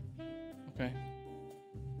scratch it. Okay.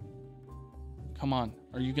 Come on.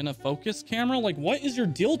 Are you gonna focus, camera? Like, what is your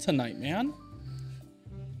deal tonight, man?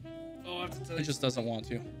 Oh, I have to tell you. It just doesn't want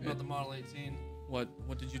to. About the Model 18. What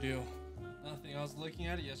did you do? Nothing. I was looking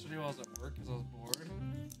at it yesterday while I was at work because I was bored.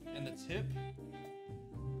 And the tip,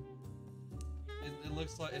 it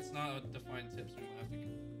looks like it's not a defined tip, so we might have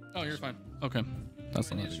to. Oh, you're fine. Okay. That's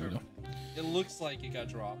not a big deal. It looks like it got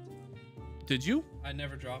dropped. Did you? I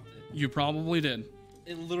never dropped it. You probably did.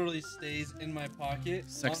 It literally stays in my pocket,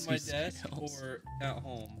 Sexy on my desk, skills. or at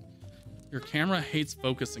home. Your camera hates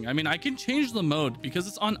focusing. I mean, I can change the mode because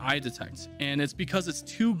it's on eye detect, and it's because it's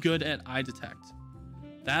too good at eye detect.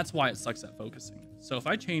 That's why it sucks at focusing. So if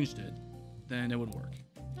I changed it, then it would work.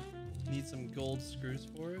 Need some gold screws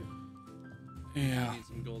for it? Yeah. Need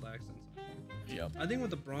some gold accents on it. Yep. I think with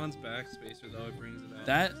the bronze backspacer though, it brings it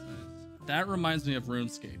out. That reminds me of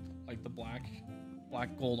RuneScape, like the black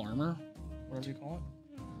gold armor, whatever you call it.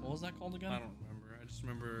 What was that called again? I don't remember. I just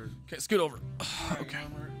remember. Okay, scoot over. Okay.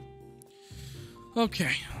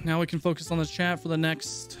 Okay, now we can focus on this chat for the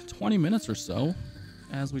next 20 minutes or so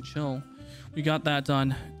as we chill. We got that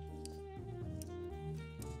done.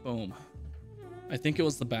 Boom. I think it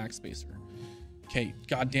was the backspacer. Okay,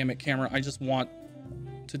 god damn it, camera. I just want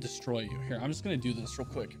to destroy you. Here, I'm just gonna do this real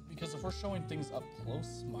quick because if we're showing things up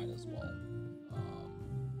close, might as well.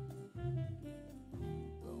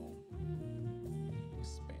 Boom.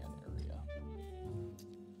 Expand area.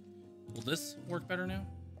 Will this work better now?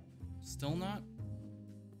 Still not?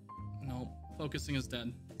 No, focusing is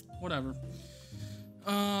dead. Whatever.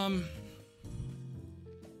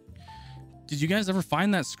 Did you guys ever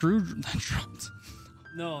find that screw that dropped?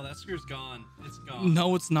 No, that screw's gone. It's gone.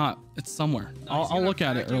 No, it's not. It's somewhere. No, I'll look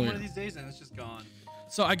at it earlier. One of these days, and it's just gone.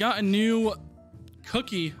 So I got a new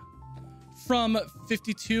cookie from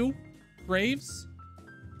 52 Graves,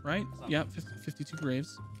 right? Yeah, 52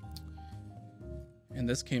 Graves. And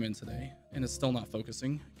this came in today, and it's still not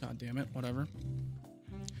focusing. God damn it, whatever.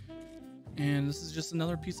 And this is just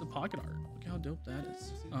another piece of pocket art. Look how dope that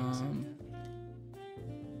is.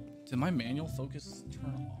 Did my manual focus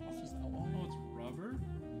turn off? Is that why? Oh, it's rubber?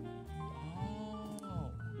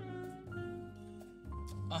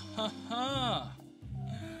 Oh.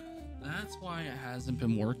 That's why it hasn't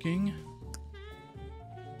been working.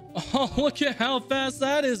 Oh, look at how fast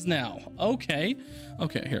that is now. Okay.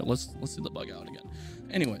 Okay, here, let's see the bug out again.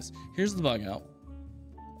 Anyways, here's the bug out.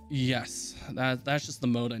 Yes, that's just the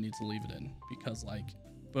mode I need to leave it in because like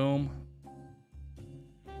boom,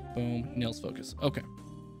 boom, nails focus. Okay.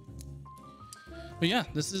 But yeah,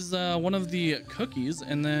 this is one of the cookies,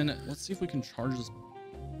 and then let's see if we can charge this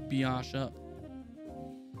biatch up.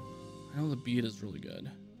 I know the beat is really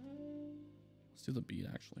good. Let's do the beat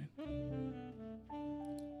actually.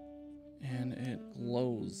 And it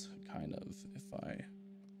glows kind of if I...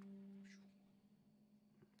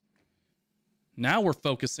 Now we're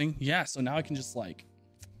focusing. Yeah, so now I can just like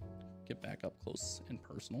get back up close and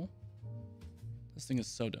personal. This thing is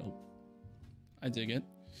so dope. I dig it.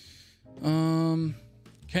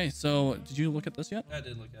 Okay, so did you look at this yet? I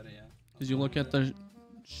did look at it, yeah. Did you look at the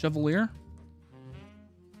Chevalier?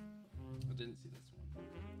 I didn't see this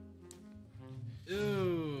one.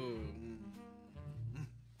 Ooh.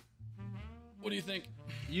 What do you think?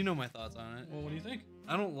 You know my thoughts on it. Well, what do you think?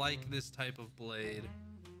 I don't like this type of blade.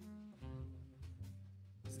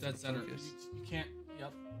 It's dead center. You can't.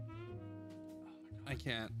 Yep. I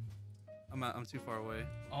can't. I'm too far away.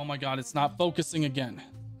 Oh my god, it's not focusing again.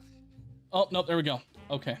 Oh, nope, there we go.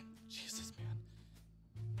 Okay. Jesus, man.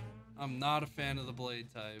 I'm not a fan of the blade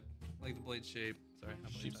type. Like the blade shape. Sorry,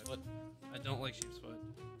 not blade Sheep's type. foot. I don't like sheep's foot.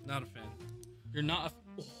 Not a fan. You're not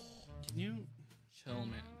a... Oh, Can you... chill,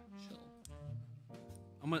 man. Chill.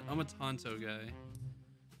 I'm a Tonto guy.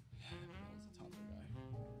 Yeah, it's a Tonto guy.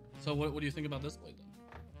 So what do you think about this blade then?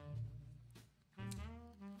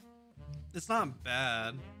 It's not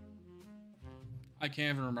bad. I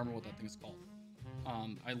can't even remember what that thing's called.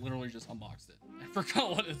 I literally just unboxed it. I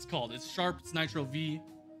forgot what it's called. It's sharp. It's Nitro V.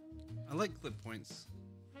 I like clip points.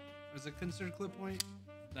 Is it considered clip point?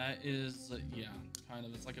 That is, yeah, kind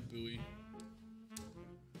of. It's like a buoy.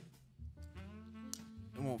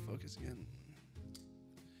 It won't focus again.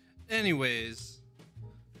 Anyways.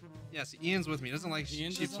 Yeah, see, Ian's with me. He doesn't like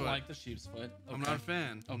Ian sheep's doesn't foot. like the sheep's foot. Okay. I'm not a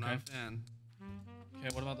fan. I'm not Okay. a fan.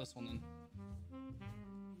 Okay, what about this one then?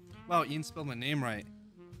 Wow, Ian spelled my name right.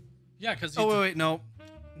 Yeah, because Oh, wait, no.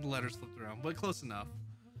 The letters flipped around, but close enough.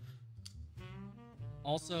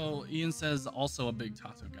 Also, Ian says also a big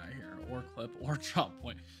Tato guy here, or clip, or drop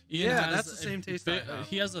point. Ian Yeah, has that's the same taste I have.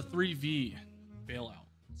 He has a 3V bailout,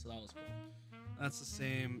 so that was cool. That's the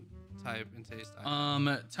same type and taste I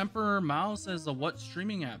have. Temper Mao says, what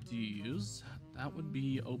streaming app do you use? That would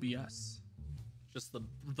be OBS. Just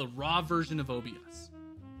the raw version of OBS.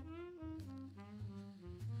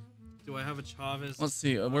 Do I have a Chavez? Let's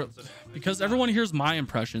see. Because everyone hears my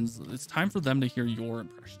impressions, it's time for them to hear your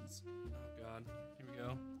impressions. Oh, God. Here we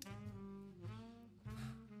go.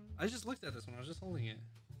 I just looked at this one. I was just holding it.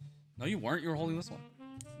 No, you weren't. You were holding this one.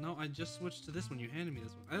 No, I just switched to this one. You handed me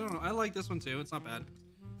this one. I don't know. I like this one, too. It's not bad.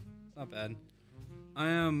 It's not bad. I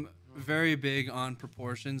am very big on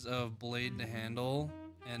proportions of blade to handle,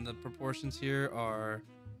 and the proportions here are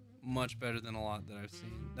much better than a lot that I've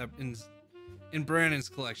seen. That in Brandon's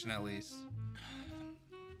collection, at least.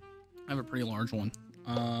 I have a pretty large one.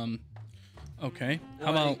 Okay.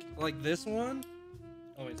 How about like this one?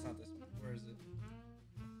 Oh, wait, it's not this one. Where is it?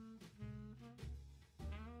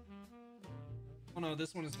 Oh no,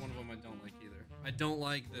 this one is one of them I don't like either. I don't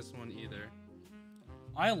like this one either.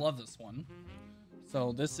 I love this one.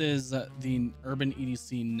 So this is the Urban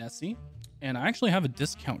EDC Nessie, and I actually have a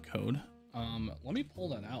discount code. Let me pull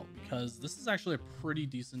that out because this is actually a pretty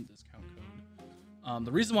decent discount code.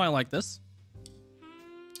 The reason why I like this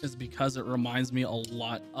is because it reminds me a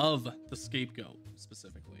lot of the Scapegoat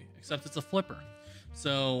specifically, except it's a flipper.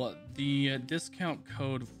 So the discount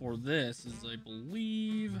code for this is, I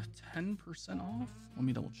believe, 10% off. Let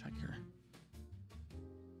me double check here.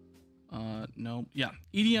 No, yeah,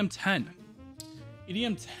 EDM 10.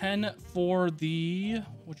 EDM 10 for the,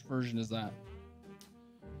 which version is that?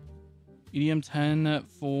 EDM 10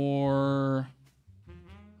 for,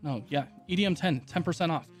 no, yeah, EDM 10, 10%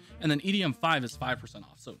 off. And then EDM 5 is 5%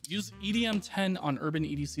 off. So use EDM 10 on Urban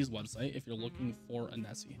EDC's website if you're looking for a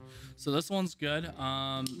Nessie. So this one's good.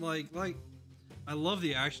 Like I love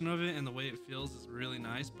the action of it and the way it feels is really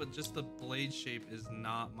nice, but just the blade shape is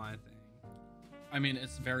not my thing. I mean,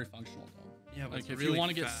 it's very functional though. Yeah, but like it's if really you want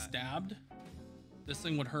to get fat. stabbed, this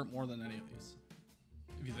thing would hurt more than any of these.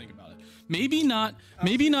 If you think about it. Maybe not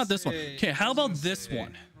this one. Okay, how about this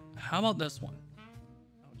one? How about this one?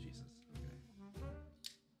 Oh Jesus.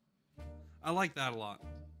 Okay. I like that a lot.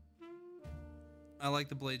 I like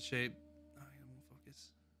the blade shape. Oh, I won't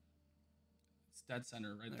focus. It's dead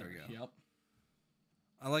center right There there. we go. Yep.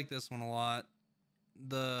 I like this one a lot.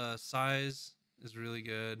 The size is really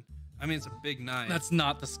good. I mean, it's a big knife. That's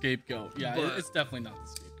not the scapegoat. Yeah, But- it's definitely not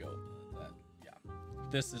the scapegoat. Yeah,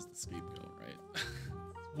 this is the scapegoat, right?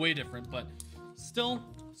 Way different, but still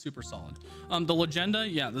super solid. The Legenda,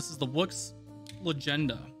 yeah, this is the Wooks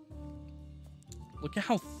Legenda. Look at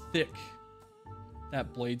how thick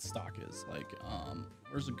that blade stock is. Like,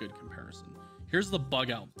 where's a good comparison? Here's the bug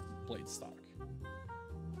out blade stock.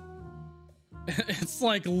 It's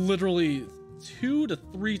like literally 2 to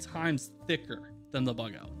 3 times thicker than the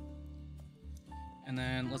bug out. And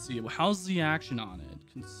then let's see, how's the action on it?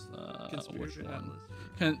 Which one?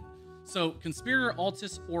 So Conspirator,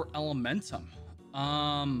 Altis, or Elementum?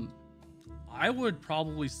 I would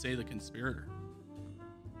probably say the Conspirator,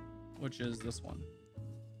 which is this one.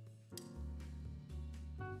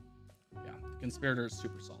 Yeah, the Conspirator is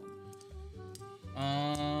super solid.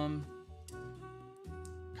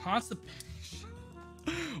 Constipation.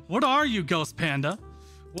 What are you, Ghost Panda?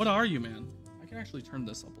 What are you, man? I can actually turn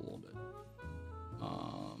this up a little bit.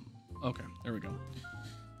 Okay, there we go.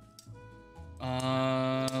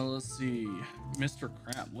 Let's see. Mr.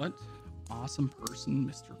 Crab. What? Awesome person,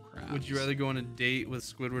 Mr. Krabs. Would you rather go on a date with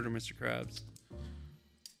Squidward or Mr. Krabs?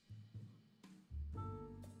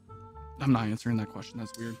 I'm not answering that question.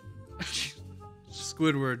 That's weird.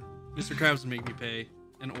 Squidward. Mr. Krabs would make me pay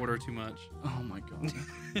and order too much. Oh my god.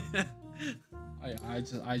 I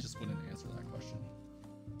just wouldn't answer that question.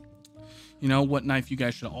 You know what knife you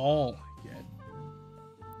guys should all get?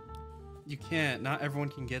 You can't. Not everyone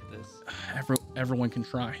can get this. Everyone can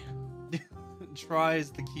try. Try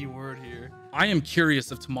is the key word here. I am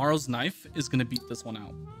curious if tomorrow's knife is gonna beat this one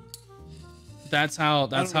out. That's how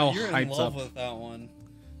You're hyped in love up. with that one.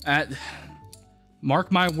 Mark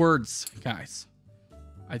my words, guys.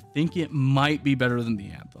 I think it might be better than the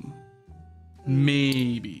Anthem.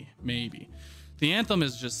 Maybe. The Anthem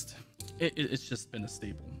is just it's just been a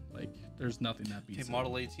staple. Like there's nothing that beats Okay,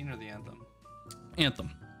 Model 18 or the Anthem?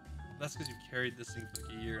 Anthem. That's because you've carried this thing for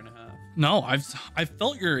like a year and a half. No, I've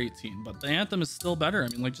felt your 18, but the Anthem is still better. I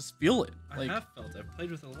mean, like just feel it. Like, I have felt it. I've played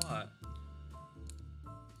with it a lot.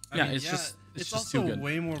 It's just also too good.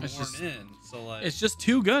 way more It's worn just- in. So like, It's just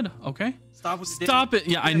too good. Okay. Stop it.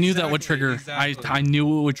 Yeah, I knew that would exactly, trigger. exactly. I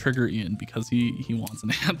knew it would trigger Ian because he wants an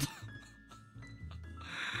Anthem.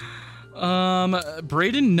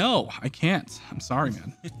 Braden, no, I can't. I'm sorry,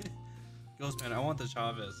 man. Ghost man, I want the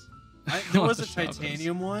Chavez. I There want was the a Chavez.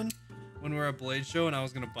 titanium one when we were at Blade Show, and I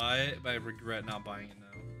was gonna buy it, but I regret not buying it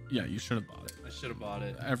now. Yeah, you should have bought it. I should have bought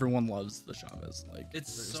it. Everyone loves the Chavez. Like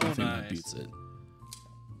It's there's so nothing that nice. beats it.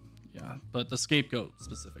 Yeah, but the Scapegoat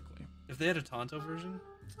specifically. If they had a Tonto version,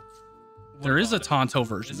 There is a would've Tonto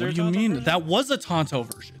version. Is there What a do you Tonto mean? version? That was a Tonto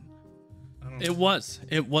version. bought it. I don't know. It was.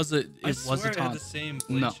 It was a I Tonto. swear it had the same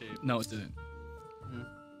blade shape. No, it didn't. Hmm.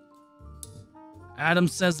 Adam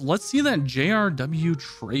says, let's see that JRW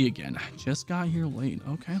tray again. I just got here late.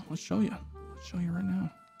 Okay, let's show you. Let's show you right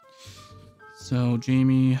now. So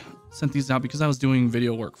Jamie sent these out because I was doing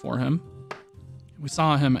video work for him. We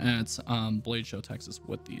saw him at Blade Show Texas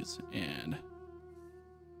with these, and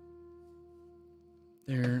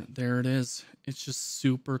there it is. It's just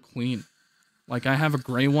super clean. Like I have a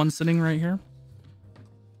gray one sitting right here,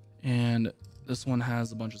 and this one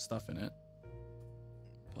has a bunch of stuff in it.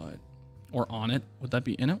 But or on it. Would that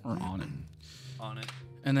be in it or on it? On it.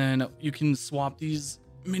 And then you can swap these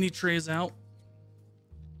mini trays out.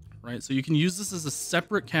 Right? So you can use this as a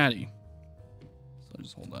separate caddy. So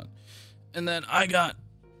just hold that. And then I got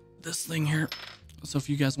this thing here. So if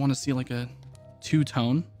you guys want to see like a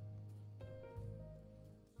two-tone,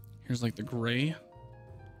 here's like the gray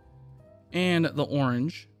and the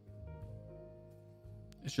orange.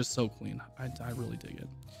 It's just so clean. I really dig it.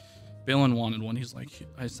 Balin wanted one. He's like,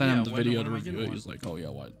 I sent him the when video am to I review getting it. one? He's like, oh yeah,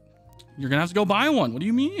 what? You're gonna have to go buy one. What do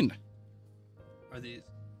you mean? Are these?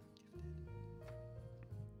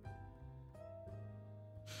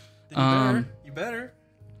 Then you better.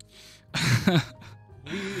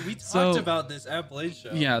 We talked So- about this at Blade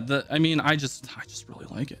Show. Yeah, I mean, I just really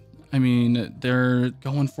like it. I mean, they're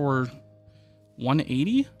going for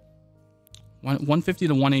 180, 150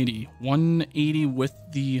 to 180, 180 with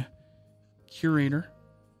the curator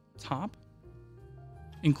top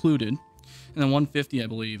included, and then 150, I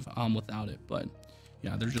believe, without it. But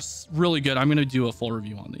yeah, they're just really good. I'm gonna do a full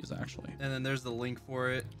review on these actually. And then there's the link for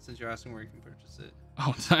it, since you're asking where you can purchase it.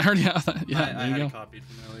 Oh, I already have that. Yeah, I there had you it go. copied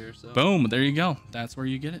from earlier. So. Boom, there you go. That's where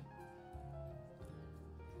you get it.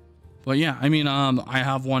 But yeah, I mean, I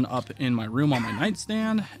have one up in my room on my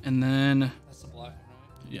nightstand, and then That's the black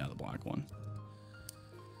one, right? yeah, the black one.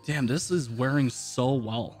 Damn, this is wearing so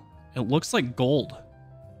well. It looks like gold.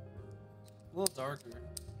 A little darker.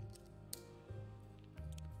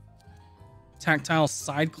 Tactile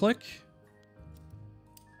side click.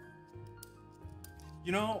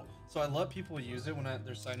 You know, so I let people use it when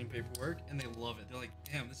they're signing paperwork, and they love it. They're like,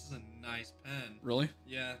 damn, this is a nice pen. Really?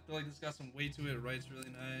 Yeah, they're like, it's got some weight to it. It writes really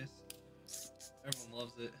nice. Everyone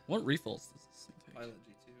loves it. What refills does this thing take? Pilot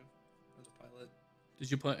G2. Or the Pilot. Did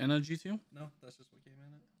you put in a G2? No, that's just what came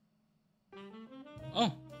in it.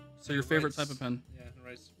 Oh, so your favorite type of pen? Yeah, it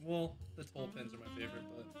writes. Well, the toll pens are my favorite,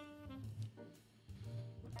 but.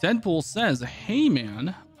 Deadpool says, "Hey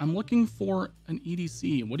man, I'm looking for an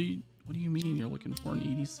EDC. What do you mean you're looking for an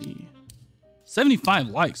EDC?" 75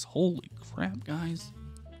 likes. Holy crap, guys!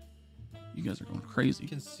 You guys are going crazy.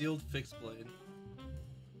 Concealed fixed blade.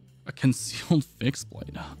 A concealed fixed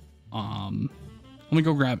blade. Let me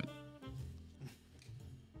go grab it.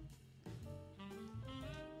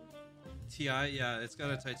 TI, yeah, it's got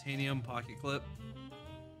a titanium pocket clip.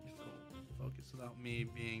 If it'll focus without me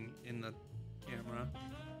being in the camera.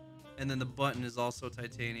 And then the button is also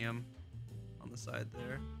titanium on the side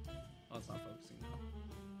there. Oh, it's not focusing now.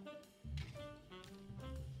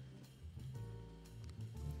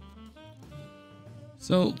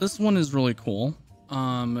 So this one is really cool.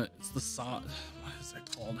 It's the sock. What is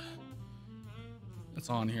it called? It's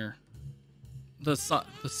on here. The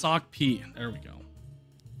sock P. There we go.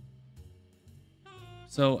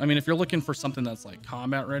 So I mean, if you're looking for something that's like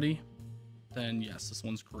combat ready, then yes, this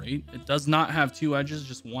one's great. It does not have two edges,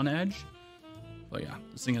 just one edge. But yeah,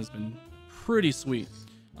 this thing has been pretty sweet.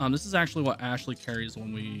 This is actually what Ashley carries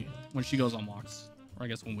when she goes on walks, or I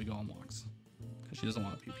guess when we go on walks, because she doesn't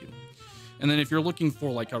want to pew pew. And then if you're looking for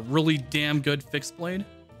like a really damn good fixed blade,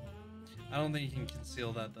 I don't think you can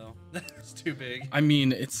conceal that though. It's too big. I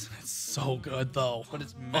mean, it's so good though. But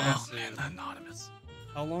it's massive. Oh, man, anonymous.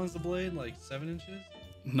 How long is the blade? Like 7 inches?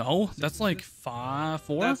 No, that's like 4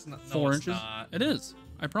 That's not, no, 4 it's inches. not. It is.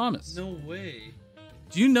 I promise. No way.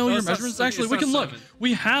 Do you know No, your it's not- measurements? okay, Actually, it's we not can look. 7.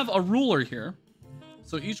 We have a ruler here.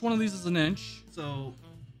 So each one of these is an inch. So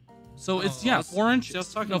It's Oh, yeah, I was- 4 inches. see, I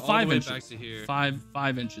was talking no, all the 5 way inches. back to here.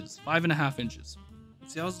 5 inches. 5.5 inches.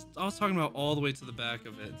 see, I was talking about all the way to the back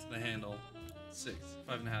of it, to the handle. 6,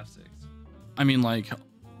 5.5, 6. I mean, like,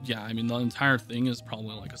 yeah. I mean, the entire thing is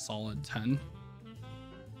probably like a solid 10.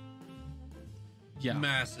 Yeah.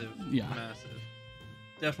 Massive. Yeah. Massive.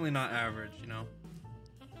 Definitely not average, you know.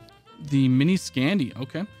 The mini Scandi.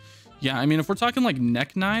 Okay. Yeah. I mean, if we're talking like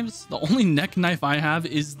neck knives, the only neck knife I have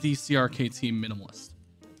is the CRKT Minimalist.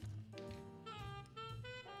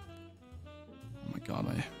 Oh my god,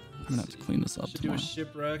 I'm gonna have to clean this up Should tomorrow. do a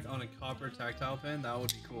shipwreck on a copper tactile pen. That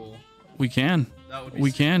would be cool. We can. That would be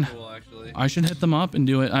We super can. cool, actually. I should hit them up and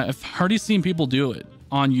do it. I've already seen people do it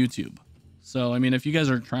on YouTube. So, I mean, if you guys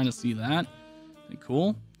are trying to see that, then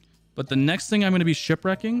cool. But the next thing I'm going to be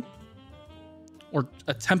shipwrecking or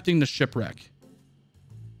attempting to shipwreck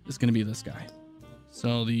is going to be this guy.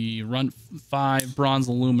 So the Runt 5 bronze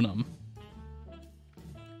aluminum.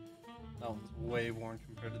 That one's way worn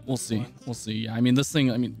compared to this We'll see. one. We'll see. Yeah, I mean, this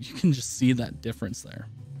thing, I mean, you can just see that difference there.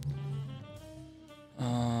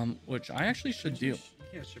 Which I actually should do. You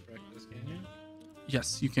can't shipwreck this, can you?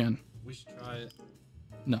 Yes, you can. We should try it.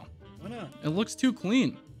 No, Why not? it looks too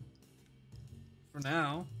clean. For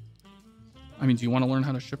now. I mean, do you want to learn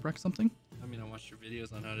how to shipwreck something? I mean, I watched your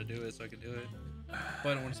videos on how to do it, so I could do it. But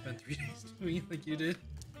I don't want to spend 3 days doing it like you did.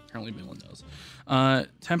 Apparently Balin does.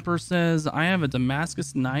 Temper says, I have a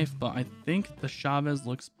Damascus knife, but I think the Chavez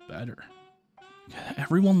looks better.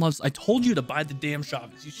 Everyone loves... I told you to buy the damn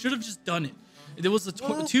Chavez. You should have just done it. It was a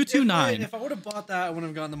 229. If I would have bought that, I would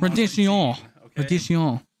have gotten the Reddition. Model 18, okay?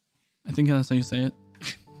 Reddition. I think that's how you say it.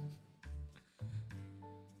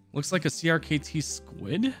 Looks like a CRKT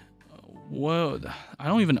squid. Whoa. I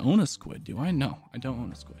don't even own a squid, do I? No, I don't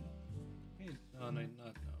own a squid. Hey, no.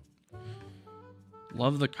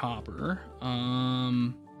 Love the copper.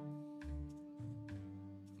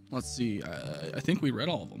 Let's see. I think we read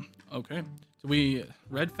all of them. Okay. So we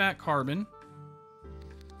red fat carbon.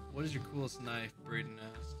 What is your coolest knife? Braden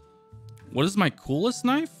asked. What is my coolest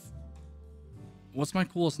knife? What's my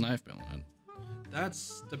coolest knife, Balin?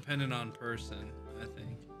 That's dependent on person, I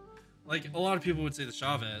think. Like, a lot of people would say the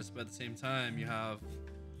Chavez, but at the same time, you have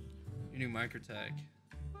your new Microtech.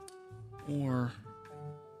 Or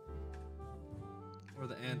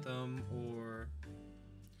the Anthem, or...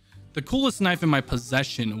 the coolest knife in my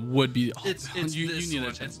possession would be... Oh, It's Balin, you this need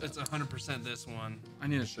one. to check It's that. 100% this one. I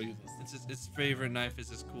need to show you this. Its favorite knife is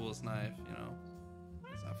his coolest knife, you know.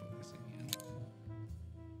 It's not focusing again.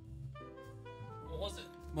 What was it?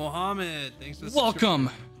 Mohammed, thanks for the Welcome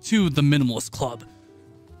to the Minimalist Club.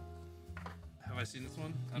 I seen this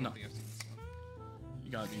one? I don't think I've seen this one.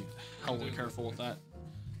 You gotta be hella careful with that.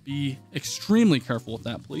 Be extremely careful with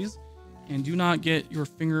that, please. And do not get your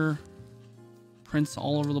fingerprints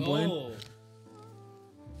all over the blade.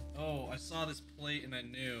 Oh, I saw this plate and I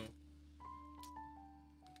knew.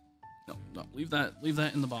 No, leave that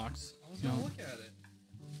in the box. I was gonna look at it.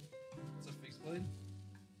 It's a fixed blade?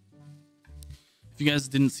 If you guys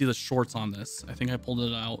didn't see the shorts on this, I think I pulled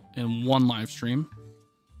it out in one live stream.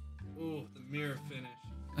 Ooh, the mirror finish.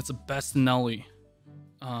 That's a Best Nelly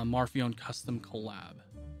Marfion custom collab.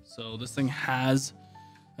 So this thing has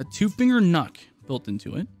a 2-finger knuck built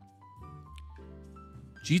into it,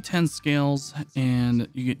 G10 scales, and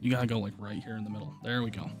you gotta go like right here in the middle. There we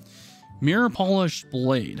go. Mirror polished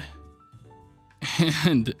blade,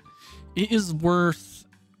 and it is worth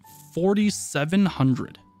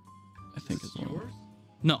 4,700. I think is yours.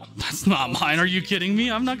 No, that's not mine. Are you kidding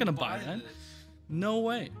me? I'm not gonna buy that. No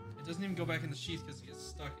way. It doesn't even go back in the sheath because it gets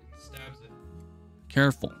stuck and stabs it.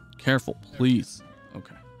 Careful, please.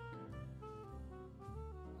 Okay.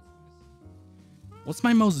 What's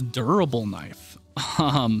my most durable knife?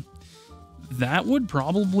 That would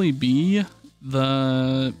probably be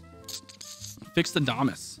the Fixed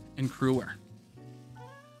Adamas in Crewwear.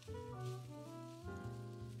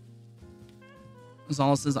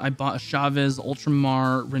 Zala says, I bought a Chavez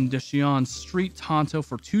Ultramar Rendition Street Tonto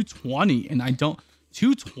for $220, and I don't...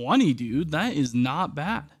 $220, dude. That is not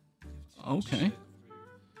bad. Okay.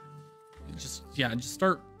 Just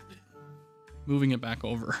start moving it back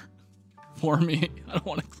over for me. I don't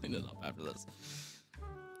want to clean it up after this.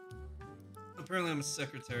 Apparently, I'm a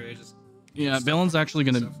secretary. Balin's actually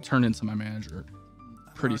going to turn into my manager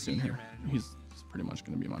pretty soon here. He's pretty much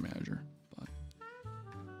going to be my manager.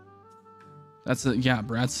 But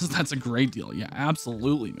Brad says that's a great deal. Yeah,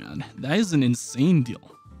 absolutely, man. That is an insane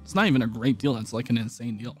deal. It's not even a great deal. That's like an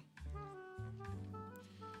insane deal.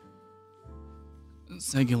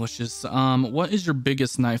 Segulicious. What is your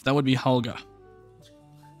biggest knife? That would be Helga.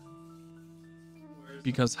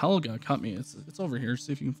 Because Helga cut me. It's over here.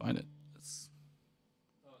 See if you can find it. It's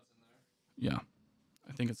in there. Yeah,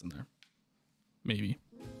 I think it's in there. Maybe.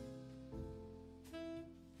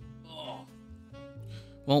 Oh.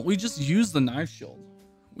 Well, we just used the knife shield.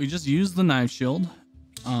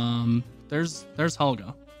 There's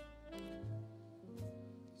Helga.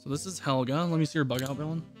 So this is Helga. Let me see your bug out,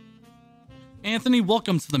 Balin. Anthony,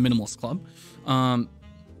 welcome to the Minimalist Club.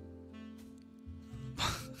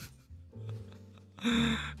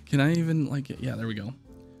 Can I even like it? Yeah, there we go.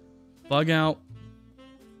 Bug out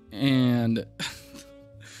and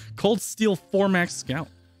Cold Steel 4 Max Scout.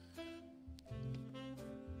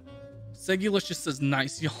 Segulicious says,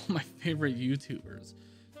 nice, y'all, my favorite YouTubers.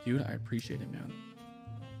 Dude, I appreciate it, man.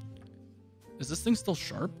 Is this thing still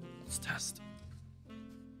sharp? Let's test.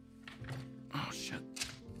 Oh, shit.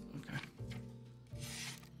 Okay.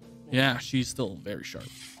 Yeah, she's still very sharp.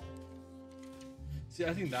 See,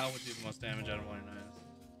 I think that would do the most damage out of one of your knives.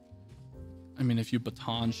 I mean, if you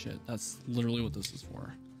baton shit, that's literally what this is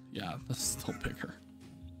for. Yeah, this is still bigger.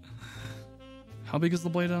 How big is the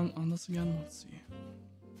blade on this again? Let's see.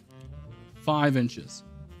 5 inches.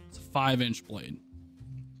 It's a 5-inch blade.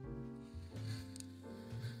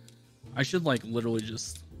 I should like literally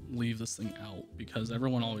just leave this thing out because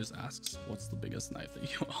everyone always asks what's the biggest knife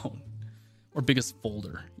that you own or biggest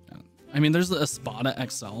folder. Yeah. I mean, there's the Espada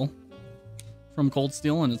XL from Cold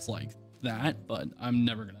Steel and it's like that, but I'm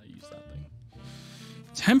never gonna use that thing.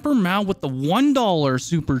 Temper Mal with the $1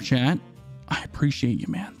 super chat. I appreciate you,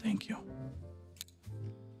 man. Thank you.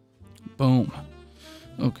 Boom.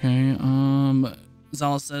 Okay.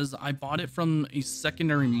 Zala says, I bought it from a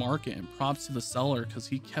secondary market and props to the seller because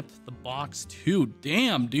he kept the box too.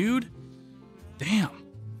 Damn, dude. Damn.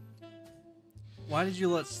 Why did you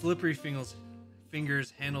let slippery fingers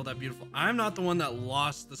handle that beautiful? I'm not the one that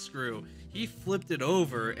lost the screw. He flipped it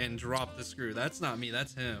over and dropped the screw. That's not me.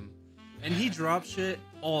 That's him. And he drops shit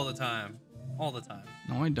all the time. All the time.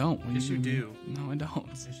 No, I don't. Yes, you do. No, I don't.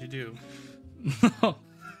 Yes, you do. No.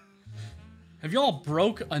 Have y'all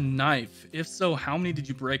broke a knife? If so, how many did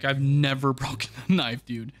you break? I've never broken a knife,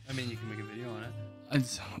 dude. I mean, you can make a video on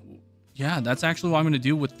it. Yeah, that's actually what I'm going to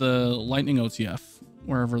do with the Lightning OTF,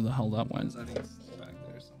 wherever the hell that went. I think it's back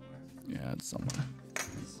there somewhere. Yeah, it's somewhere.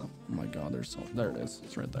 Oh my god, there it is.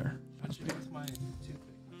 It's right there.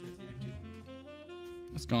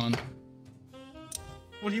 It's gone.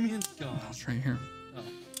 What do you mean it's gone? Oh, it's right here. Oh.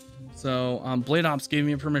 So, Blade Ops gave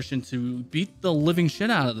me permission to beat the living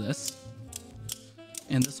shit out of this.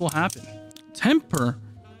 And this will happen. Temper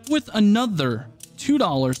with another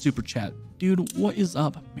 $2 super chat. Dude, what is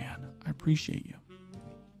up, man? I appreciate you.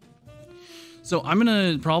 So I'm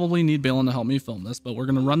gonna probably need Balin to help me film this, but we're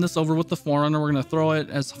gonna run this over with the Forerunner. We're gonna throw it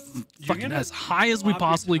as fucking as high as we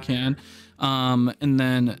possibly can. And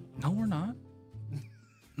then no, we're not.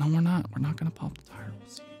 No, we're not. We're not gonna pop the tire. We'll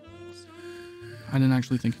see. I didn't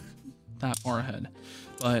actually think that far ahead,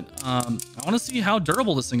 but I want to see how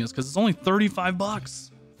durable this thing is because it's only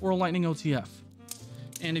 $35 for a Lightning OTF.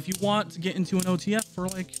 And if you want to get into an OTF for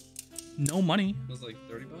like no money, it was like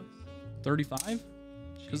 $30. 35?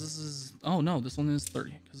 Because this is, oh no, this one is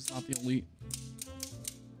 30 because it's not the Elite.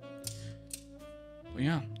 But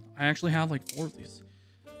yeah, I actually have like 4 of these.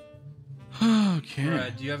 Okay.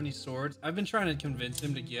 Alright, do you have any swords? I've been trying to convince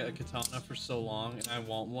him to get a katana for so long, and I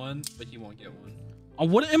want one, but he won't get one.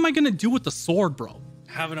 What am I gonna do with the sword, bro?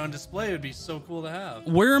 Have it on display would be so cool to have.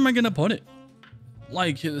 Where am I gonna put it?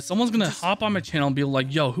 Like, someone's gonna hop on my channel and be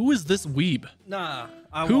like, yo, who is this weeb? Nah.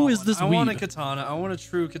 I want a katana. I want a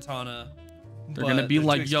true katana. They're gonna be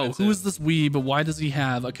like, yo, who is this weeb? Why does he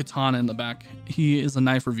have a katana in the back? He is a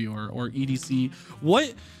knife reviewer or EDC.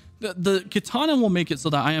 What? The katana will make it so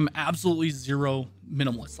that I am absolutely zero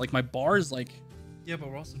minimalist. Like, my bar is like, yeah, but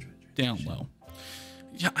we're also trying to down low.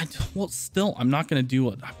 Yeah, well, still, I'm not gonna do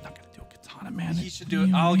it. I'm not gonna do a katana, man. He should do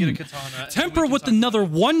it. I'll get a katana. Temper with another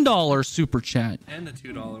 $1 super chat. And the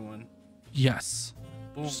 $2 one. Yes.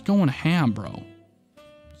 Boom. Just going ham, bro.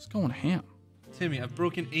 Just going ham. Timmy, I've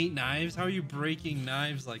broken 8 knives. How are you breaking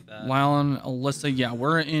knives like that? Lyle and Alyssa, yeah,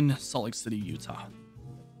 we're in Salt Lake City, Utah,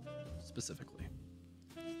 specifically.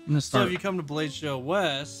 I'm gonna start. So if you come to Blade Show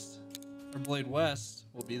West or Blade West,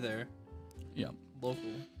 we'll be there. Yep. Local.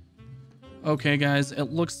 Okay, guys, it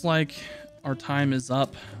looks like our time is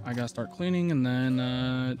up. I gotta start cleaning and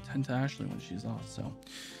then tend to Ashley when she's off. So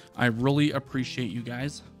I really appreciate you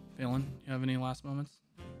guys. Phelan, you have any last moments?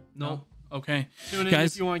 No. Okay. Tune in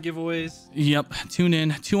guys, if you want giveaways. Yep. Tune in.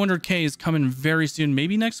 200K is coming very soon.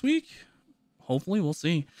 Maybe next week. Hopefully, we'll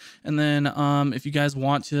see. And then if you guys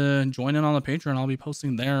want to join in on the Patreon, I'll be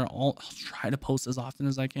posting there. I'll try to post as often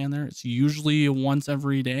as I can there. It's usually once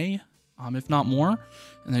every day, if not more.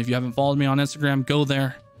 And then if you haven't followed me on Instagram, go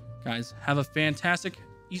there. Guys, have a fantastic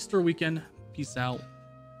Easter weekend. Peace out.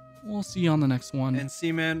 We'll see you on the next one. And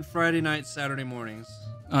C-Man, Friday night, Saturday mornings.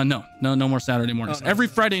 No more Saturday mornings. Oh, no. Every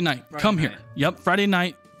Friday night. Come here. Yep, Friday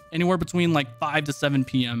night, anywhere between like 5 to 7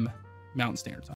 p.m. Mountain Standard Time.